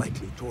and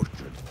likely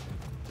tortured.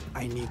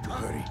 I need to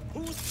hurry.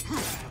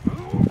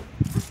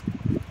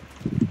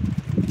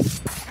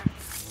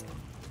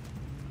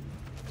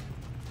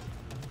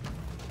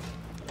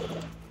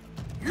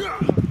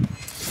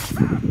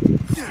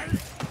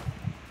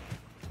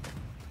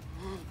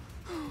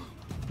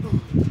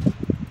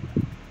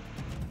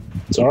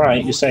 It's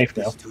alright, you're safe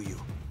now. To you.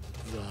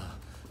 The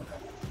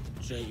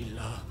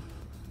jailer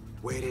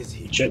Where is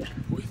he?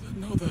 with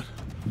another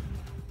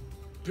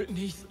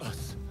beneath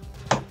us.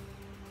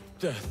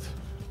 Death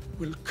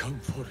will come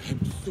for him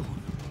soon.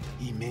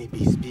 He may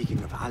be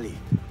speaking of Ali.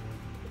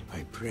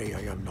 I pray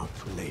I am not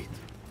too late.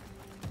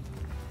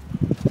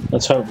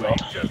 Let's hope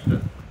not.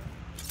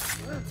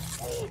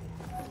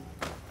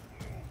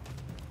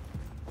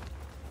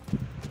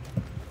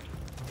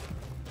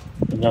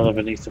 Another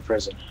beneath the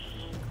prison.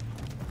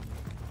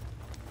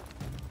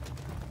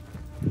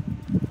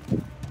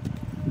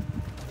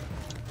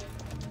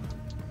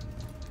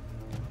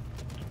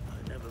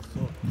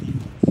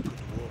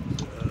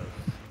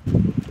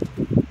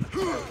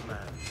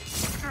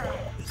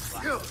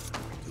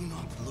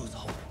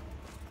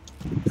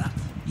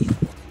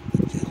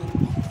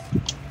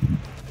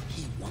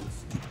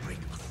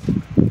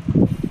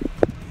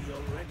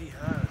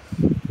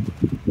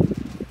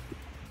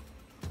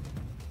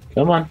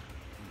 Come on.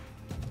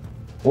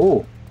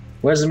 Oh,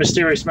 where's the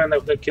mysterious man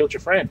that killed your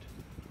friend?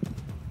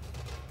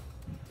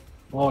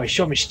 Oh, he's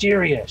so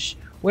mysterious.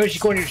 Where's he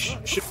going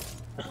to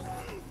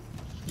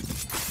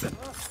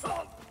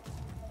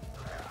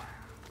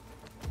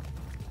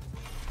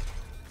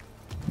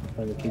Find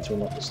the key to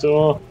unlock the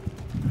door.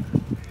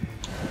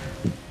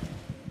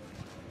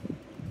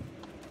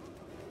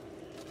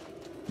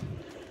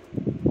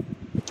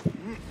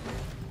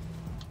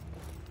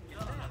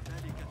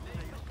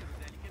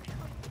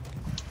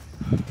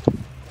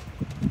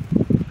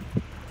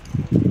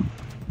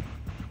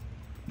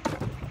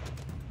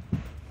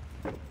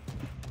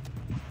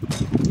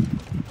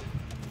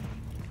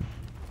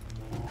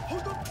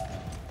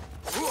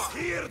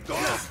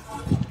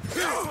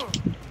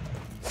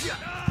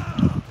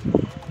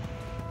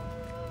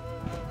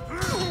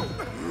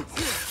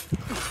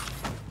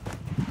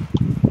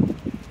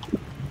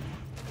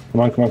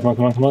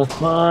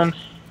 Come on.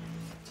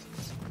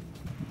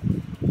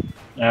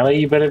 Ali,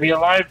 you better be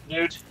alive,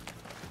 dude.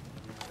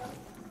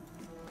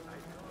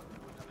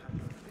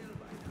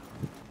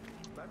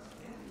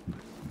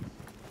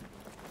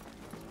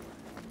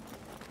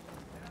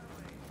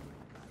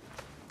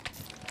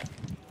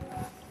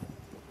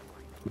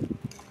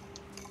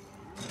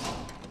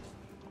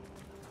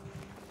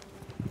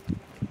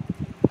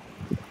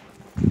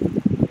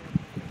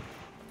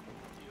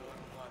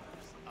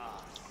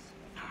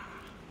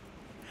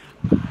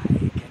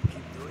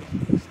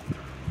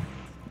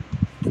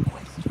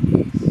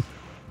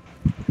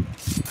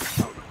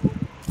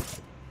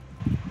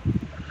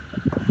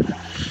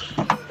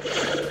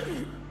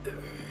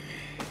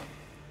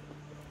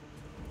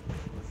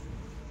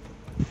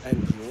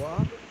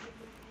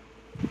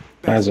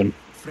 Basim.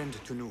 Friend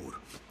to Noor.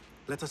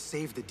 Let us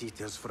save the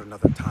details for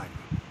another time.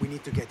 We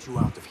need to get you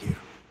out of here.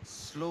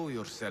 Slow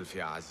yourself,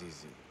 ya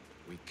Azizi.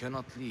 We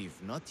cannot leave,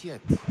 not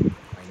yet.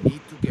 I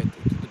need to get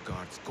into the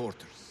guards'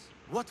 quarters.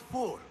 What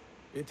for?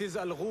 It is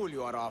Al Ghul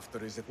you are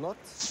after, is it not?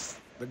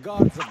 The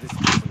guards of this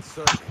prison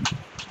serve him.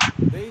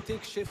 They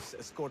take shifts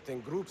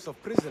escorting groups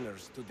of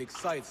prisoners to dig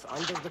sites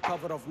under the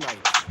cover of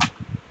night.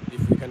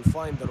 If we can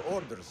find their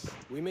orders,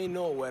 we may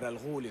know where Al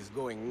Ghul is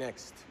going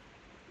next.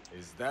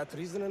 Is that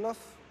reason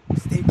enough?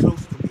 Stay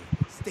close to me.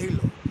 Stay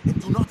low. And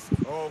do not...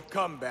 Oh,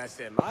 come,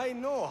 Basim. I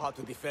know how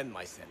to defend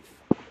myself.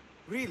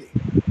 Really?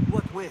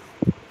 What with?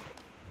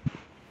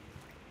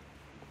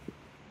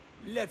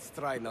 Let's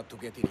try not to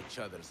get in each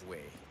other's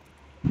way.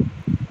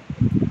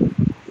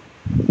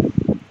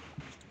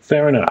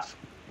 Fair enough.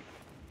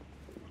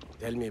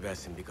 Tell me,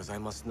 Basim, because I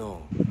must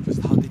know.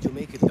 Just how did you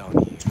make it down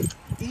here?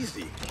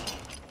 Easy.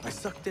 I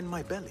sucked in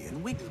my belly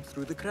and wiggled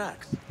through the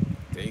cracks.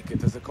 Take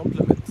it as a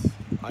compliment.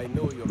 I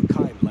know your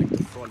kind like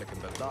to frolic in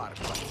the dark,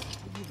 but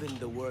even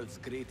the world's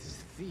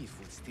greatest thief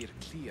will steer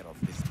clear of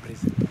this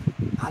prison.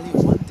 Ali,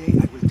 one day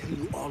I will tell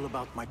you all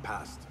about my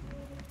past.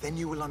 Then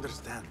you will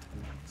understand.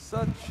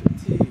 Such a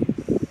tease.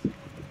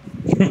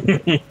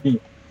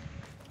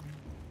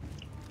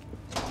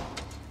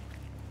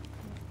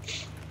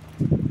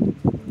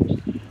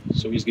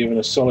 So he's given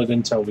us solid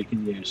intel we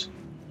can use.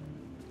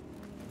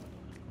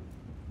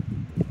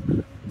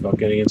 About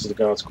getting into the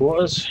guards'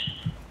 quarters.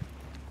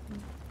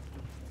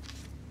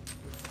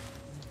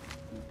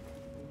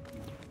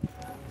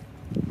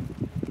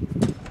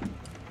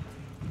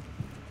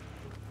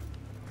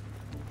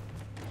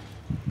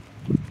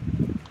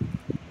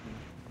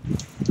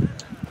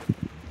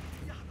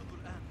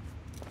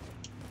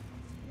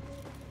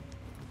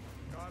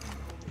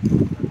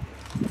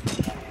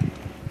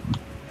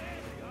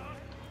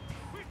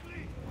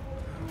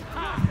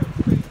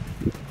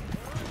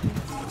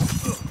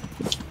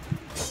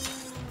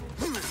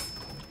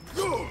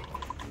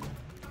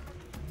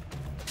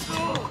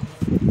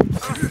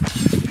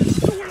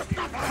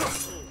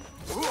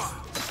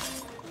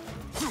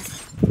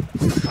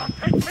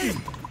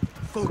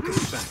 Focus,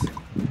 Basim.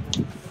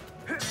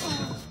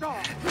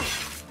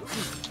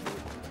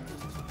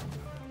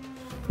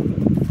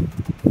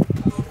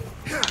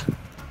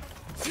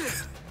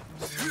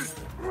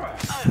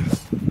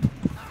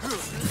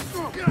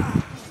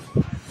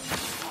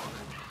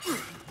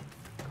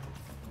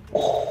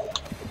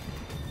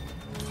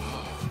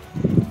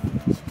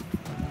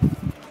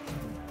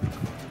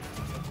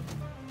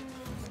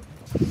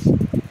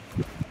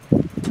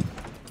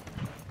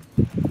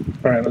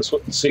 Alright, let's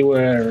see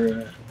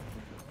where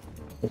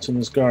what's in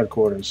his guard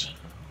quarters.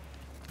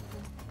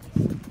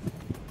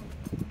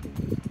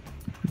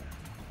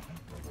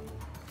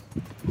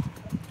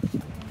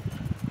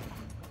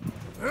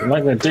 They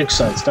like their dig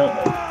sites, don't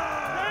they?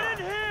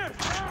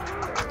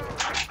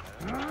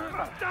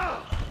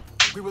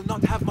 We will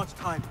not have much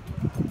time.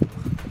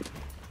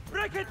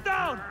 Break it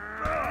down!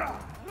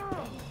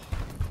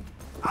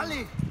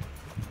 Ali!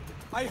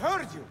 I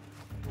heard you!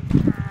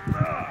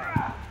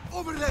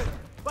 Over there!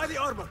 By the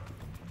armor!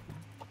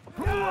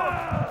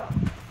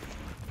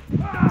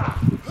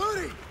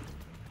 Hurry!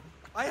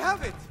 I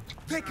have it!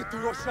 Take it to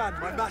Roshan,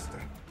 my master.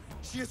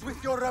 She is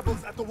with your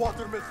rebels at the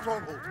Watermill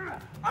stronghold.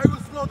 I will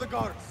slow the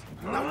guards.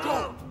 Now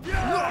go!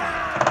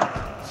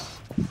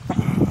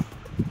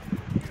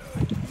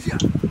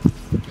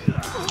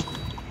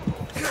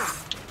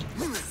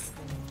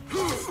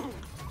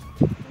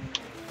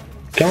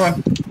 Come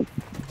on.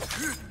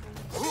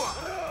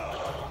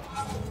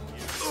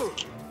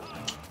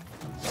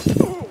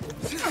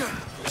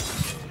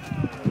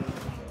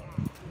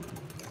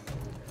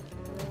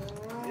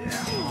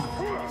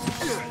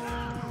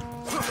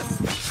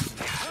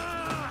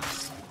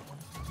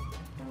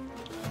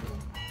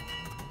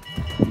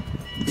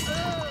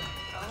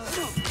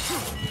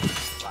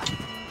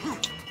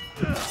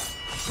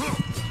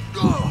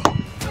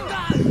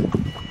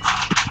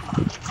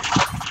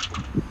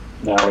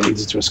 Now we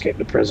needed to escape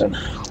the prison.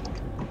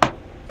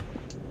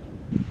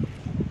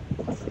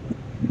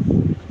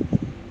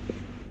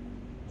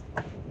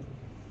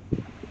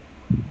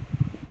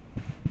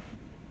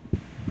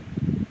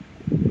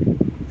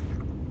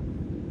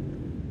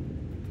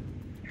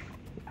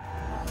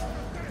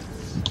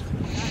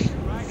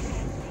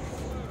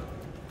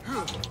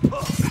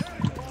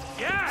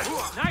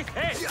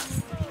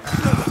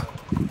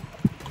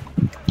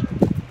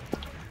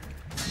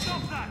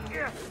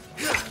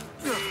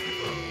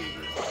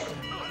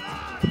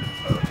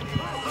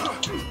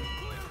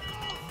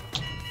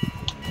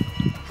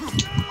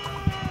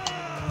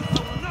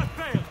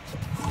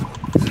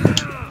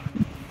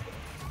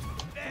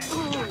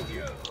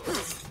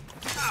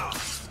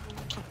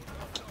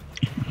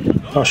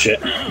 Oh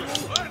shit.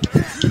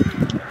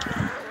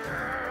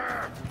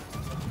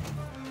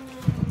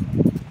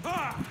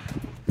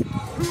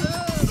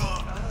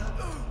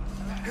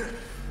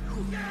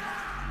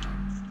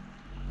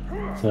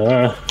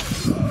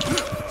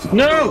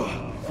 No!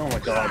 Oh my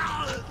god.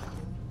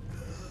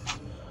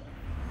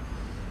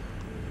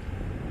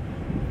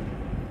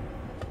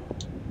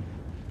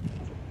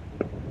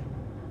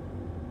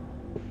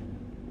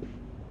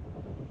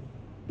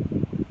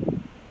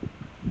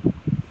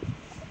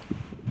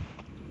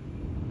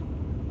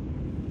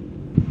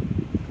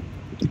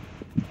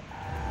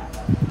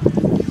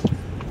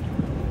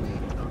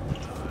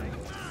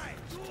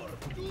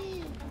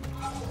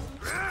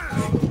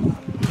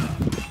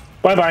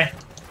 Bye-bye.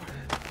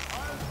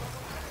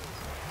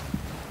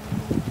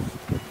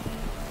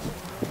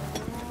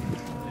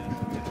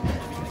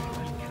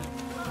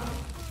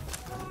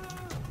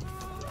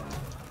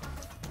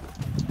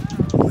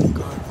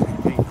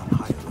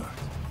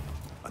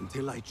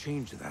 Until I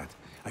change that,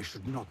 I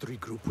should not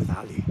regroup with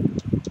Ali.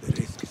 The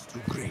risk is too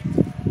great.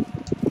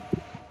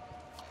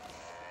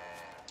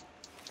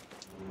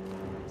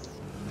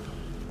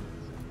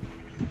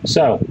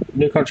 So,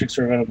 new contracts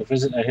are available.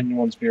 Visit a Hidden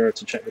Ones Bureau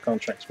to check the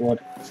contracts board.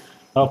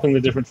 Helping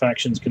the different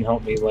factions can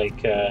help me,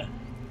 like,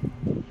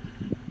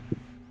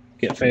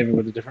 get favor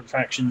with the different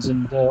factions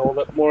and all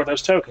that, more of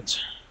those tokens.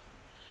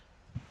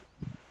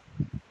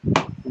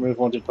 Remove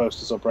wanted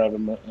posters or bribe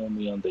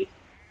me on D.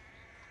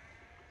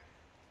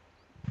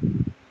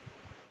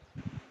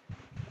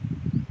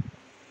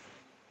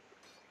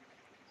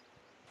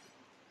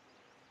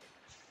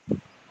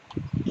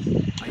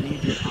 I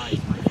need your eyes,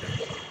 my friend.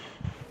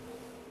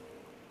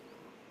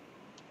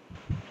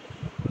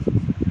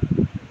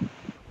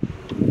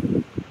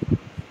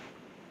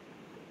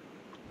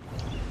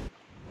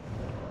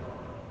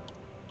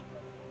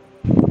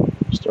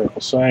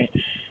 Historical site.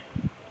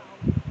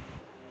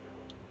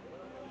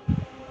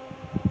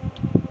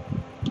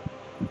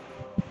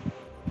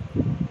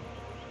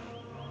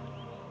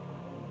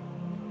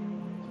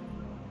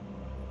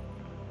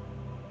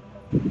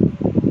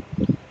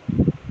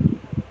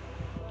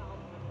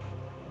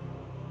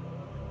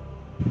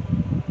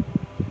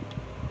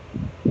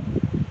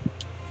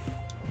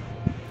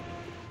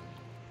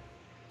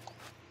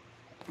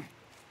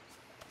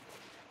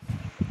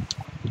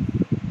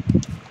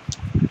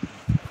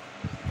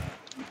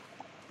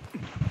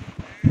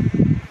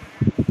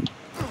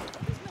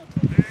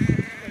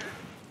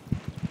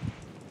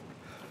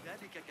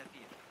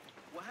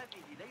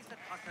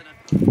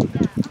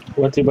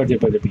 What about the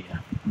beer?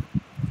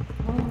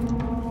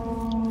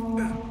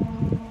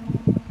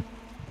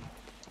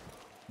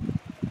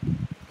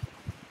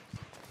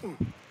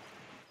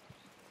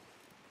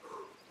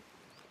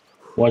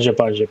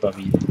 Wajapa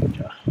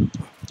vida.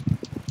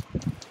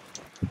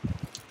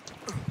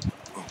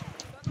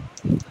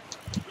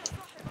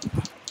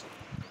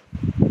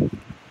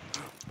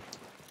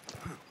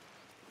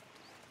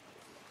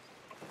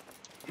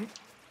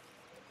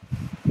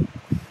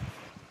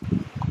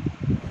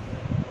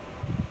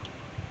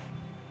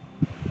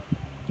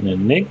 An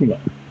enigma.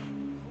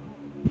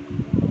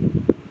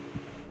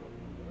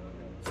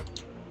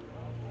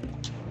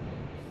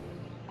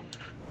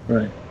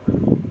 Right.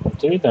 I'll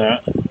do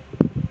that.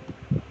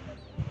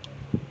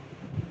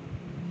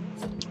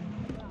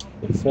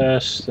 But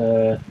first,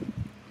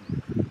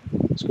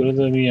 let's go to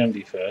the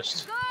MD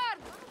first.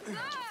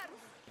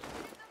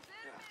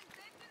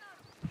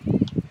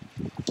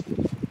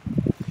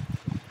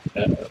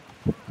 Uh-oh.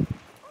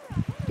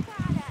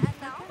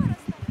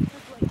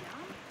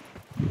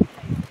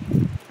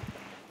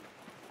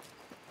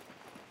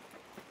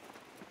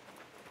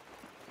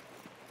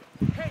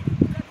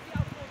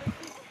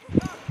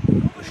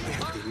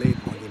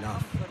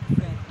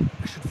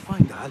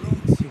 Ali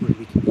and see what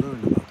we can learn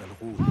about Al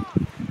Ghul.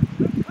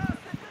 The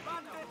cursed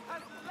bandit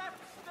has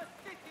left the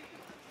city.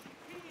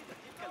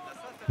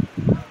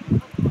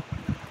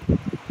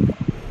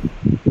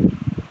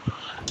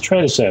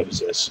 Trader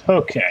services.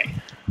 Okay.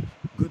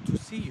 Good to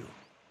see you.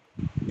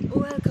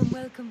 Welcome,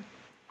 welcome.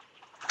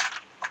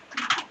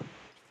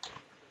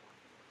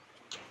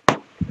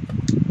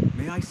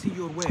 May I see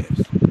your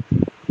wares?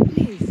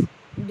 Please,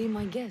 be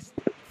my guest.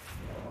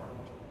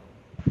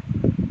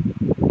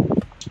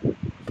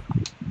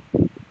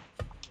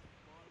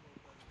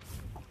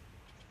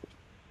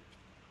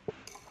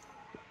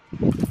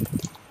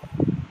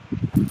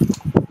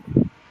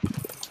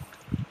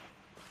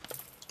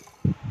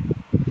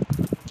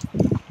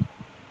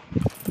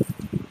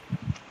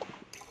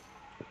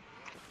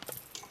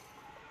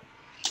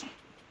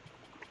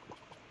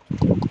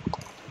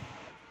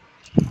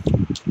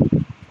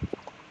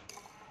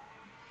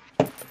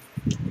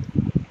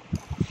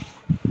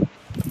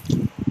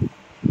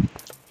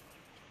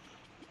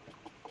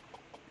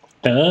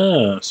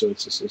 Ah, so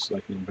it's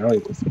like an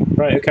invaluable thing.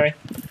 Right, okay.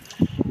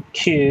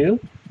 Q.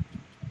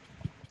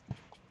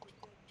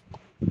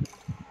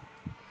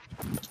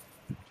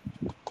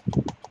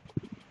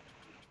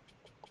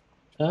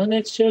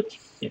 Let's check.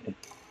 Yeah.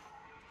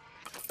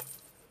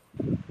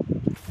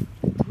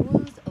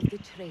 Tools of the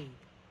trade.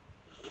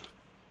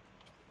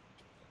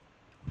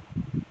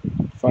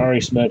 Far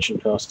East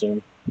merchant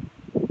costume.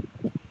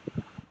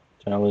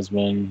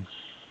 Talisman.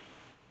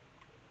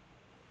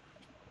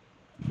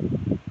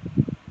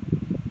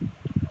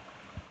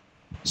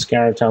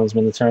 Scarab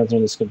talisman. The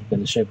talisman is going to be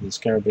in the shape of the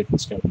scarab, big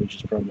scarab, which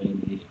is probably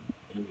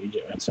in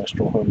the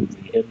ancestral home of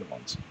the hidden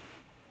ones.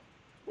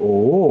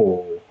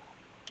 Oh.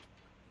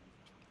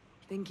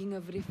 Thinking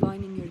of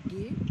refining your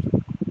gear?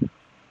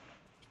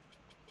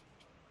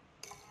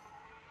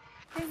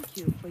 Thank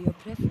you for your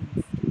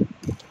preference.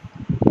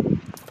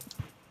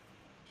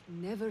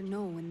 Never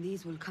know when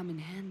these will come in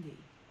handy.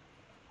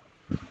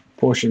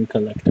 Portion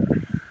collector.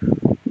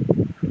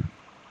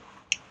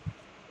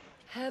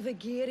 Have a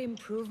gear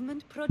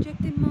improvement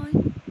project in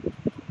mind?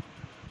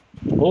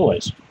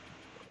 Always.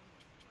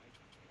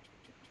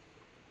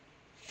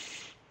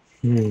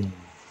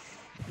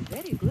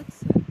 Very good,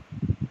 sir.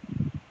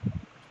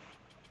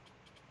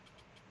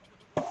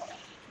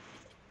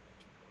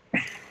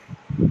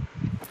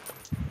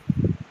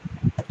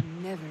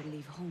 Never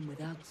leave home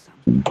without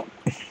some.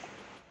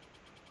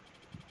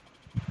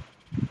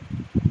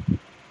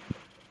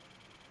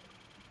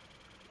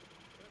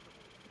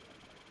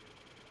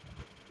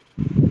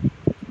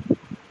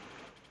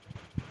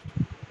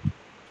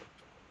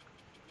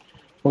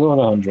 We'll go with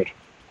 100.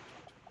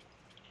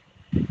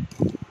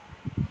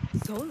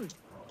 Sold.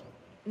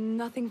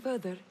 Nothing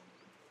further.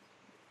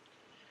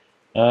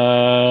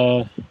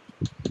 No.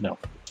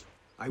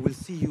 I will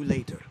see you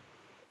later.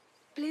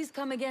 Please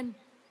come again.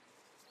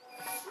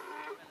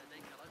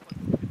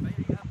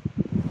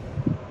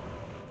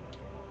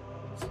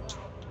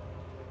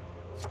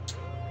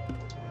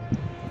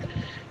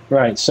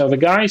 Right, so the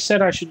guy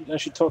said I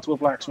should talk to a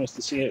blacksmith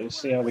to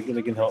see how they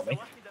can help me.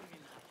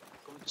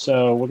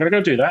 So we're gonna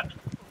go do that.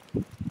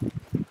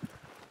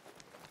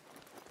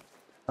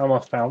 I'm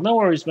off, pal. No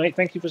worries, mate.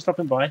 Thank you for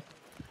stopping by.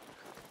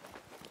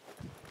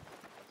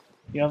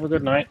 You have a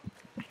good night.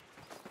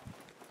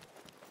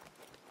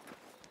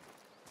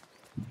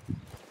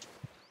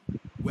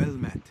 Well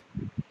met.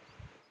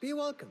 Be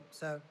welcome,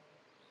 sir.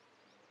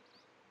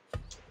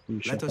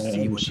 Let us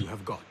see what you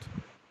have got.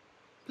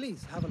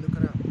 Please have a look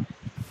around.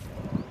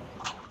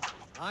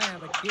 I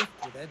have a gift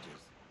with edges.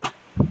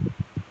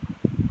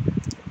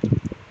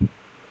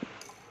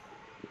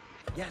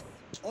 Yes,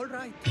 all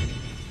right.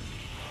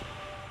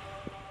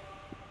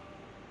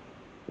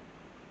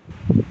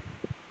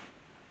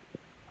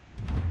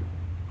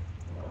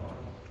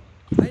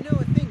 I know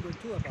a thing or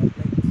two about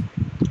blades.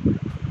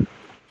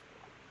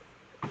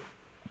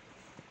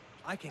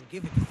 I can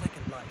give it a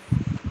second life.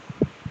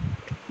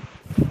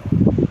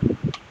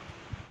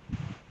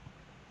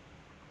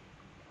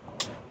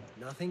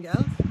 Nothing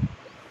else?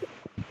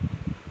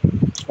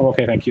 Oh,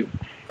 okay, thank you.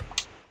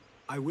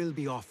 I will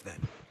be off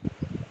then.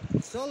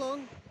 So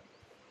long.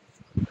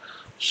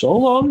 So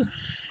long.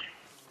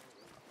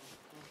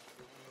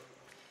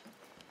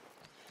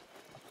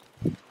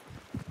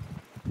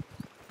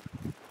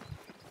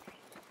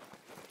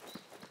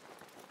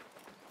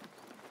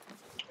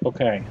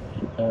 Okay.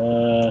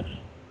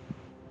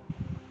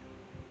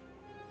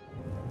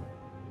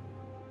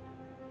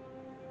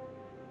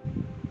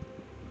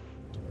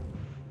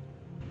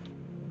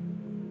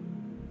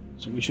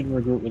 So we should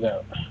regroup with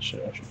Ali. I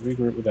should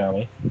regroup with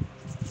Ali.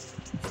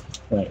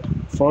 Right.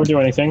 Before we do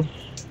anything,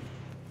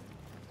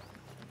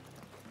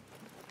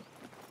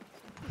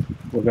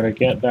 we're going to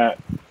get that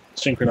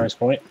synchronized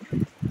point.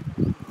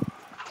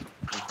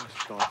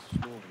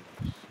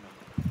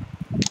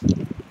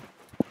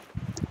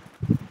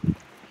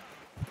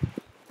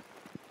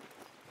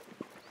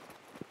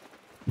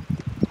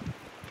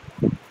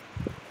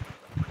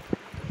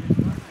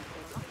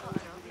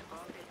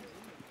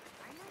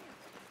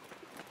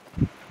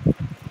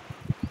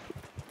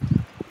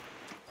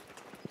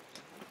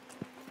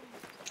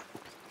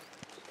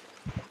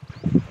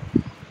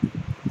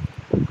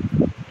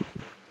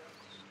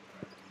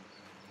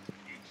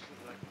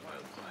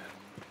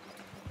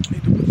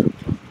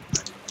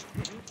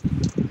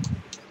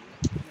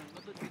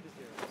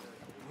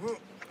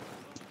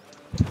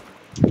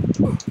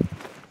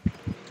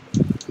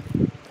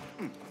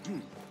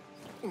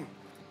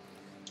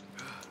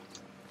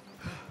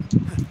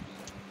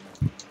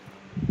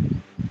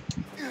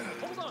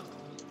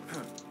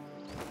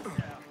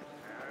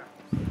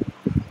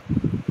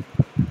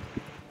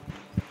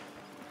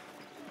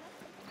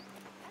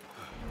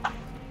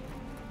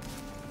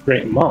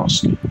 Great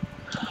Mosque.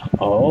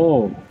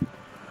 Oh.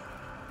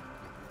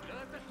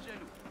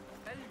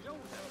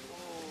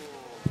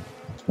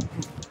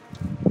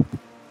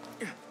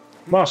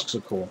 Mosques are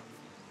cool.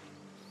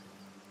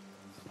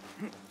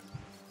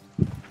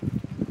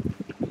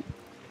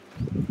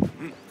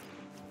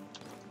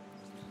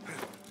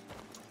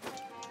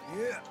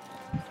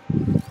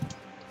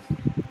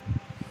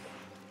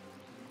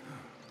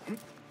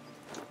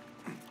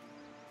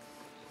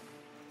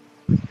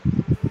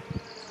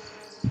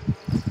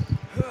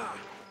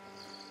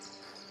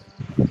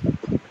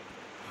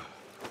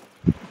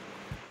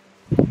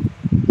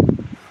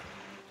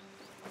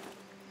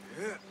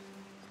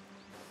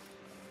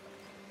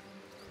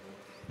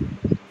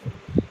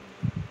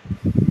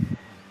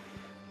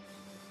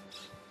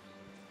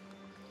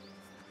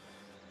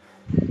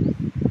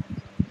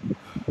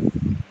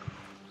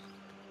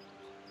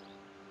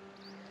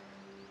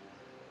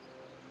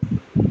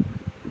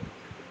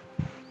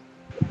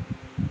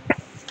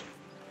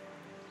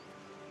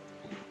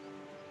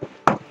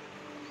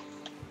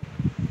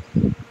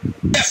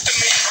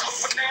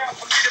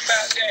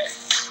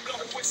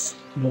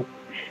 Nope.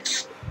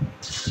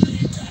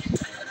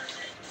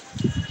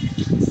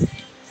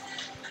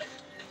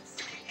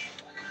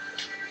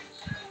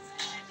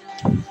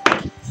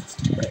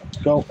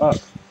 Go up.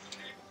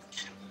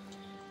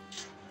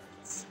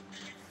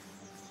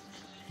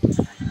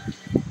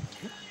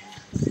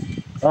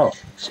 Oh.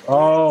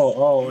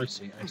 Oh, I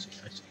see.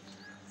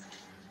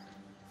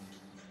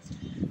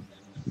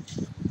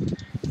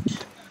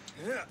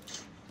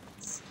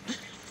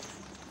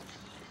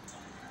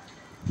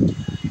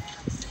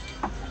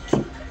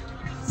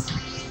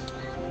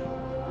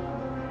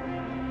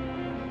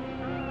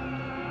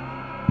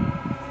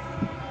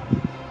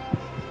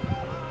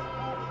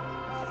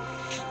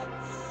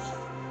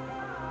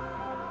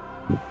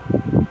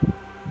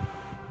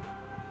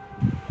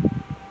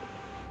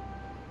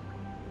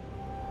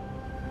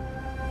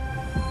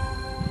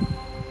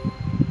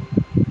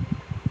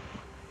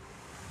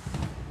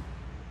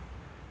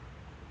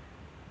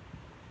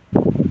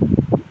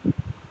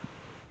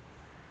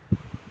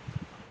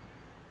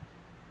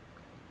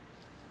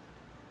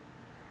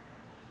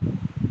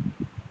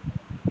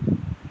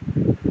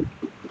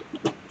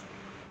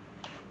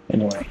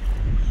 Anyway.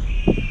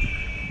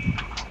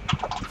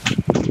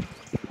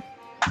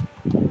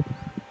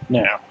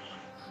 Now.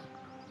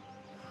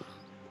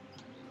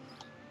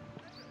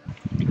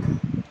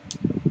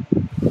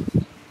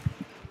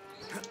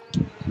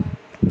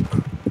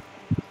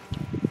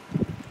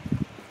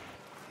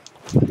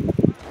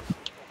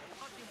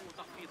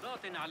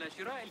 على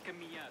شراء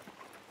الكميات.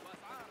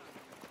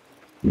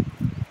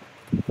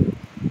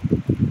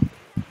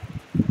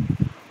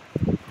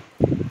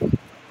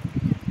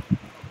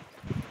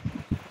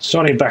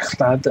 Sorry,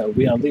 Baghdad,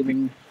 we are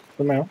leaving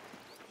for now.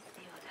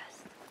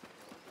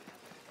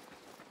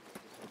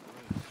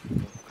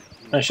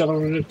 I shall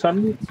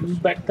return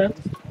Baghdad.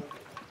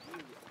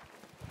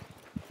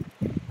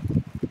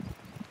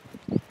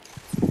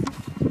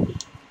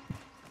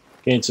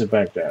 Get into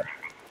Baghdad.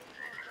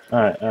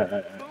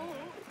 Alright.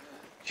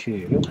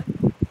 Q.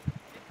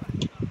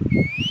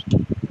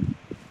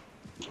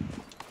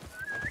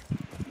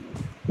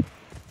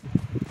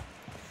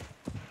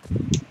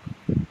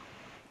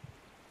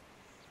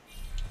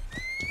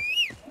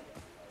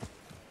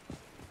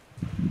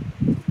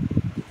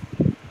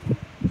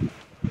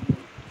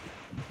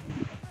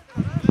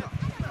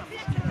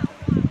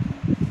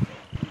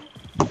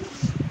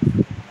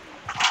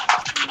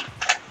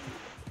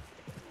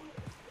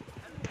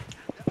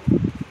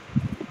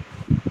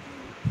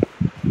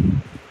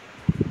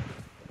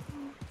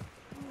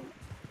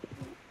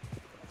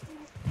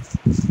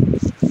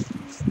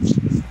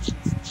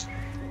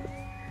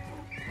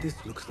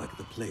 This looks like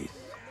the place.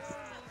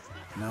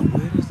 Now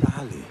where is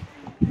Ali?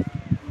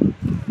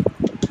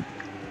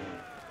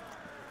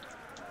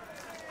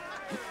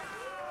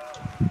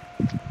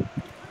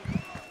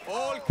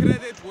 All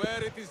credit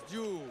where it is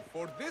due,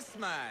 for this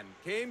man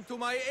came to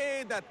my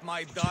aid at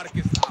my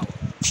darkest hour.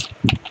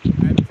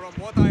 And from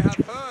what I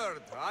have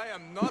heard, I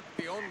am not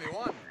the only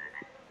one.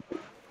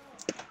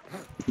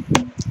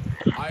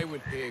 I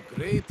will pay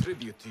great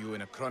tribute to you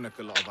in a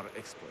chronicle of our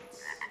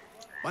exploits.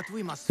 But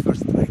we must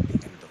first write the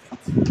end of it.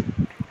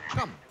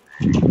 Come.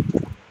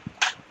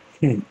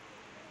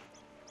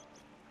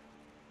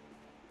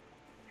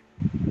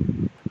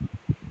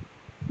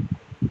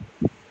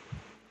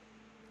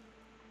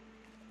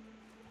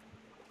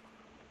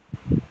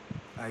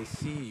 I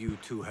see you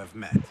two have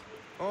met.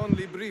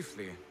 Only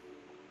briefly.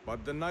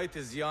 But the night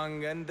is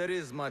young and there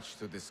is much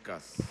to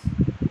discuss.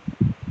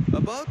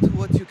 About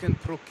what you can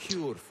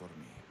procure for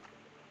me.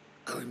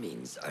 Our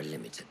means are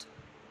limited.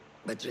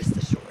 But rest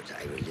assured,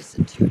 I will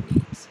listen to your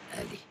needs,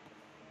 Ali.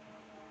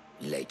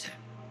 Later.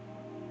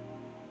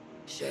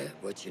 Share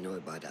what you know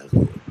about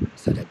Al-Ghul,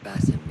 so that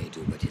Basim may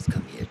do what he's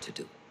come here to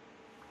do.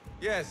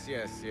 Yes.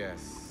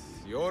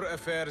 Your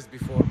affairs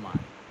before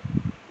mine.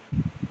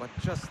 But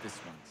just this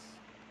once.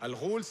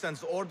 Al-Ghul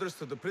sends orders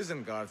to the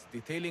prison guards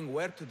detailing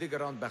where to dig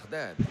around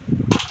Baghdad.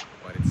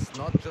 But it's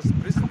not just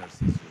prisoners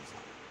he's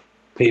using.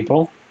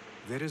 People.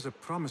 there is a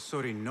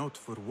promissory note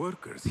for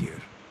workers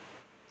here.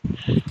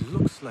 It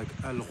looks like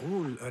Al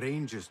Ghul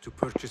arranges to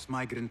purchase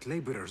migrant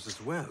laborers as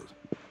well.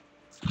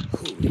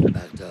 Who in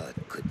Baghdad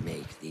could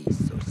make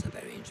these sorts of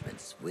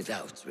arrangements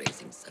without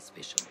raising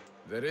suspicion?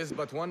 There is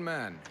but one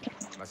man,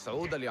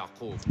 Masoud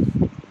al-Yaqub.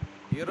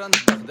 He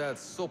runs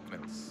Baghdad's soap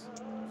mills,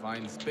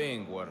 finds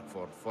paying work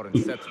for foreign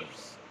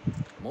settlers,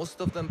 most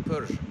of them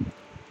Persian.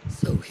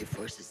 So he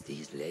forces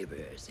these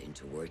laborers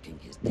into working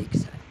his dig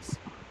sites,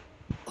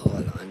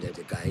 all under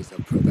the guise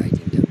of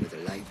providing them with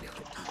a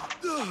livelihood.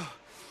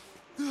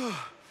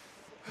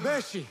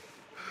 Beshi!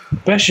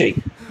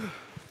 Beshi!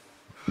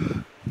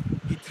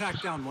 He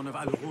tracked down one of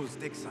Al Ghul's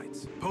dig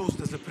sites, posed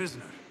as a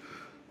prisoner.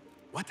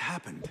 What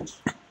happened?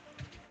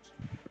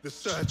 The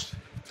search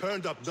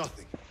turned up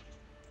nothing.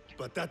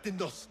 But that did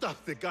not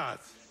stop the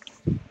guards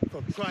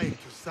from trying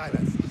to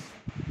silence us.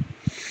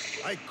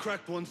 I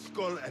cracked one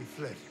skull and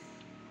fled.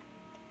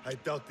 I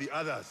doubt the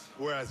others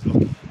were as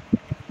lucky.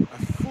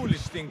 A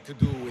foolish thing to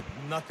do with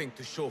nothing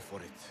to show for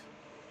it.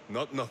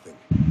 Not nothing.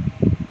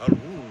 Our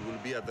Ghul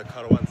will be at the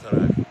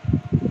Caravanserai.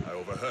 I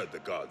overheard the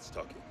guards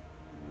talking.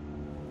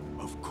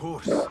 Of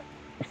course.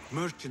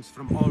 Merchants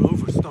from all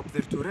over stop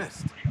there to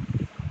rest.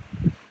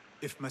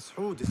 If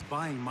Masoud is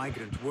buying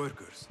migrant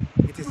workers,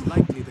 it is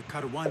likely the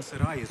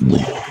Caravanserai is where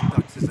he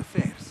conducts his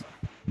affairs.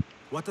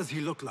 What does he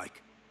look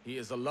like? He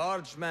is a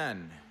large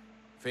man,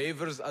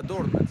 favors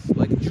adornments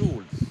like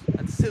jewels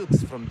and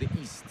silks from the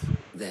east.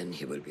 Then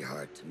he will be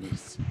hard to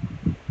miss.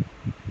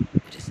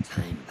 It is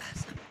time,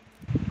 Basim.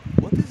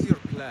 What is your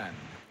plan?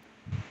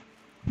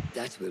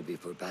 That will be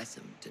for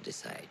Basim to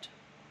decide.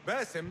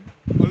 Basim?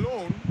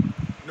 Alone?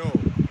 No.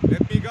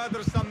 Let me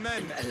gather some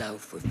men. And allow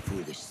for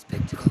foolish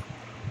spectacle.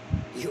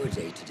 Your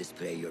day to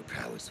display your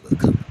prowess will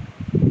come.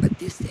 But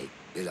this day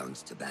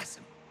belongs to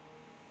Basim.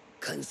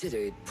 Consider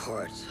it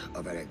part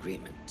of our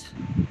agreement.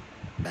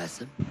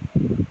 Basim?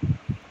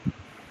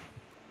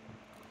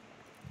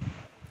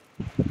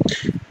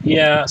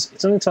 Yeah,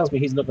 something tells me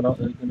he's not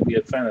going to be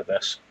a fan of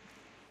this.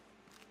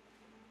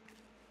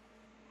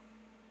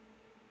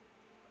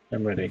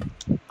 I'm ready.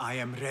 I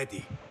am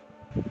ready.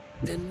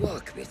 Then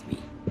walk with me.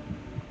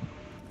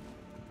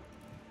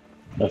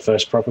 My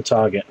first proper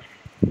target.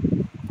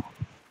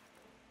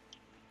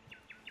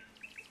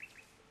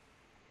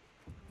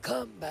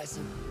 Come,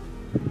 Basim.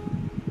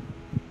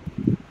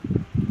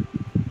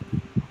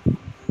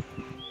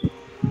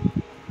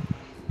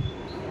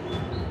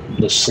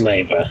 The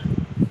slaver.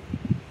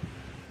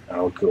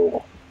 Al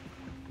Ghul.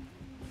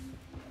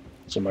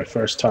 So my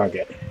first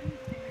target.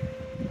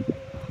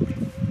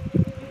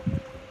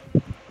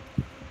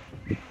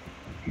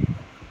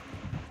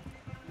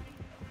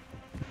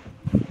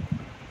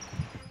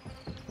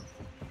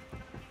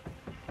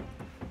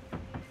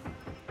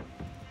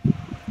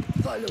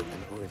 Follow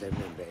an order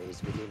member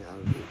is within our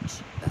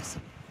reach,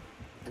 Basim.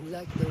 And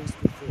like those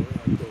before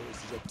are those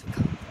yet to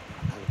come.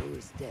 Al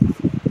Ghul's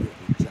death will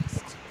be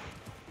just.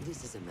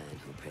 This is a man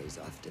who preys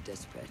off the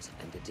desperate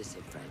and the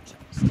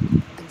disenfranchised.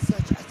 And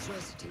such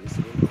atrocities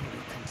will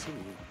only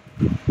continue.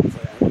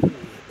 For Al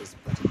Ghul is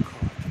but a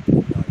cog in a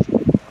larger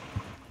wheel.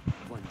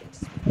 One that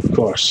spins. Of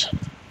course.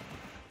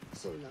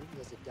 So long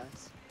as it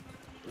does,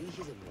 we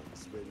hidden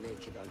ones will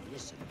make it our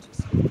mission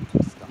to slow it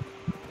to stop.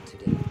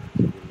 Today,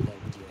 you will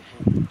lend your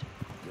hand,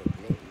 your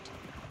blade,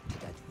 to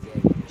that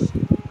very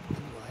mission.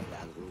 And while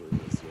Al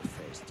Ghul is your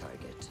first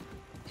target,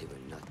 he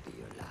will not be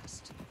your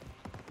last.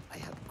 I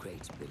have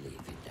great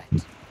belief in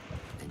that.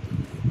 And in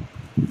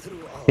you.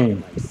 Through all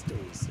my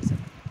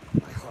stoicism,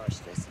 my harsh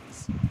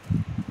lessons,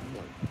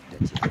 know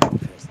that you have me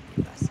personally,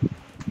 Basim.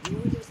 The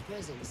Order's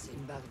presence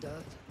in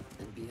Baghdad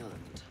and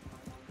beyond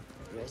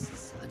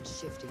rests on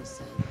shifting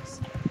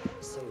sands,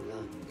 so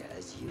long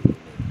as you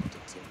remain at the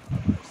tip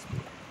of our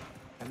spear.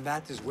 And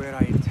that is where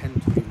I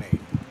intend to remain.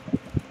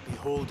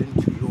 Beholden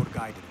to your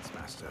guidance,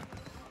 Master.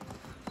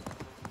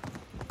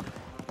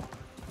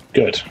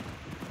 Good.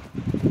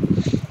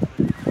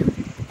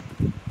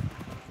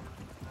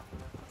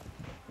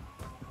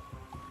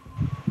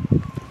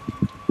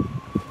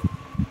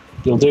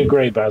 You'll do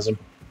great, Basim.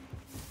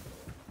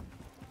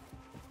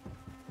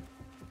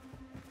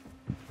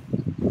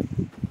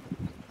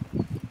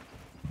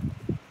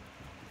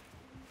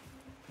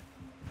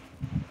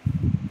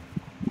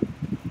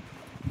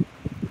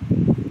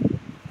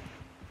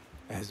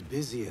 As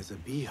busy as a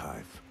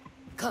beehive.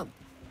 Come,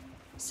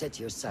 set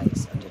your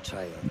sights on the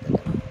trial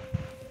that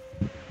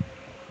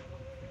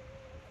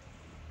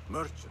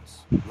Merchants,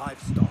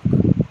 livestock,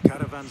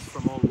 caravans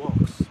from all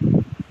walks.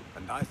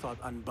 And I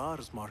thought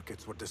Anbar's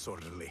markets were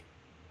disorderly.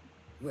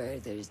 where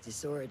there is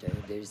disorder,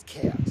 there is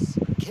chaos.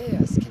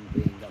 Chaos can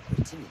bring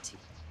opportunity.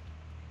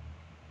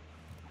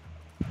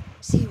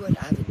 See what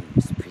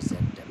avenues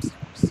present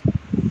themselves.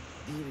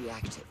 Be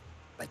reactive,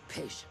 but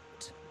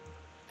patient.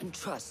 And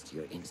trust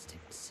your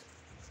instincts.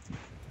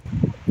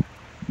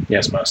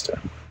 Yes, Master.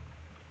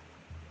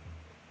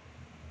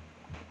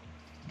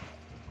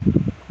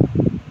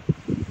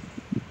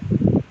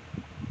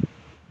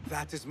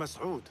 That is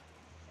Masoud,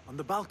 on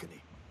the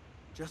balcony,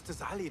 just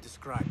as Ali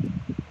described.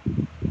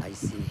 I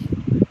see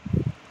him.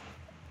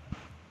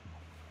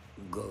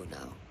 Go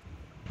now.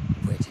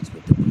 Wet it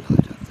with the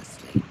blood of the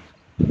slain.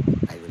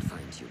 I will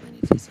find you when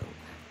it is over.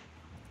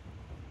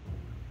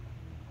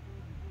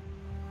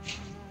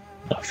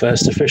 Our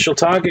first official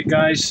target,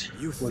 guys.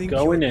 You We're think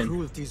going your in.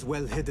 cruelty's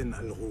well hidden,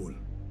 Al-Ghul.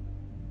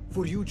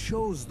 For you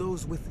chose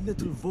those with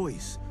little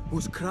voice,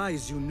 whose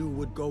cries you knew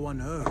would go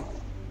unheard.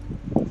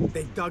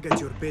 They dug at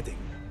your bidding,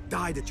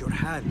 died at your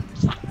hand,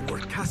 and were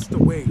cast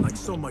away like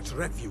so much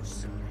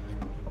refuse.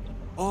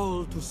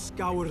 All to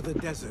scour the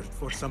desert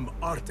for some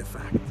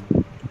artifact.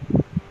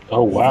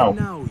 Oh, wow.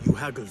 Even now you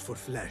haggle for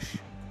flesh,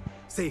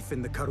 safe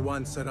in the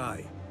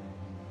Karwan-Sarai.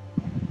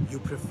 You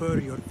prefer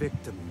your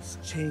victims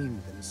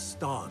chained and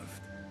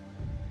starved.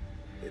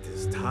 It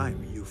is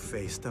time you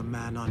faced a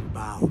man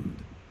unbound.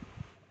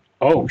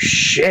 Oh,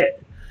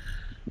 shit.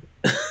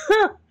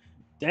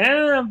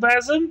 Damn,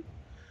 Basim.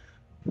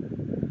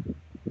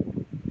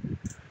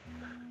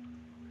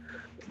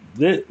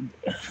 This...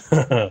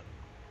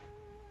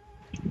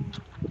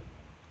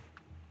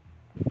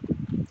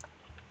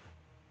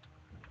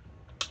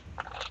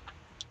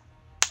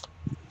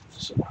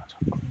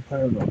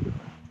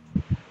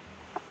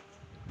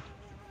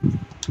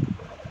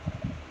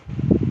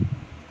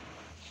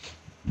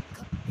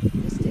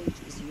 The stage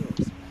is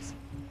yours, Basim.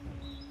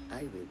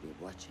 I will be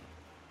watching.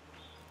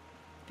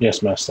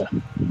 Yes, Master.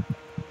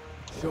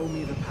 Show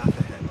me the path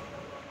ahead.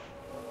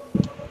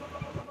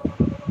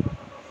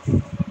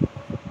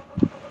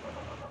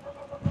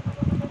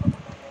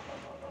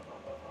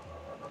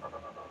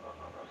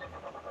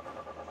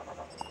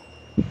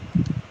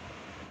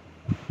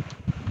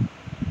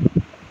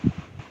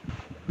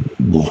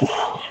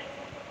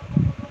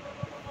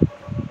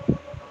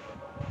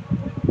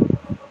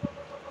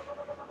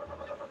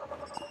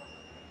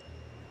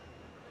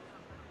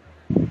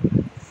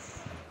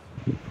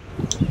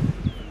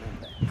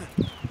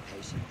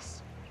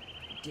 Patience,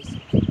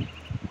 discipline,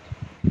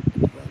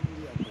 and when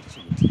the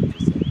opportunity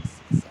presents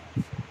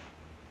itself,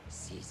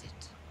 seize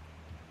it.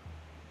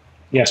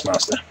 Yes,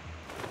 Master.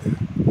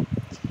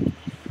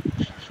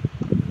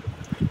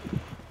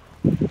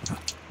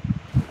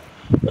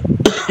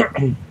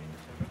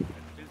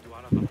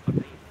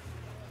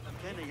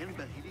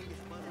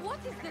 What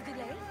is the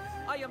delay?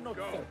 I am not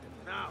certain.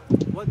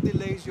 What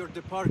delays your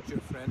departure,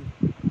 friend?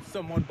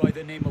 Someone by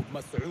the name of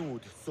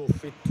Mas'ud saw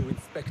fit to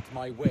inspect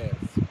my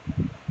wares.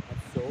 And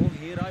so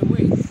here I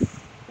wait.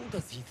 Who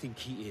does he think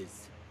he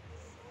is?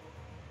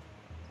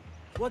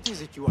 What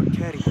is it you are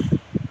carrying?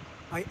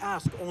 I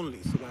ask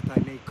only so that I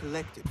may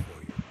collect it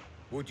for you.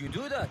 Would you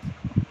do that?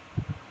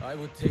 I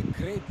would take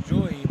great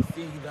joy in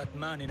seeing that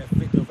man in a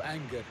fit of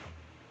anger.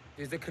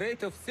 It is a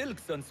crate of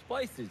silks and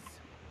spices.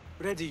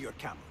 Ready your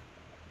camel.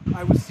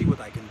 I will see what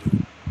I can do.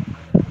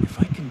 If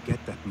I can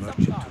get that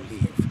merchant to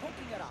leave,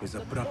 his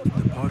abrupt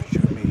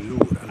departure may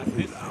lure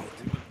Al-Ghul out.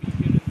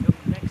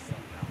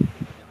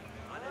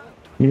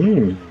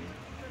 Hmm.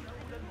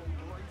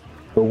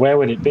 But where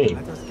would it be?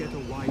 Let us get a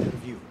wider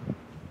view.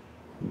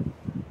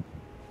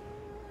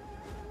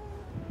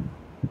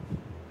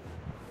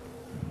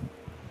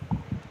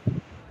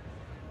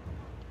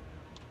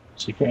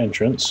 Secret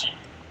entrance.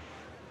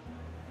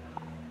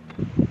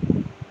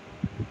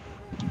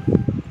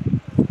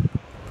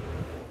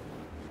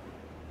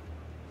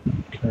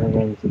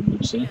 Caravan to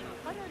Lucy.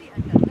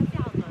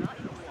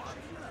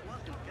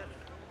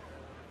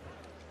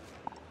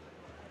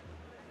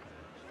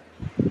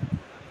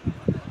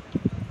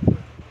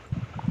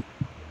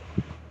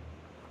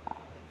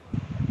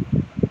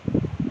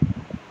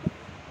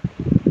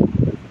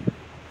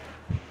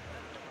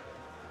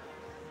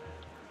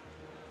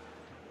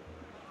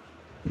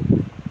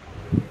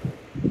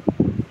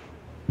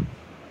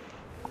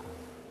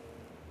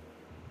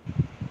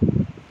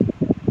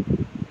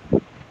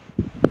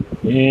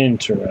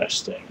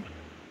 Interesting.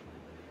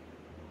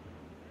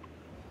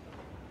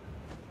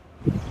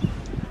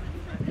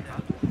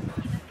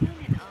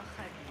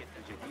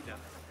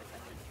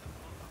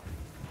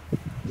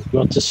 We've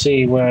got to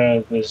see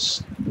where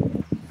there's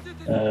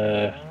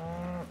Survey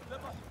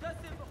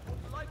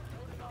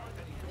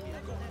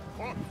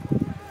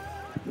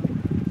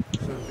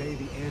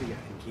the area,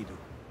 Enkidu.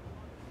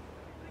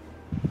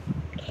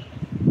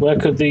 where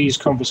could these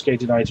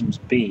confiscated items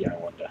be, I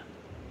wonder?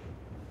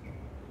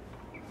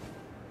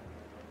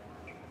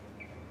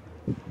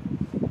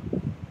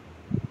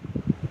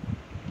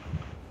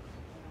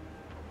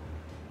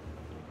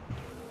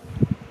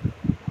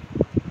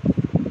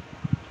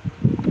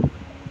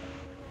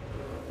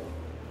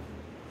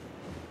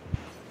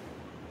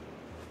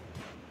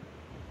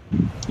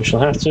 We shall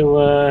have to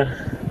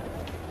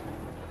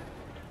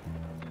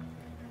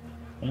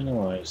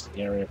analyze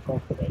the area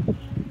properly.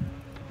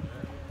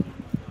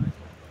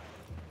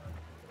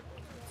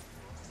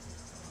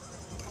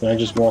 Can I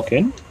just walk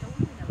in?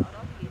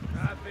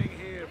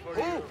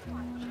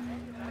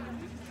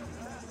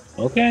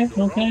 Okay,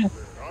 okay.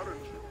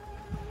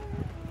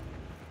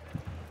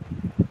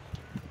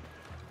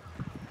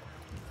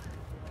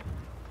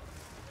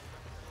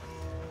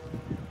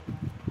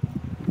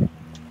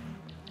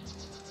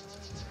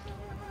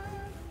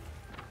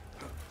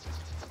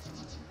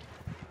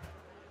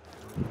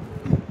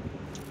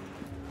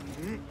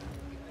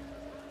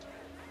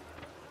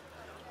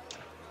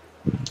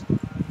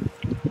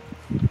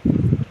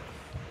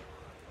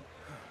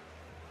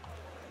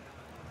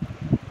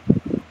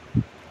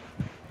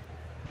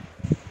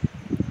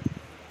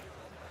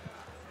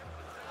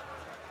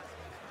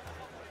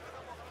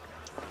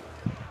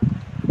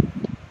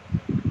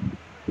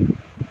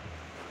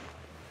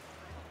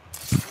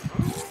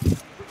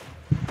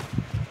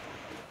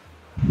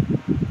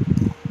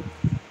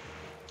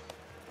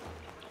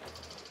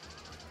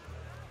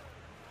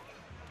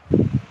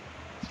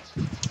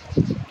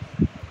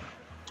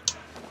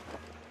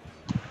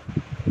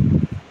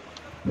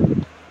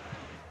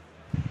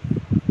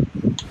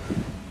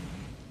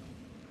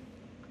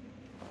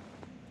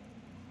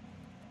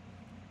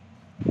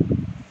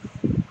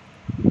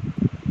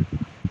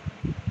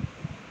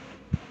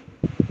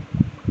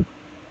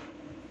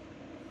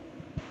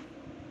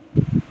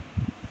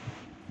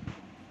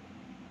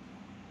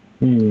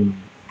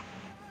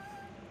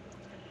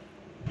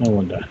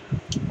 wonder.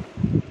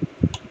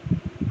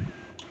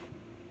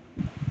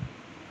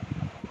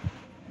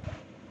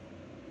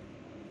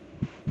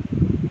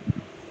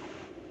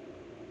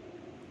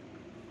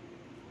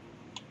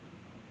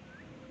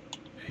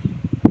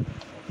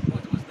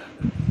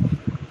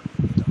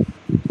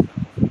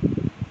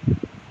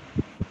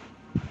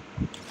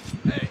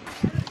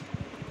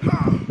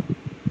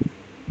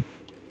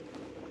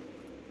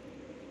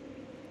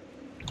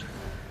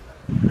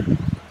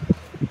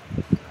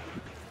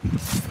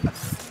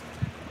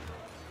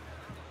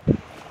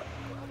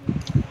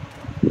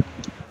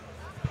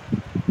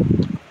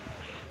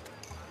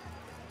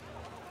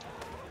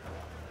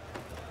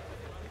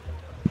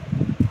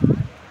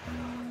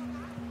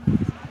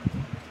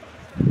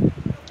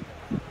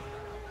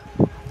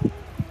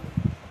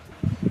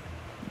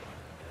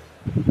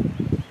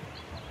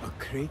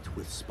 Crate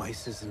with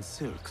spices and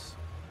silks.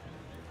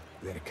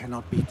 There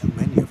cannot be too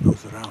many of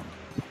those around.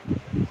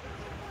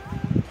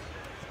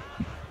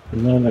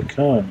 No, they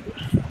can't.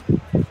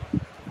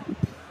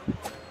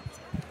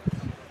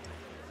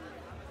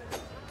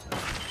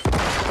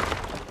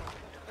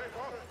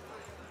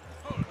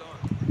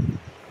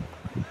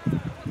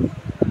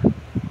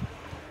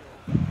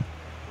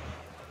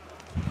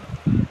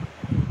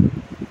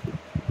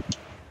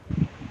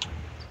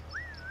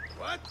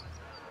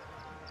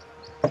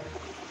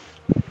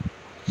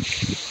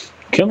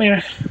 Come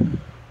here.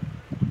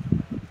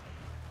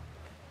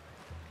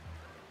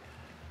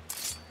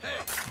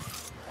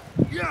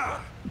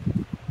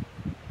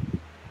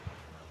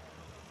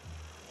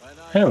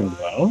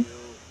 Hello.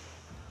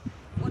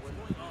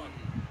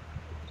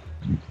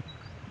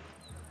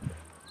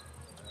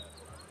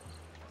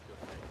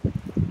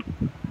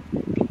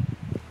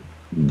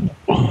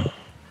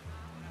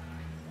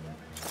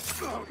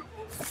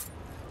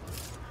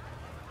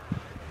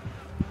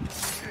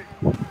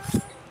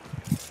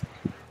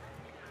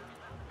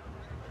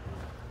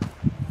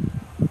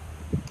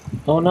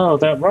 Oh no,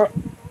 that rock,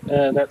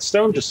 that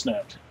stone just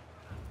snapped.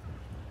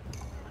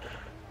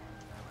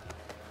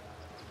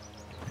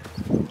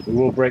 We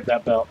will break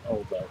that belt,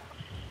 old belt.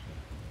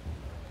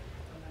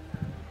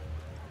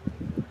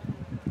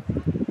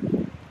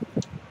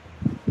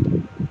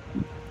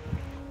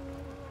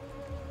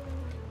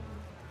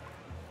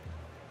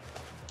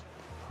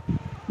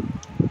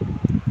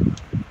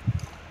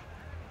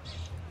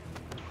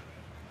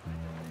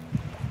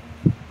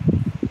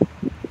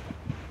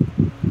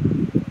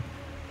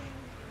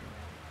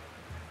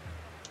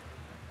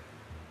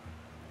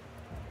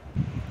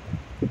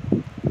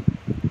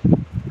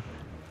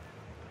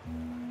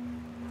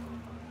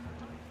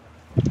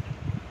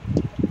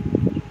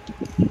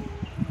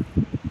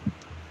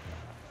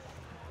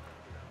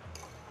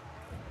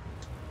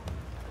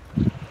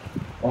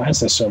 Why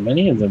is there so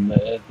many of them?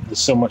 There's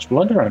so much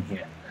blood around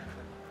here.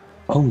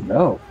 Oh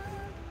no.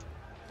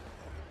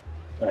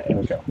 Alright, here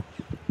we go.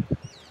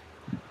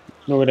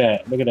 Look at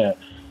that, look at that.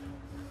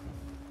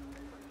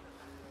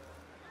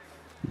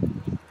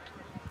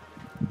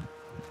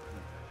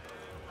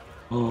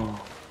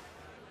 Oh.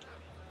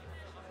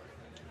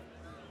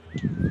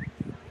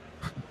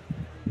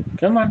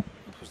 Come on.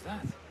 What was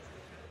that?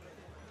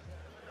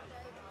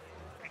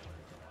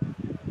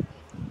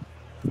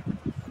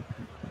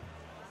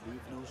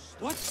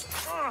 What?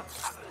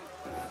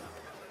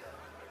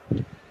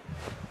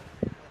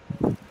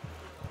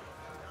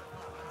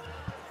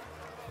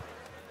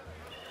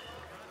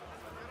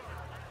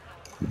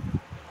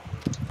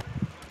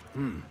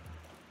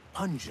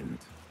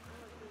 Pungent.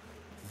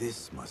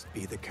 This must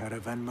be the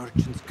caravan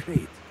merchant's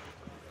crate.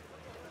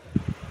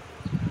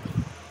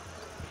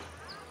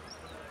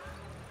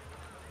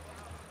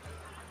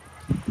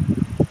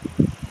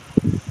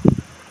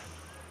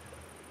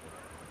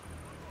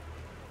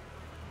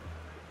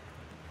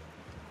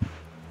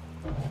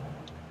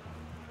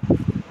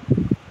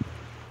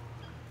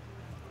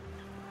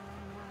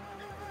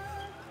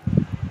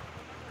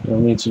 We'll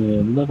need to be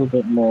a little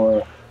bit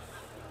more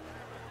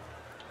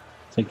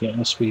to get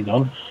our speed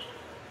on.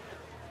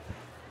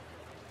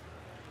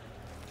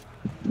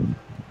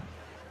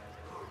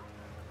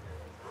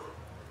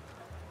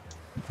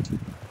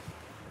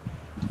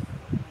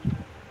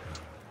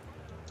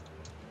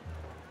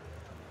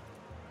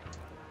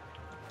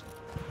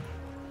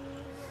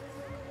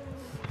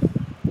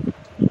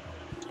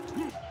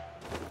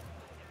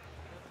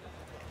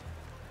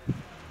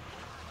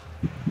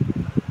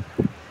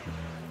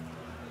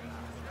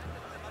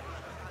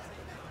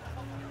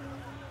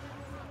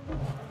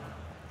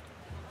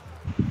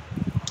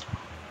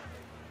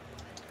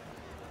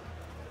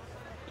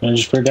 Can I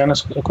just put it down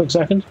a quick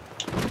second?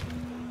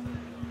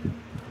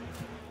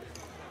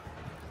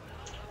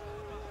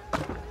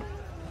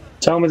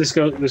 Tell me this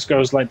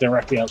goes like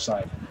directly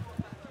outside.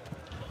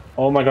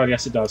 Oh my god,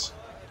 yes it does.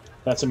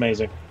 That's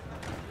amazing.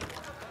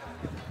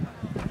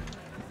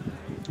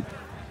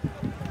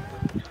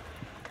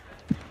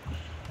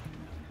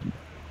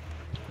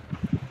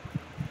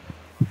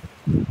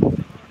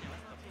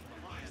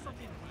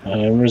 I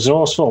am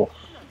resourceful.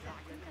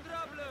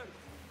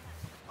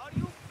 Are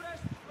you fresh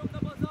from the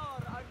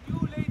bazaar? Are you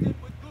laden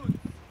with goods?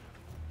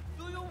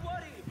 Do you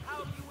worry how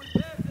you will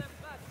bear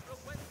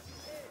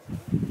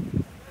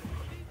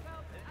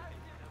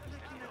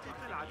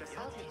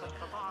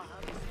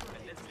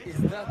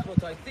that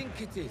what I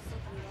think it is?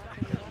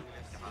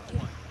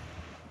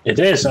 It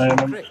is.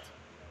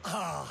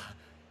 Ah,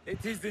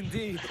 it is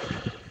indeed.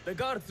 The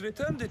guards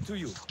returned it to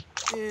you.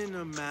 In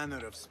a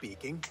manner of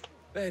speaking.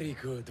 Very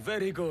good,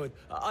 very good.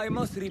 I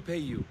must repay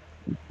you.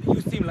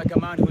 You seem like a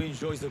man who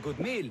enjoys a good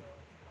meal.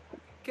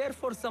 Care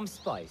for some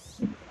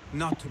spice?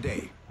 Not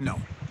today, no.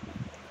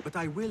 But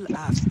I will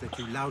ask that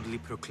you loudly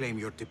proclaim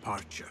your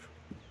departure.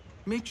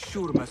 Make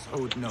sure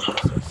Masoud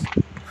notices.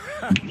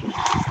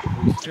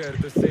 We share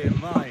the same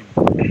mind.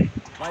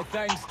 My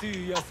thanks to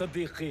you, ya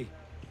Sadiqi.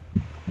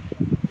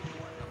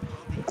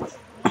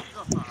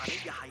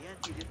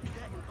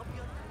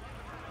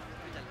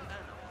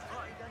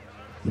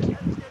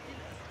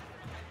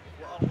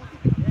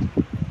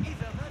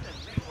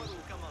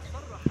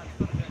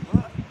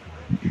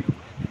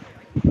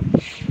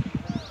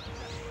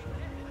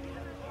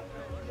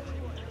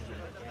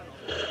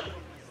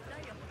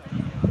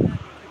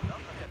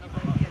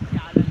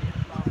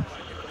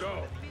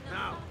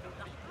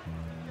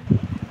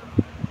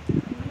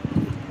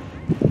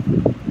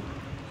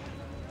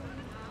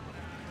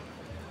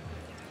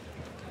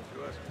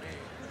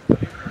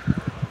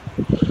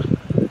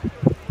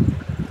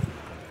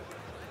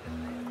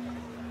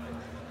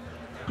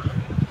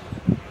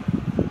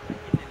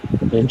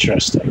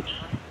 Interesting.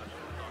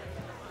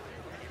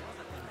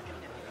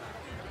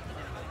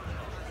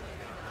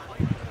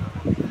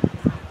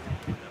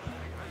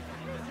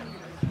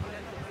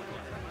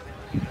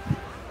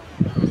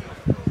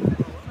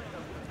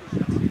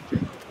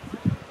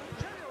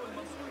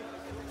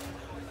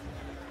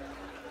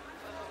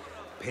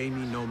 Pay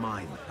me no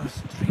mind. A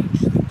strange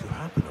thing to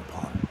happen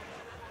upon.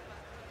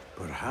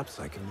 Perhaps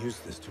I can use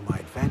this to my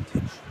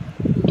advantage.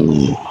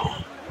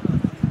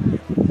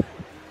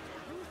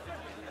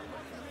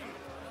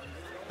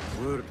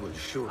 Word will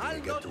surely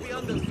get to the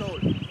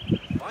undersold.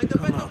 Find a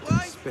better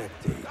price.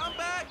 Come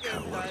back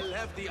and I'll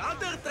have the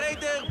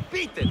undertrader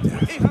beaten.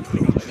 If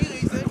for any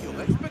reason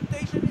your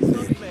expectation is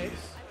not met,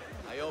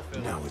 I offer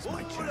now is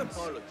my chance.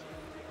 Apology.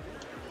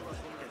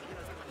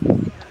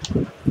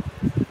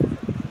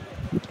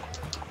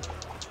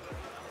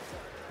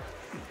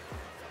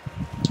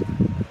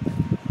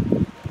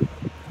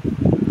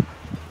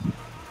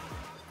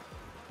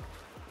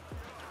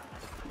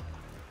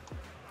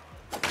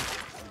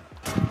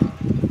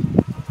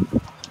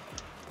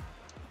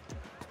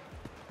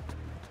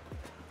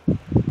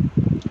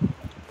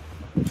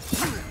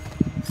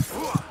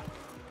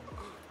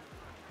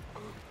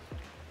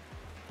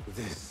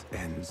 This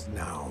ends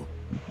now.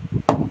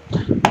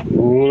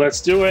 Ooh,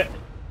 let's do it.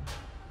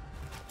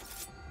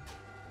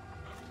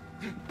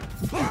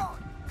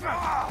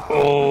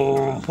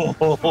 Oh.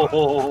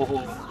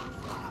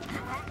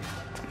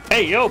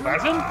 Hey, yo,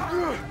 Basim.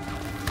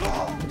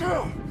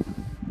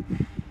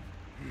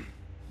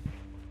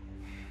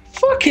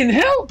 Fucking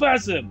hell,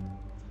 Basim.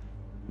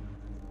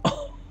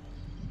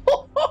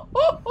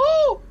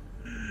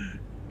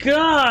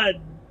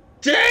 God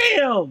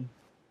damn.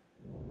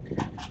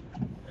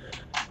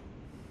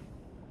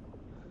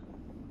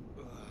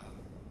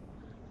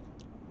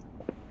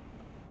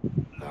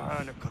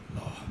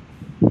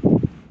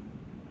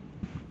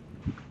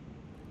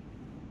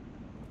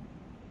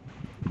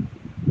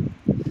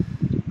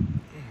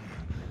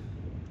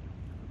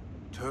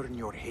 Turn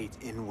your hate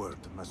inward,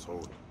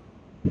 Masoud.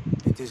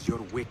 It is your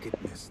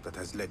wickedness that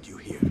has led you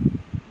here.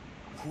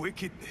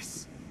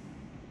 Wickedness?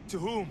 To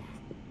whom?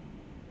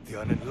 The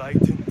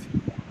unenlightened?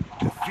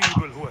 The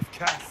feeble who have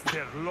cast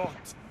their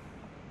lot?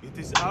 It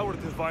is our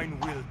divine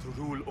will to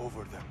rule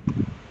over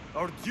them.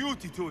 Our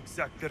duty to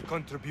exact their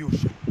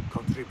contribution.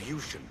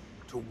 Contribution?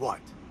 To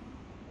what?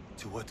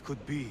 To what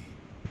could be.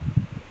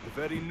 The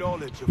very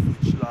knowledge of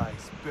which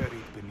lies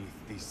buried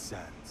beneath these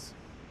sands.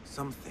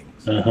 Some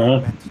things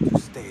are meant to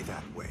stay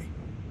that way.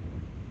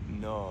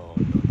 No.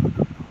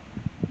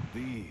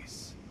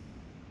 These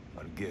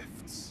are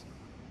gifts,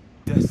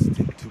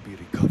 destined to be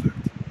recovered.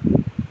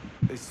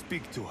 They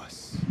speak to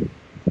us,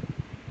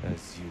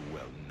 as you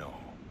well know.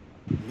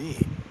 Me?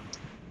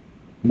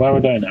 Why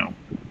would I know?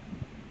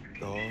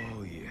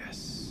 Oh,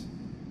 yes.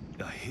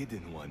 A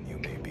hidden one you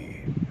may be,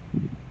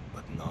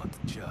 but not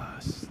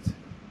just.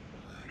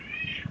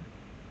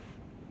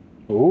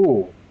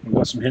 Ooh, we've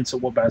got some hints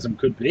at what Basim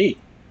could be.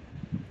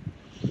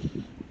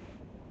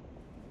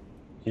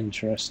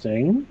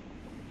 Interesting.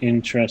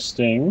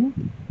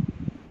 Interesting.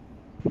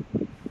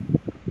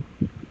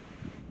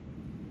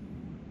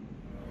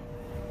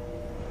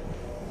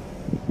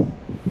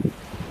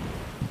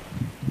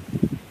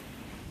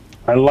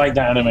 I like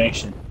that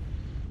animation.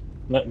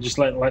 Just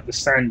like the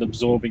sand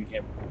absorbing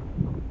him.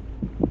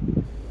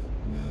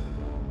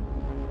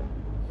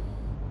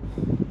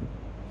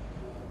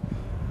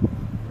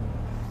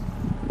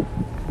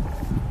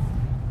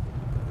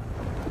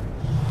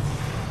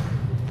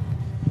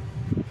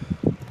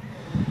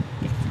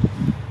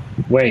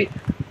 Wait.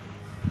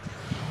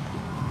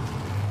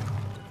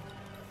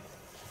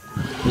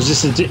 Was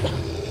this a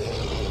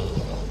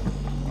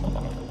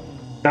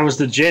that was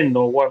the djinn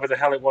or whatever the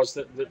hell it was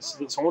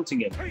that's haunting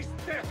him.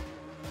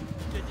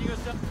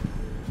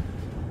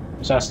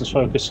 Assassin's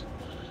focus.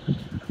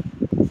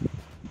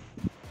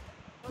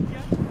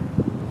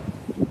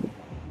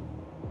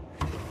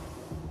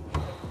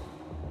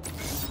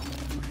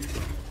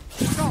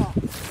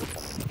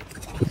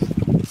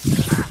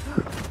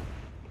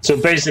 So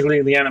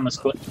basically, the animus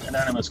an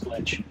animus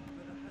glitch.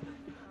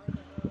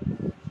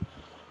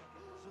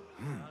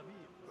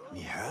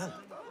 Nihal?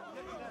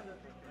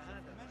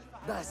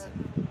 Basim.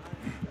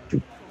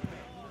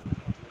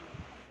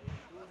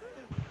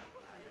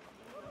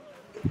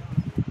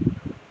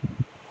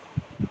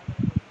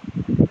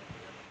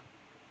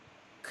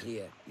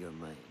 Clear your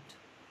mind.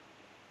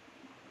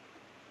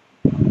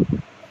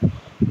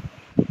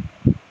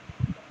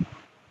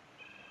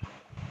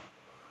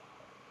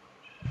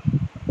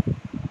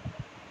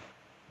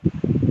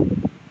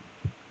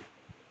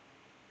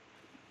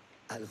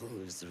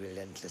 Al-Ghul's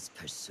relentless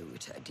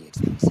pursuit at the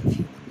expense of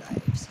human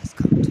lives has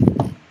come to an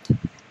end.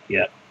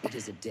 Yeah. It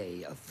is a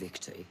day of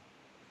victory,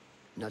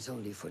 not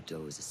only for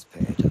those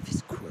spared of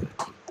his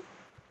cruelty,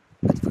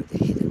 but for the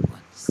hidden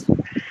ones.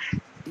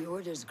 The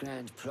Order's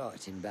grand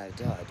plot in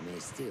Baghdad may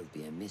still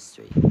be a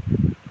mystery,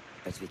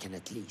 but we can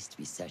at least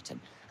be certain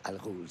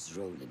Al-Ghul's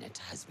role in it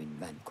has been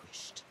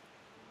vanquished.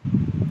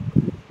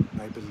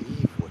 I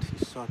believe what he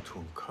sought to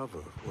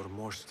uncover were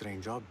more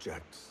strange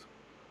objects,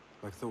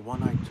 like the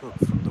one I took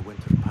from the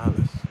Winter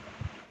Palace.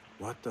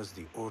 What does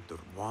the Order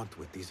want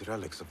with these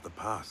relics of the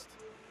past?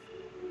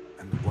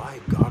 And why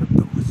guard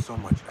them with so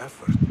much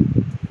effort?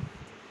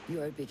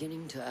 You are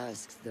beginning to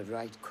ask the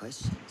right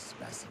questions,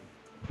 Basim.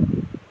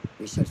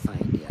 We shall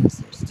find the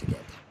answers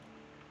together.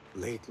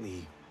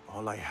 Lately,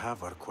 all I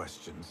have are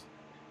questions.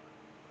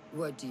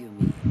 What do you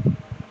mean?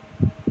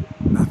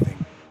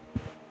 Nothing.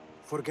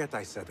 Forget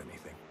I said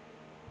anything.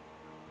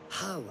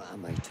 How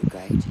am I to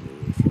guide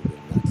you if you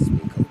will not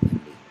speak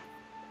openly?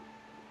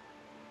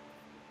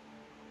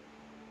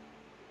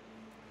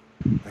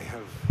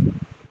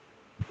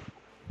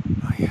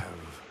 I have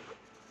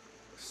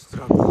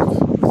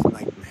struggled with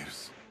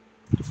nightmares.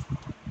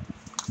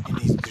 In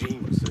these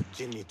dreams, a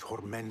jinni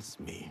torments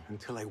me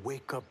until I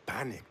wake up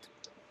panicked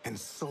and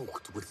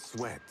soaked with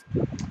sweat.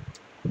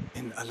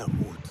 In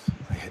Alamut,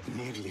 I had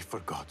nearly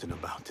forgotten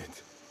about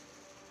it.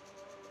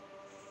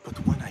 But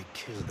when I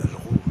killed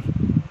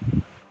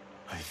Al-Ghul,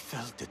 I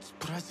felt its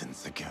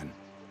presence again.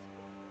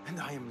 And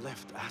I am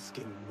left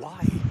asking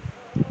why?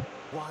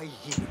 Why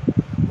here?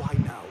 Why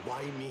now?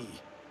 Why me?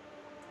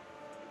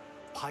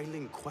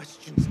 Piling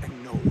questions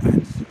and no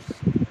answers.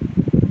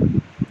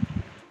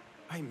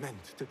 I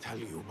meant to tell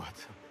you,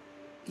 but...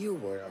 You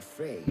were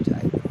afraid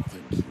I would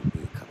think you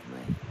weak of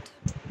mind.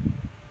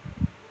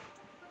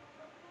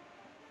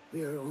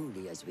 We are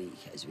only as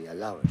weak as we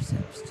allow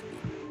ourselves to be.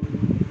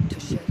 To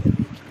shed a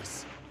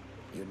weakness,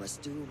 you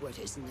must do what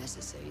is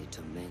necessary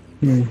to mend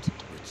that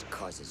which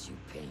causes you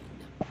pain.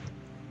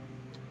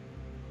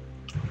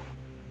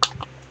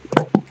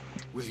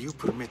 Will you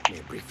permit me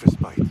a brief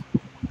respite?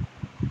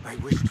 I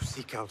wish to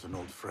seek out an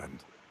old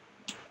friend.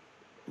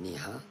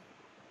 Niha?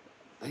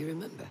 I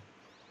remember.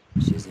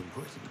 She is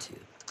important to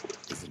you,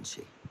 isn't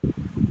she?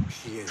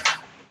 She is.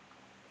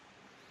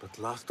 But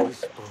last we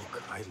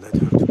spoke, I led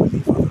her to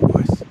believe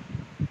otherwise.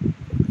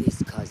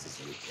 This causes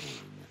you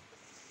pain.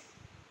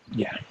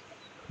 Yeah.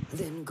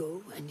 Then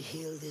go and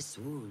heal this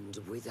wound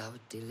without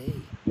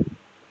delay.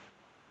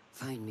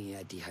 Find me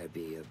at the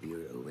Herbaria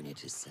Bureau when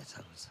it is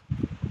settled.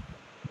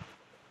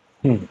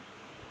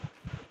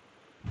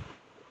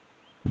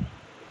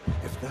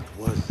 If that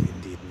was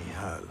indeed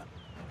Nihal,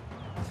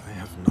 I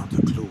have not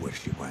a clue where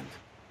she went.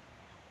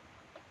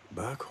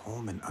 Back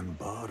home in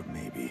Anbar,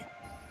 maybe.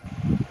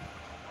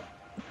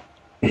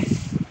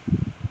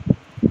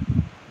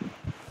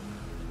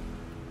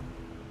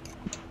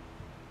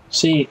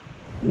 See,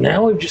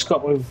 now we've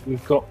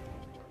got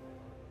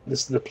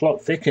this. The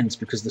plot thickens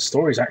because the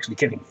story's actually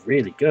getting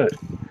really good.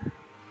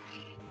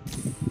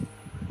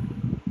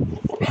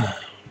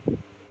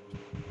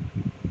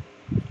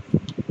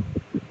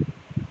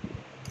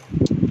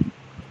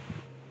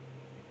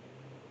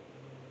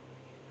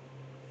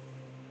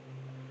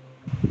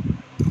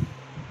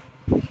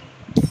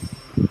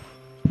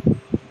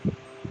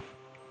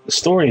 The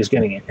story is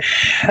getting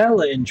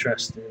hella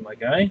interesting, my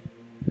guy.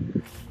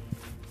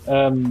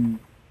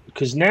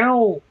 Because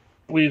now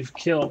we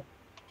killed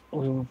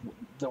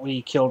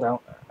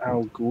out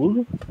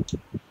Al-Ghul.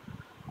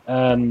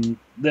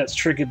 That's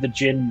triggered the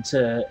jinn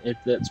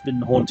that's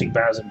been haunting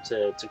Basim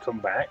to come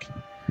back.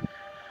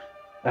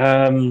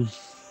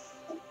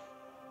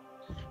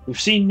 We've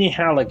seen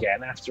Nihal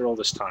again after all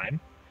this time.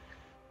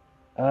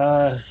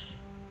 And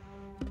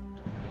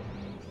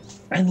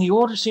the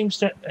Order seems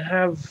to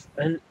have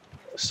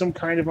some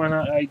kind of an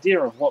idea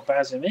of what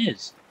Basim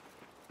is.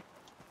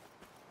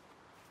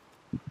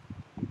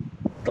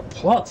 The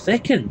plot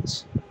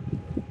thickens.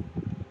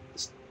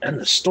 And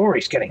the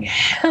story's getting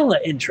hella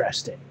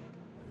interesting.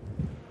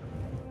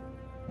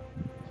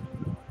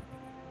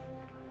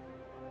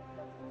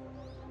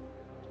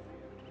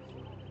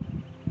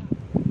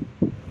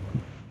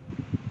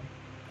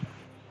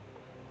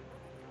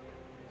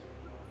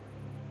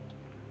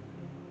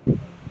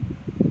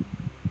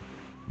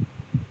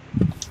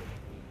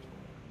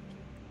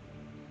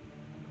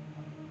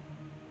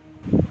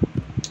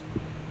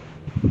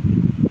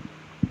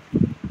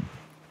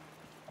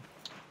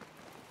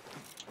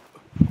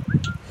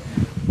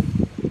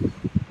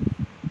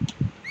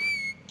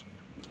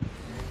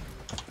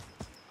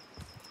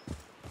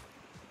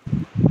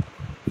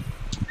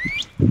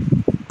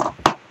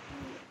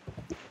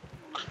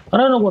 I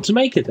don't know what to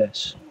make of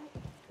this.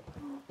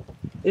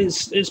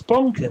 It's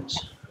bonkers,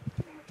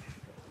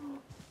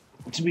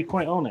 to be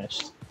quite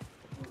honest.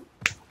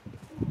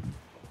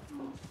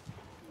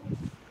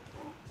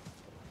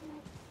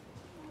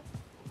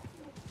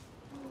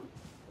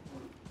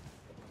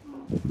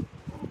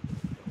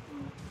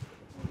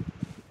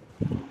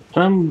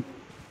 I'm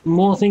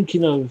more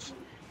thinking of,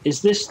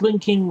 is this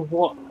linking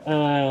what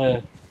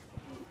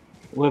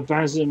where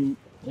Basim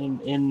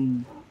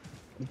in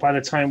by the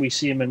time we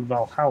see him in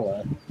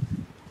Valhalla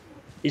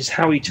is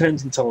how he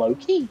turns into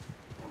Loki?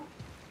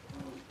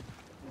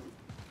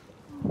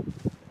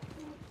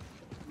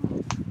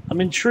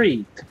 I'm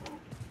intrigued.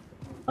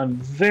 I'm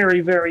very,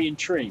 very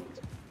intrigued.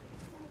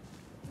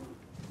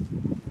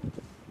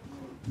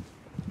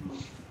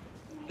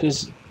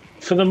 Because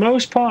for the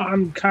most part,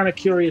 I'm kind of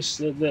curious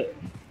that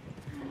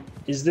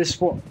is this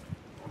what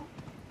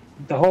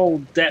the whole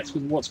depth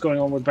with what's going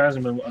on with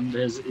Basim and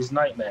his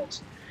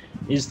nightmares?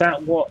 Is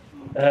that what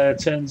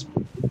turns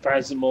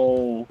Basim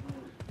all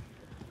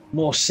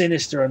more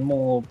sinister and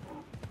more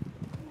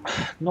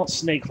not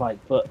snake-like,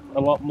 but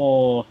a lot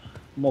more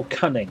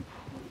cunning?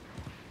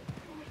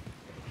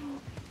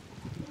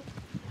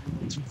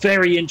 It's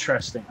very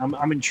interesting.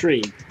 I'm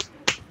intrigued.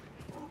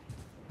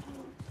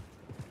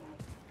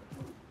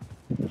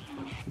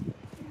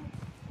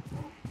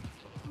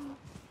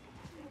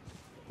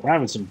 We're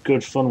having some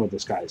good fun with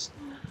this, guys.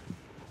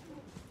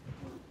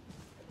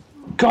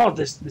 God,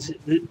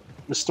 the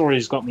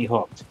story's got me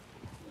hooked.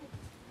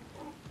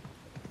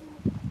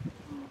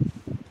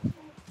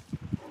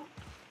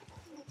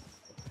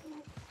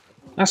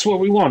 That's what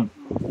we want.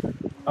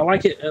 I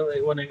like it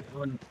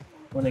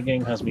when a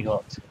game has me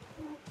hooked.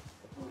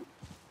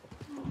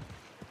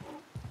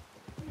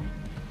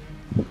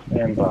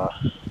 And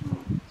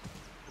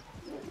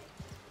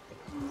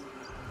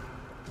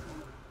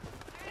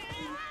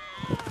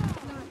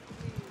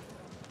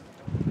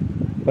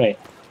wait,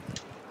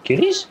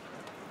 kitties?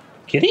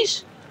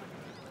 Kitties?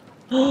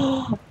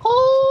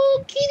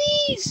 Oh,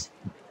 kitties!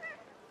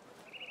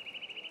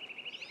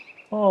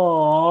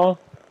 Aww.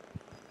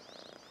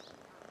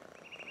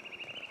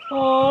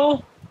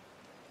 Aww.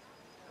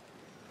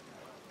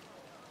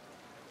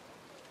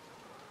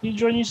 You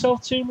enjoying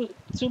yourself too,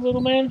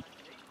 little man?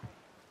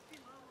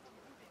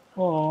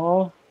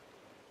 Aww.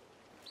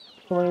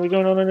 Come on, we're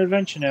going on an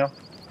adventure now.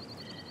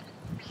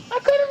 I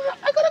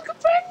got a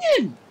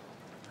companion!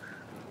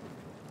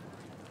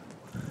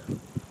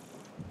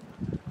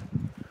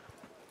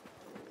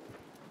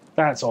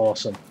 That's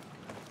awesome.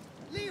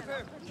 Leave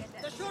him!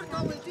 The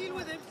Shorta will deal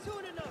with him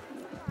soon enough!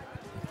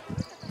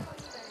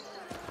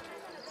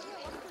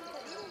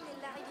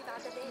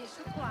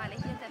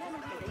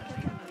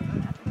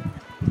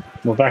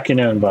 We're back in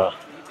Ernbar.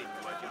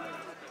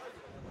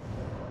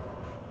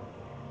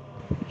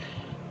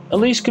 At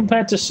least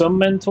compared to some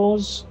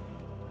mentors,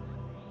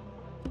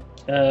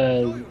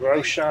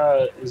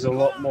 Rosha is a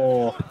lot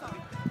more...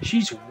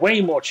 She's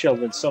way more chill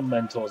than some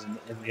mentors in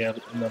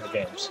other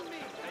games.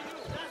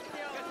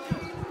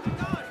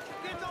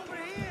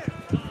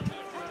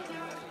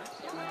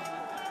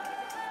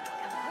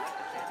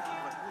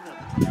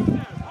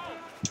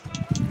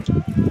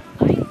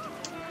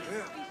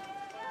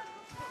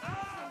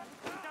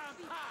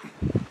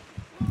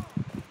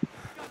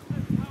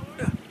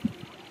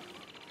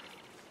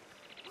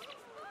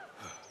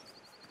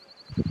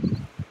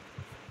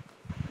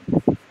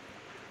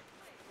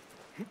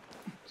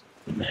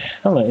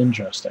 Hella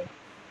interesting.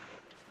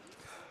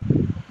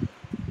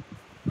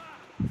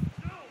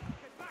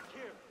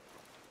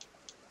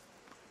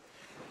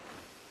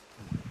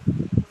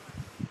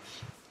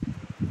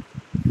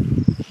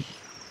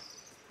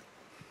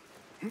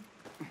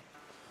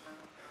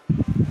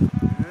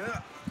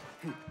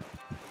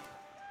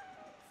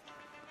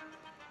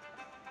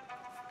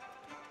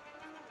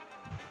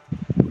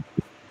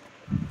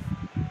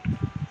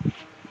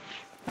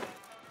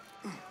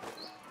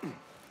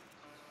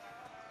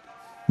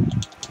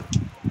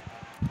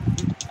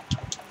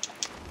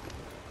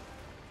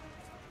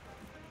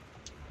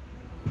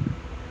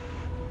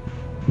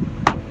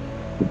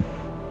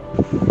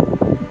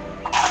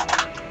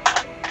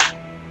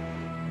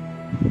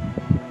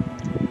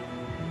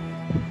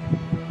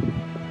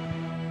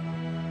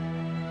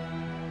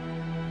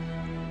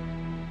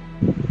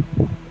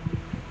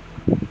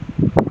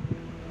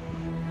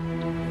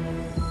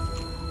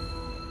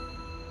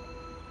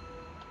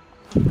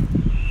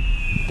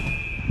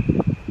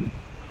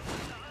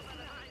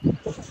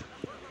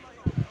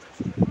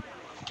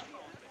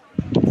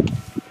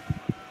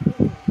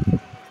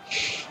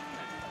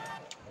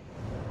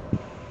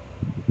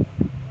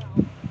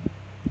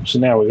 So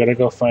now we're gonna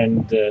go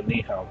find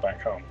Nihal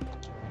back home.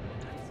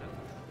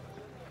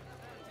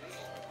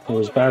 Who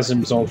was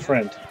Basim's old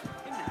friend.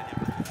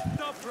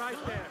 Stop right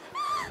there.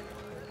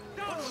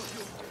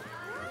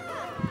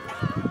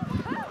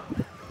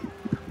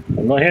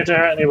 I'm not here to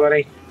hurt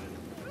anybody.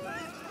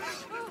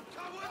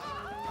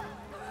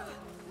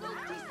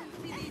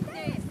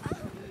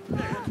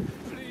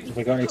 Have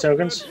we got any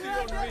tokens?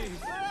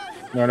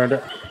 No, I don't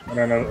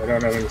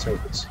have any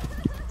tokens.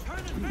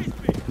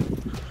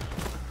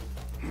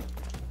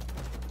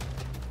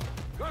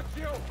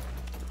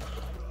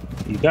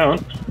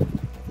 don't.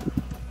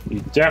 You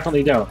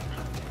definitely don't.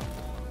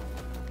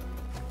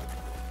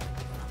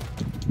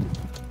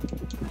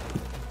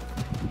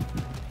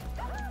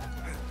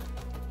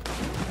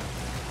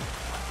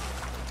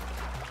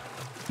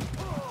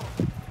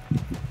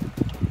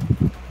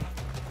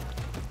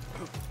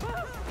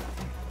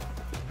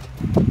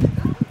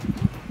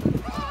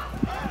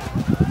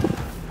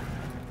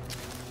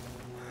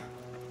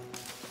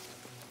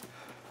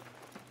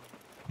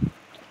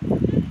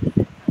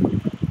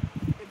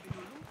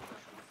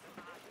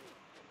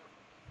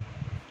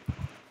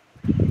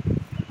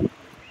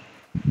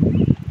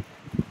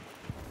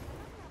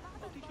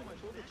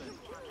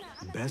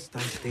 Best I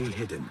stay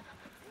hidden.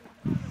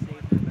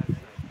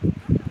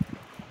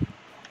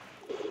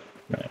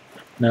 Right.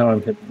 Now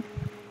I'm hidden.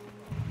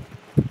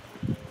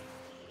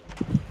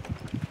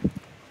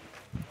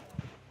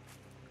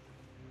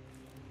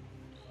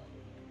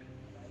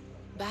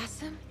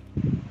 Basim?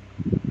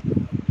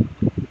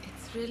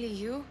 It's really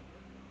you?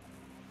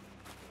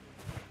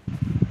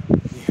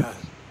 Nihal.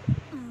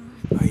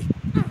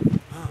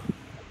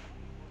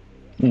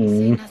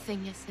 Say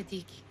nothing, ya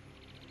Sadiqi.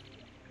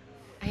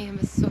 I am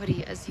as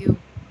sorry as you.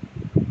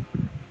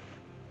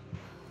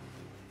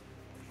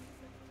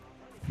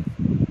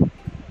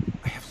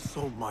 I have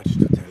so much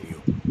to tell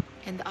you.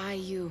 And I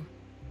you.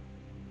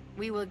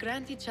 We will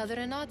grant each other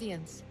an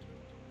audience.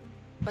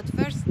 But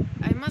first,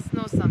 I must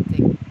know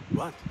something.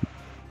 What?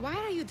 Why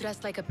are you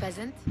dressed like a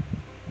peasant?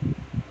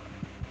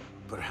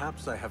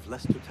 Perhaps I have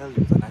less to tell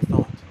you than I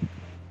thought.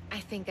 I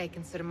think I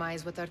can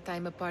surmise what our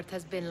time apart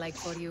has been like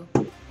for you.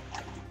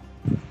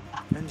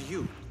 And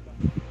you?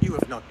 You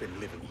have not been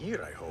living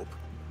here, I hope.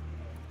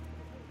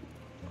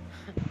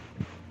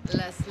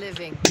 Less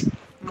living,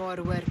 more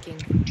working.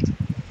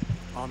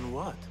 On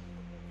what?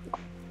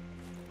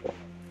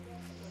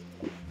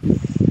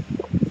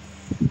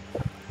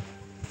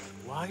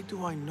 Why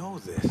do I know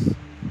this?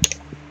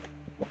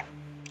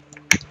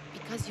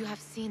 Because you have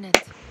seen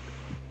it.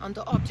 On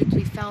the object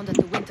we found at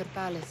the Winter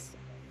Palace.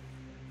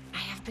 I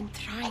have been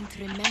trying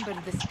to remember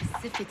the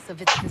specifics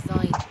of its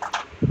design.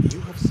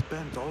 You have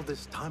spent all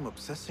this time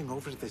obsessing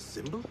over this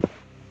symbol?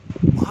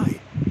 Why?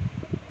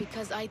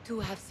 Because I too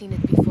have seen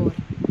it before.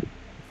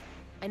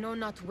 I know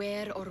not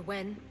where or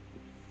when.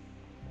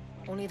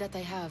 Only that I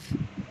have.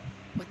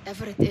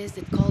 Whatever it is,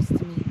 it calls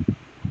to me.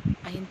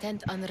 I intend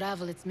to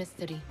unravel its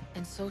mystery,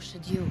 and so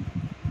should you.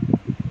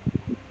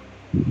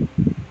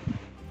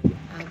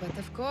 But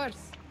of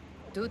course,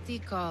 duty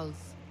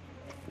calls.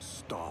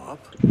 Stop.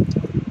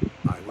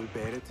 I will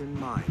bear it in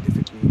mind if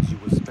it means you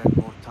will spend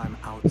more time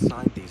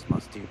outside these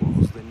musty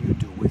walls than you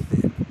do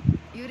within.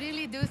 You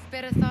really do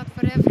spare a thought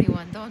for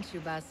everyone, don't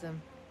you, Basim?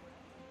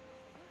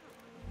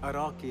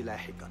 أراكِ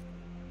لاحقاً.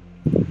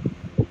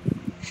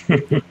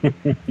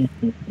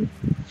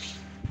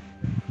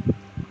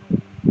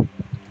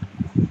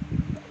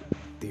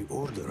 The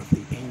Order of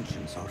the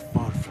Ancients are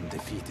far from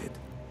defeated.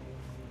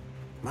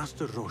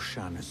 Master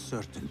Roshan is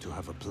certain to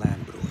have a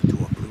plan brewing to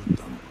uproot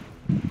them.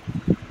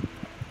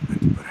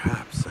 And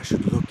perhaps I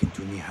should look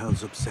into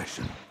Nihal's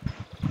obsession.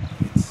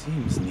 It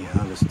seems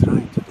Nihal is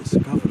trying to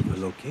discover the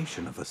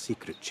location of a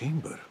secret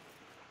chamber.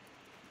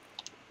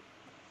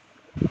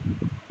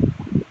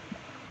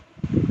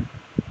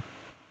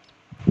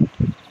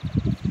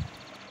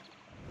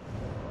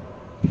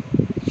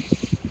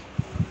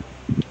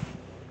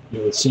 It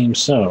would seem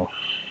so.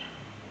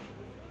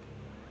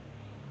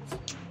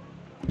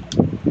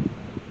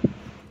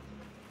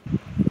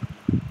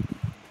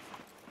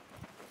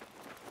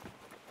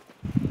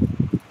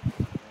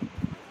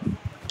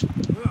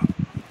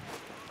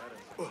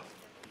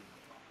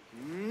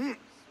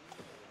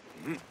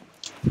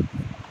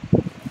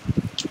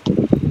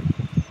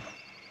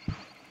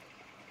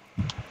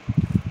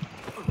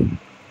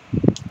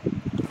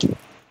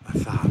 A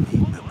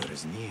Tha'amim member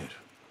is near.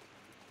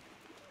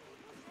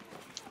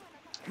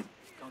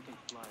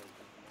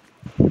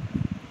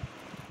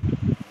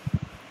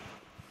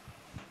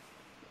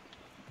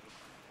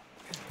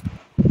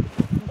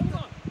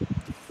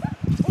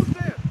 Who's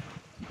there?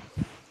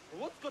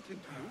 What's got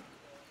into you?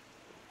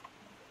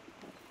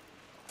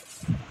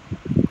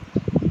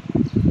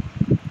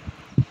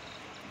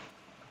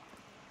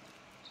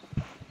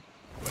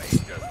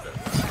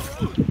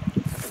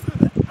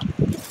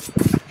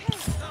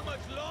 How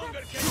much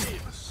longer can he?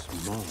 A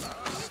small,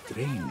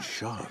 strange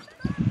shard.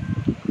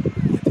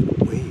 Yet it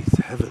weighs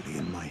heavily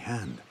in my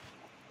hand.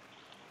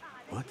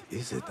 What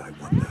is it, I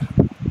wonder?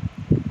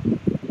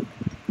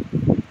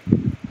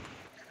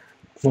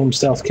 Perform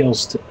stealth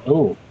kills to...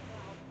 Oh.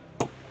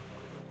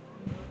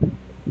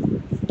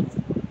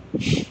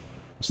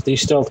 So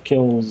these stealth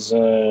kills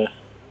fill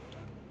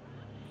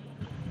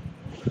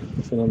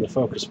in the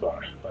focus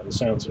bar, by the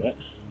sounds of it.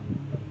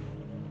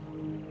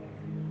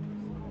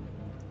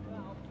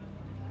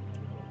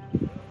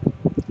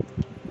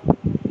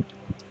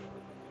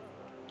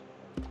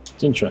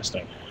 It's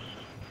interesting.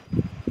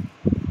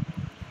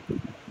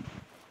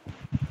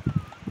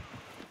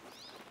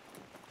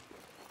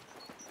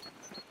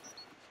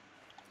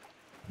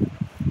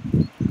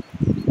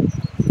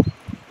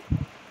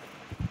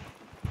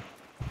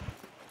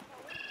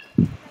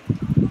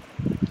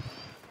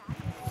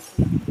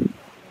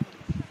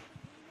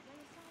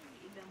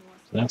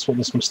 That's what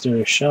this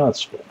mysterious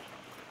shard's for.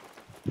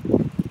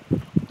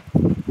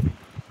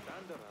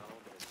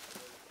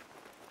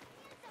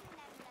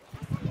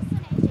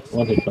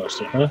 Wanted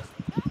poster, huh?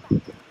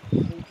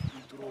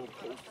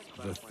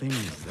 The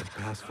things that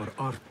pass for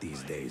art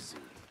these days.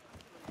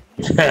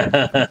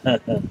 I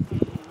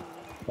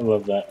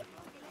love that.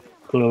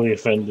 Clearly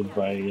offended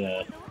by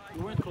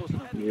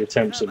the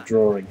attempts of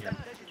drawing him.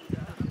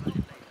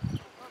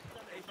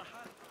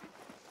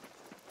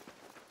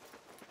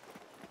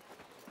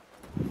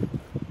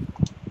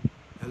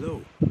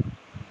 Hello.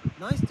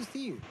 Nice to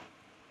see you.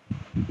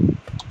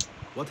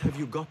 What have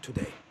you got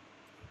today?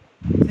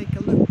 Take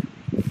a look.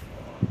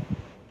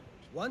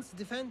 One's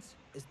defense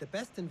is the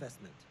best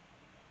investment.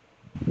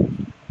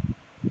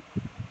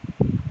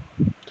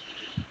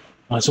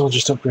 Oh, it's all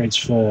just upgrades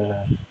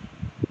for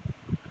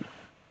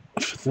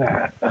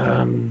that.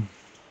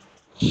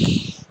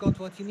 Got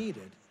what you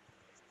needed.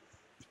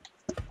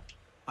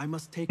 I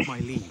must take my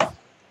leave.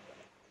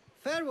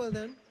 Farewell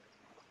then.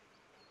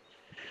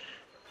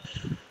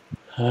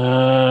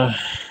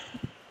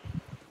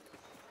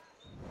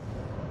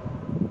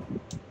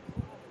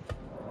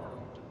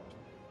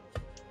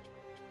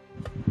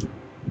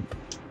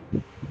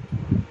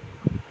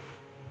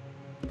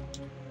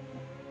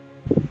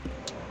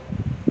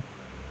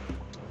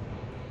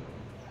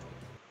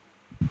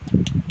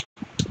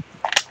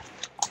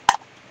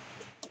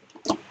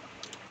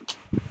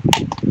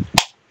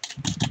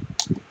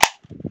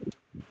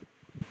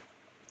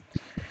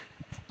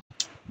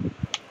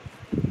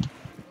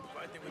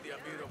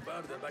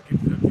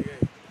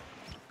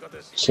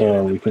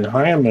 So we can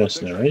hire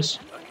mercenaries.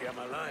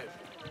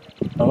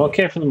 I'm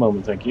okay for the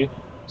moment, thank you.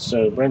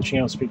 So branching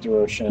out, speak to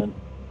Roshan.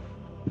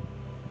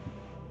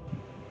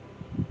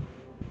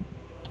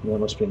 There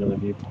must be another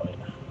viewpoint.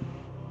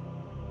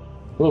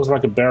 Looks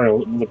like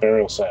another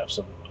burial site of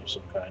some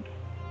kind.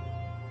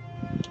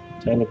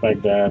 Taylor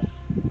Baghdad.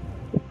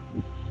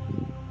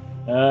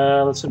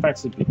 Let's go back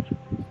to the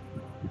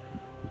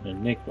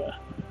Enigma.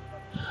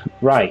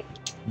 Right,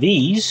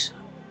 these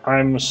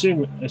I'm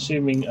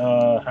assuming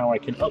how I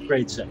can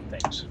upgrade certain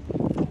things.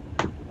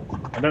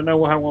 I don't know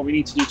what we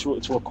need to do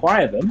to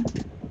acquire them,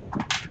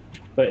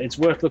 but it's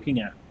worth looking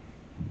at.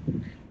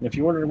 And if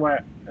you're wondering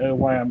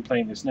why I'm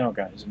playing this now,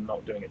 guys, and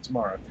not doing it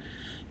tomorrow,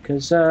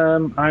 because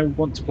I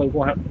want to play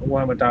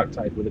Warhammer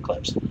Darktide with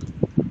Eclipse.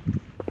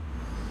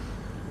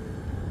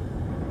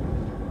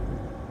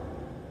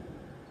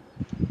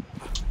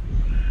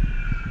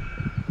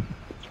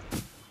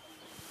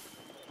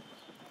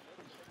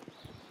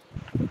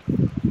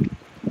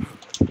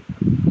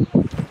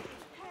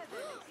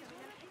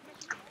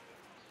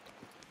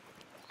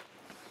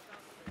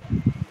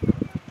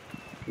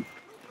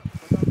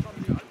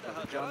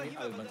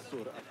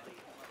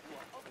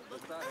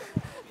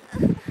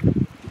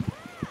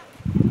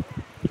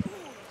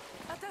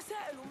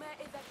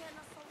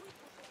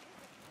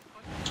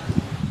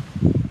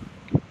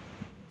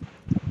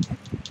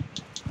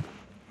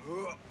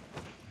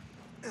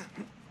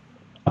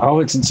 Oh,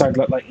 it's inside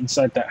like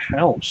inside that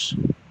house.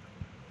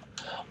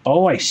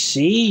 Oh, I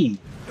see.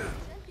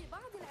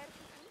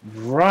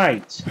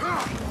 Right.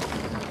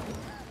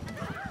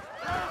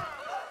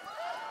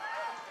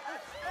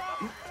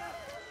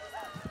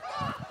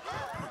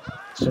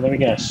 So let me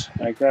guess.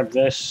 I grab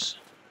this.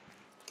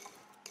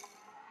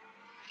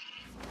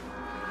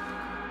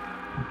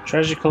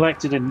 Treasure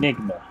collected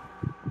Enigma.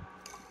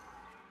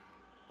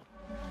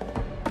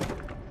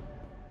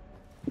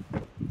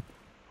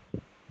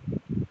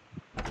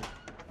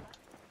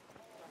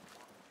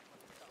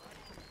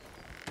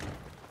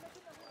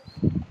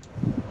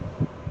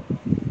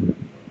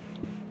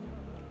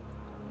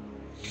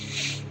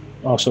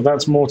 Oh, so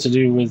that's more to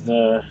do with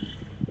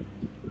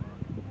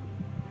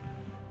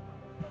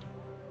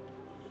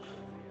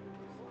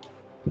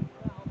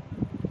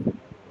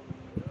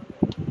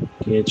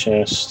gear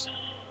chest.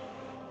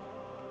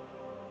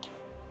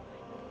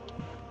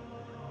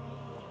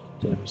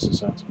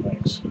 Davis's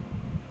artifacts.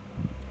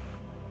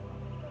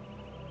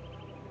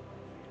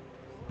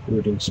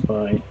 Brooding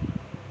spy.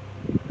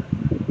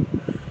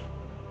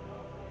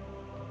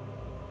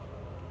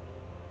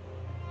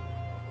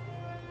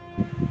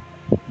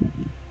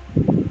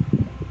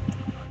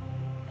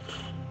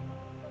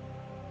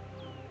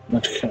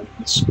 Okay,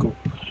 let's go.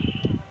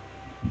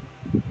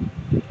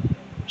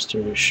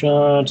 Mysterious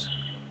shard.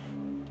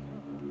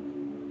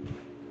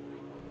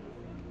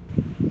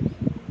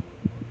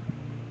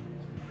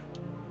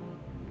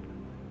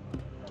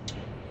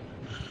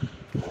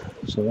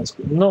 So that's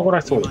not what I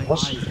thought it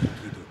was.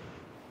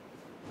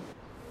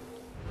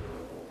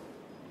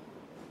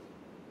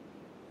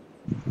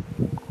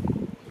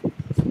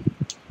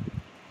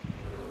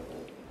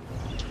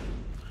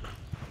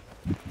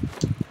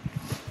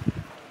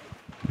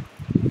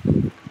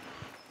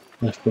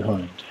 Left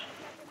behind.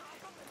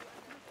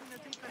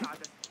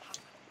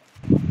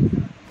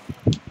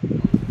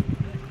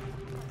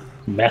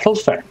 Metal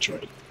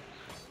factory.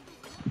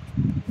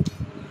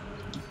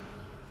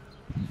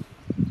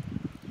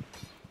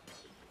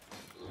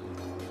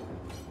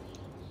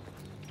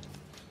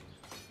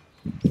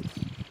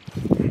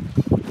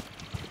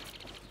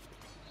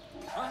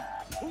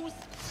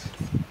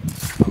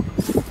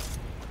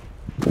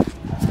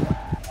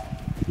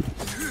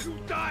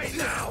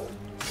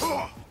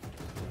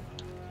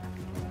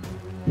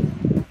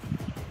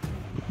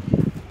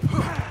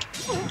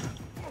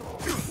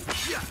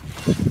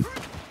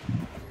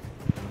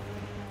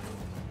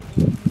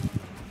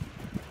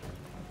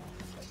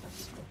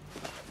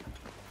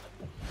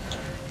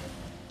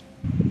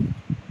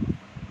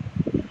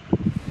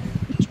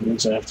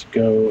 means I have to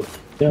go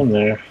down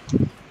there.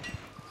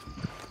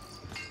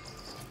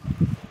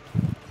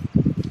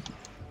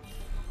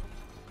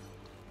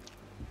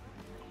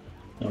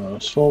 Oh,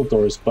 small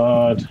door is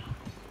barred.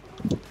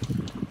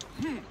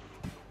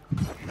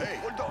 Hey,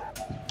 hold on.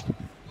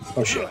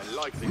 Oh shit. I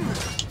like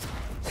this.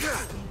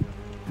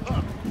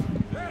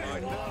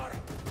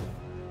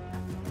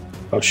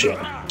 Oh shit.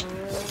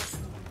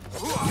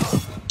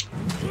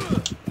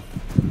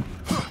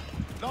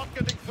 Not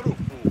getting through,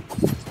 fool.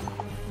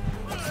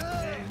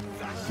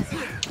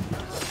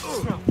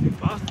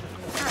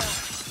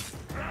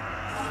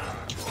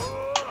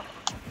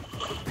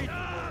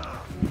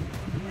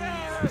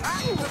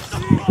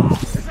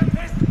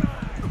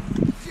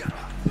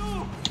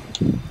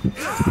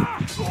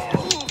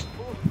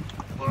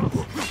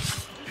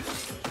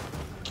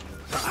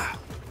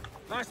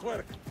 Nice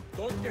work.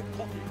 Don't get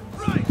cocky.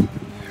 Right.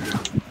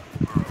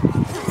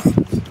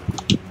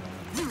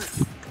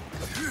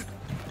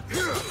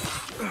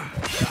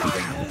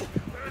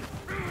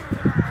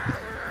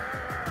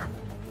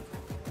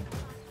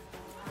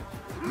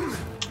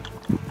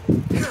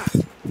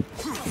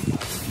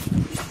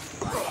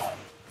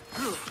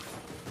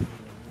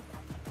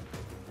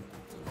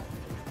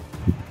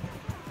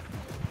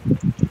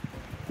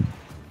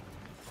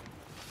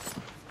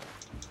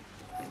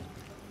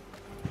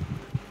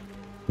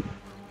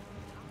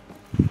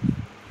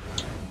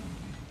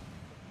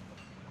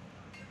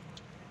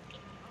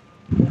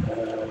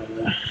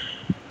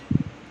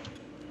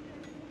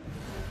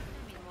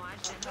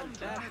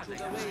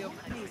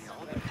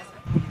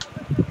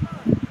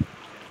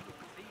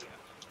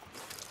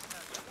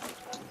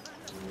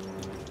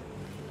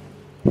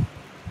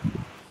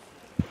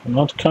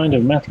 What kind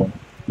of metal?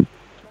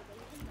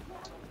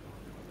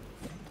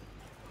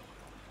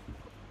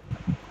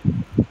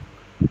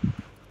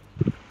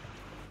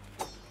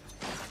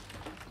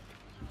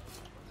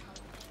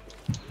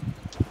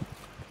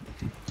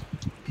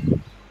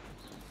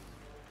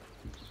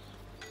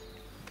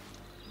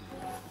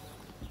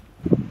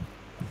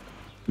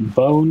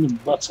 Bone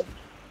button.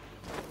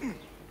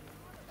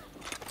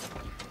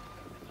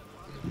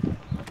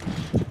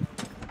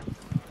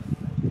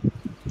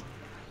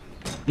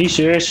 You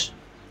serious?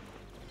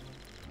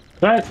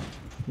 Right.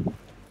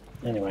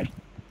 Anyway.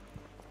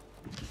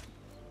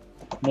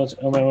 Not,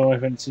 oh my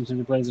friend, it seems that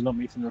the blades are not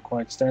meeting the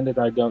required standard.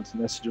 I don't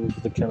think that's to do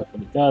with the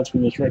California guards. We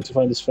must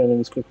rectify this failing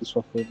as quickly as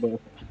possible.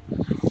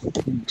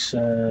 Thanks,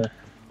 Vali.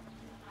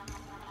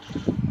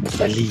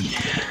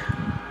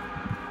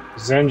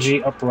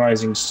 Zanji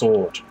Uprising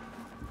Sword.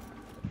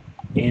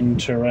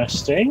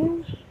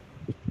 Interesting.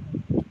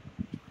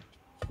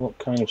 What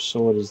kind of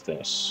sword is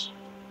this?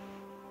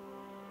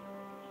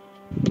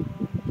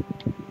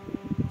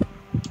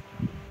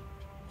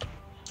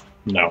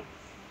 No.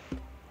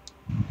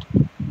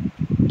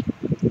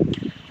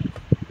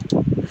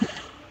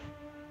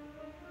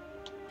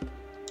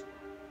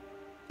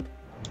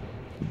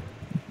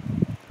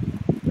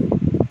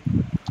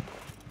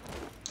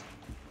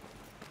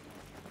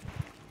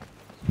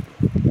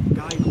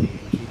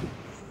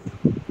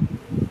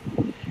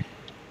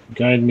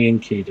 Guide me in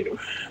Kidu.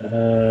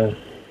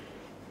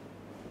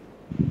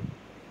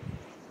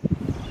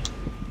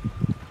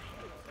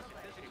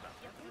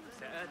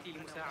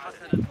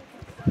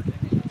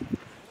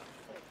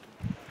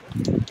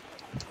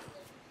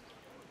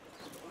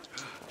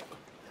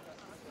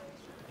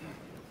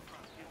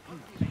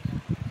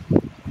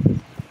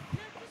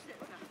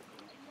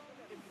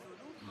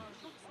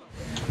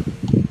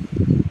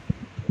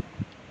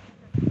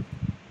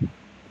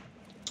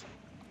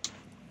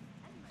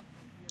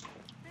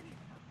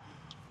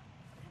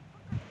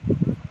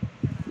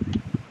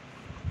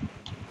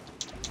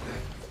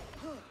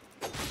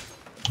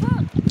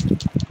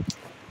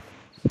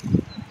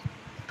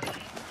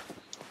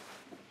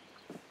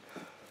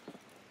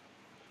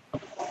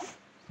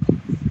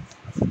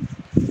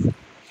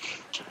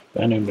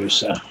 Banu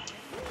Musa.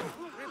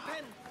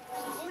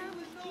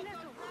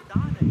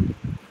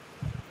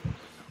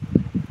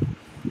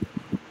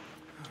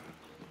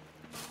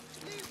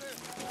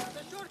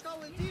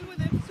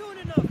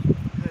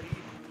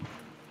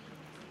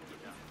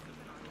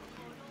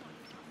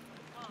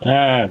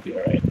 Ah, be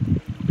alright.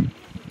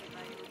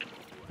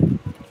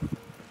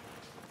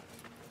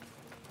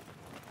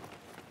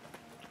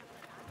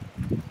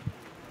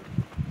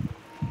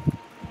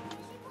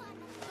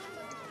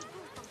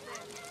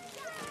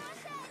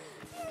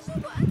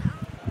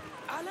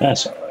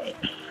 That's alright.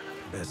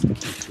 Best keep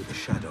to the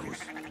shadows.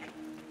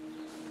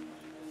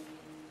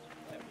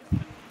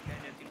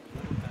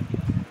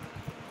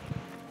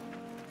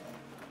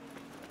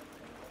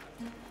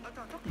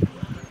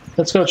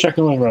 Let's go check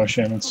in with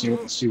Roshan and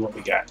see what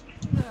we got.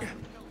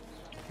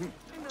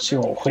 See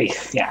what we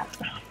got.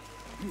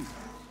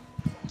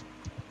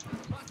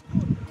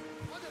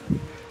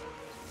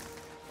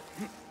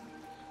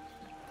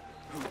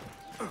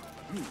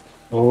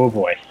 Oh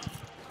boy.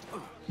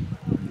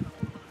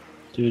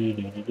 Do do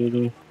do do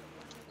do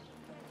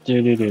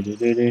do do do do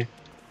do do.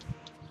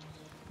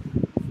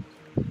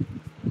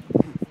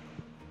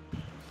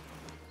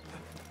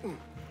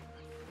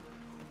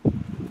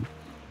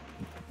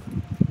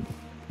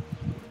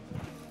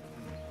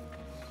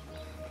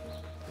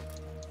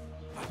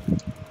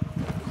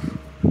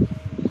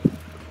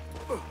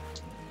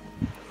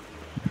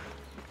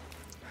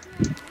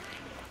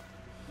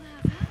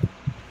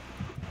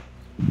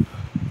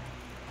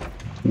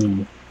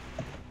 Alhamdulillah.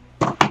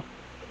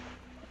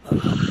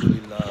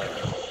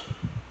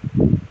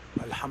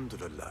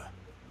 Alhamdulillah.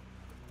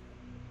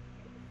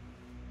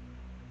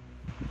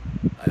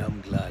 I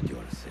am glad you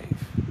are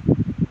safe.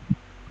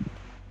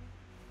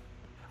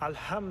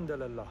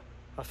 Alhamdulillah.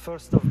 A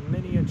first of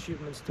many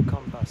achievements to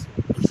come, Basim.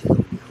 We should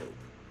only hope.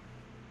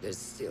 There's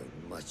still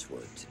much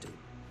work to do.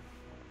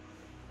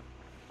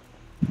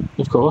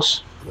 Of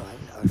course. While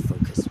our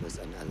focus was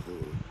on Al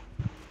Ghul,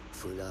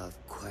 Fulov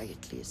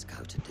quietly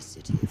scouted the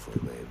city for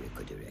where we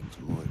could erect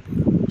more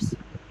bureaus.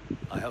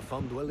 I have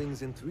found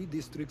dwellings in 3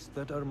 districts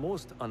that are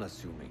most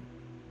unassuming.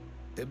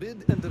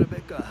 Abid and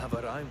Rebecca have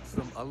arrived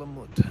from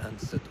Alamut and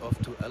set off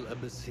to Al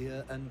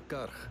Abbasiyah and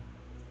Karh.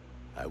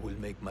 I will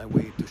make my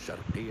way to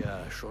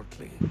Sharqiya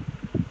shortly.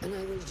 And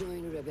I will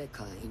join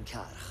Rebecca in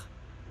Karh,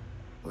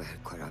 where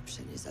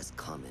corruption is as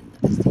common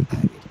as the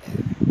arid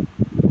air.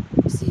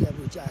 See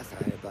Abu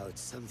Ja'far about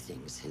some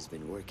things he's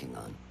been working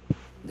on,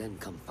 then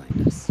come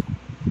find us.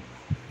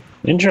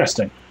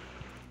 Interesting.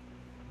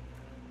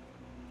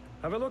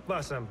 Have a look,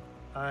 Basim.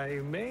 I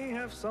may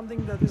have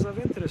something that is of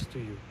interest to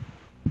you.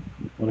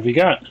 What have you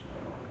got?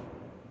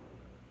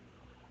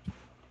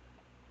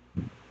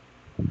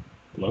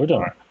 Blow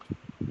dart.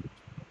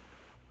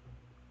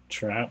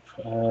 Trap.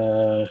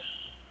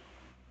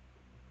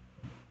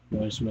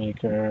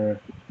 Noisemaker.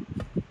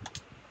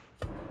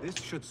 This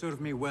should serve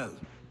me well.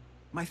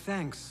 My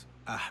thanks,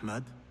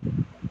 Ahmad.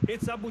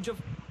 It's Abu Jaf.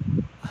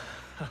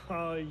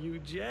 Oh, you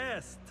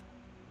jest.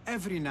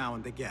 Every now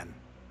and again.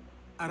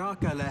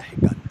 Araka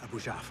lahiqan, Abu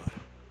Ja'far.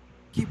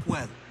 Keep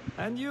well.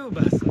 And you,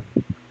 Basim.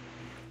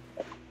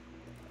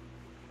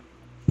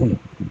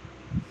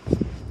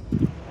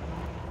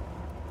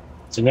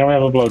 So now we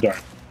have a blow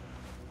dart.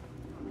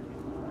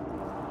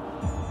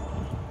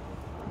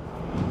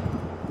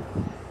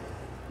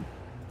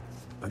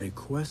 A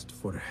request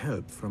for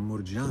help from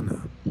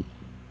Murjana,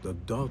 the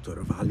daughter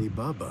of Ali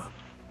Baba,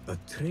 a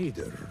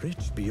trader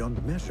rich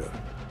beyond measure.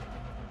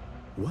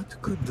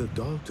 What could the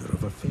daughter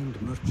of a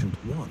famed merchant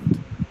want?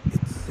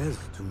 It says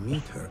to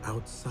meet her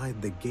outside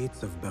the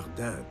gates of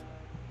Baghdad.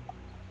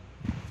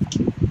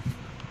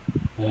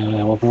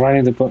 Well,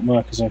 providing the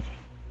bookmark is okay.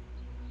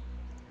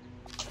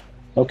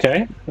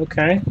 Okay,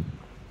 okay.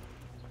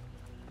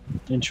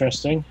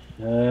 Interesting.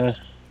 So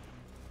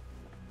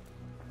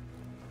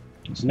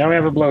now we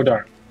have a blow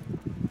dart.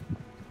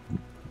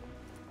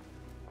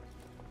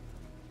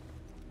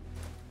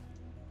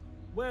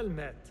 Well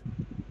met.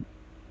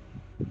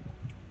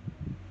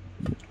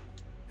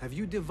 Have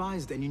you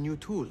devised any new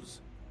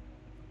tools?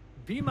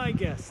 Be my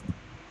guest.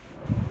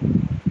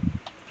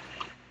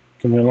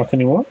 Can we unlock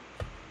any more?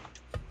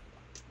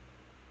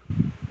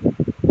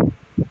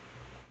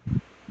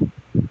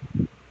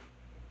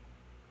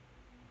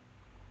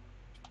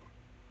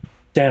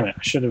 Damn it,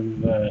 I should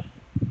have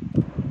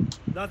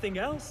Nothing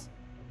else?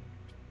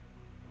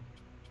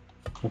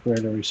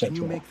 operator reset. Can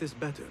you make this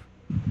better?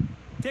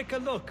 Take a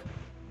look.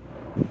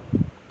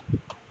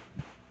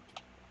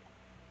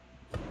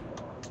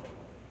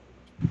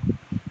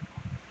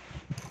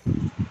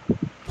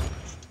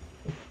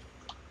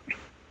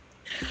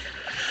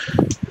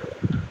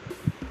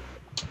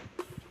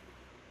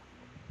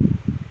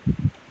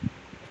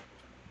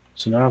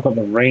 So now I've got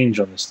the range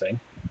on this thing.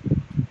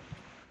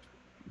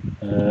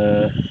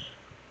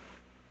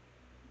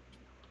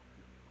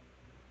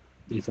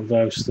 Lethal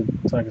dose, the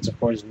targets are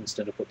poisoned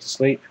instead of put to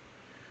sleep.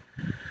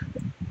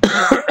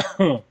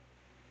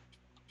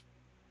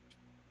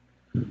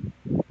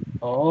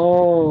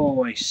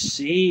 Oh, I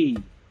see.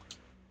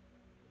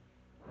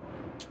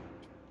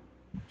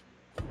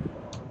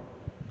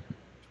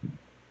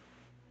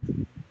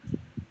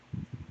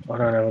 I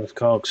don't have enough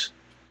cogs.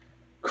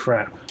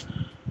 Crap.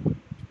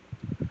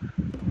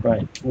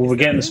 Right, well, we're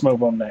getting the smoke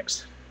bomb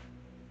next.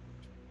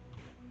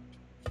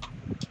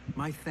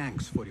 My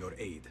thanks for your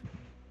aid.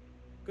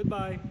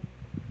 Goodbye.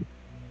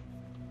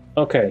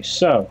 Okay,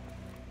 so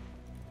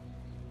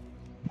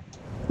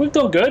we've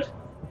done good.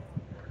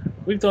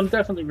 We've done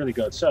definitely really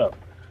good. So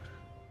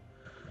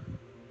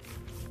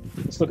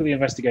let's look at the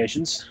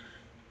investigations.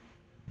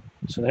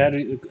 So the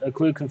head, a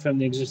clue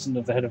confirmed the existence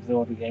of the head of the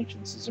Order of the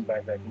Ancients is in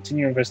Baghdad.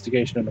 Continue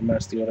investigation and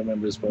unmask the Order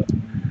members, but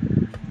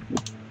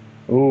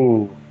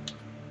ooh.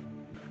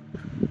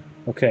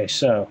 Okay,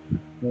 so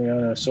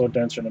Mariana, a sword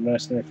dancer and a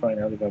mercenary, find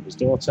Ali Baba's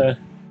daughter.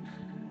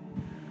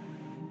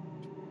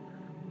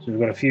 So we've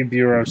got a few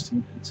bureaus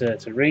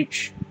to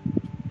reach.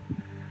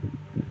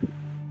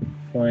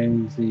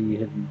 Find the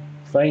hidden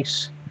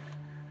face.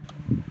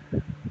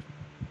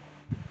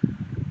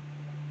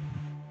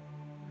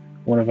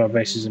 One of our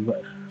bases in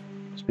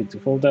speak to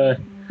Fulda.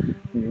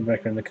 Meet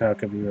Rebecca in the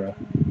Karka bureau.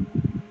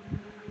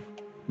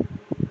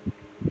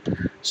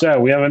 So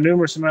we have a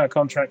numerous amount of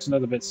contracts and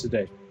other bits to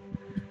do.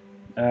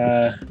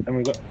 And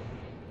we've got.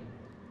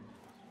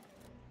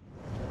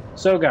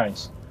 So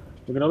guys,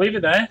 we're going to leave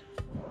it there.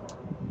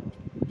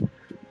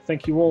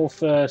 Thank you all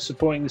for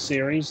supporting the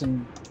series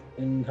and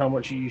how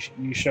much you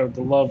showed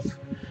the love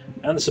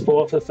and the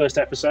support for the first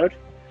episode.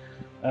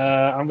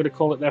 I'm going to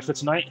call it there for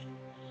tonight.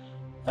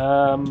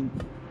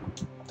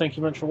 thank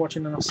you very much for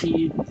watching, and I'll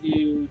see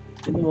you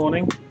in the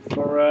morning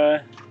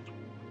for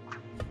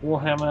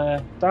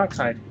Warhammer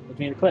Darkside with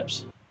me and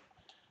Eclipse.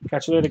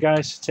 Catch you later,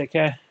 guys. Take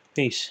care.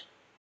 Peace.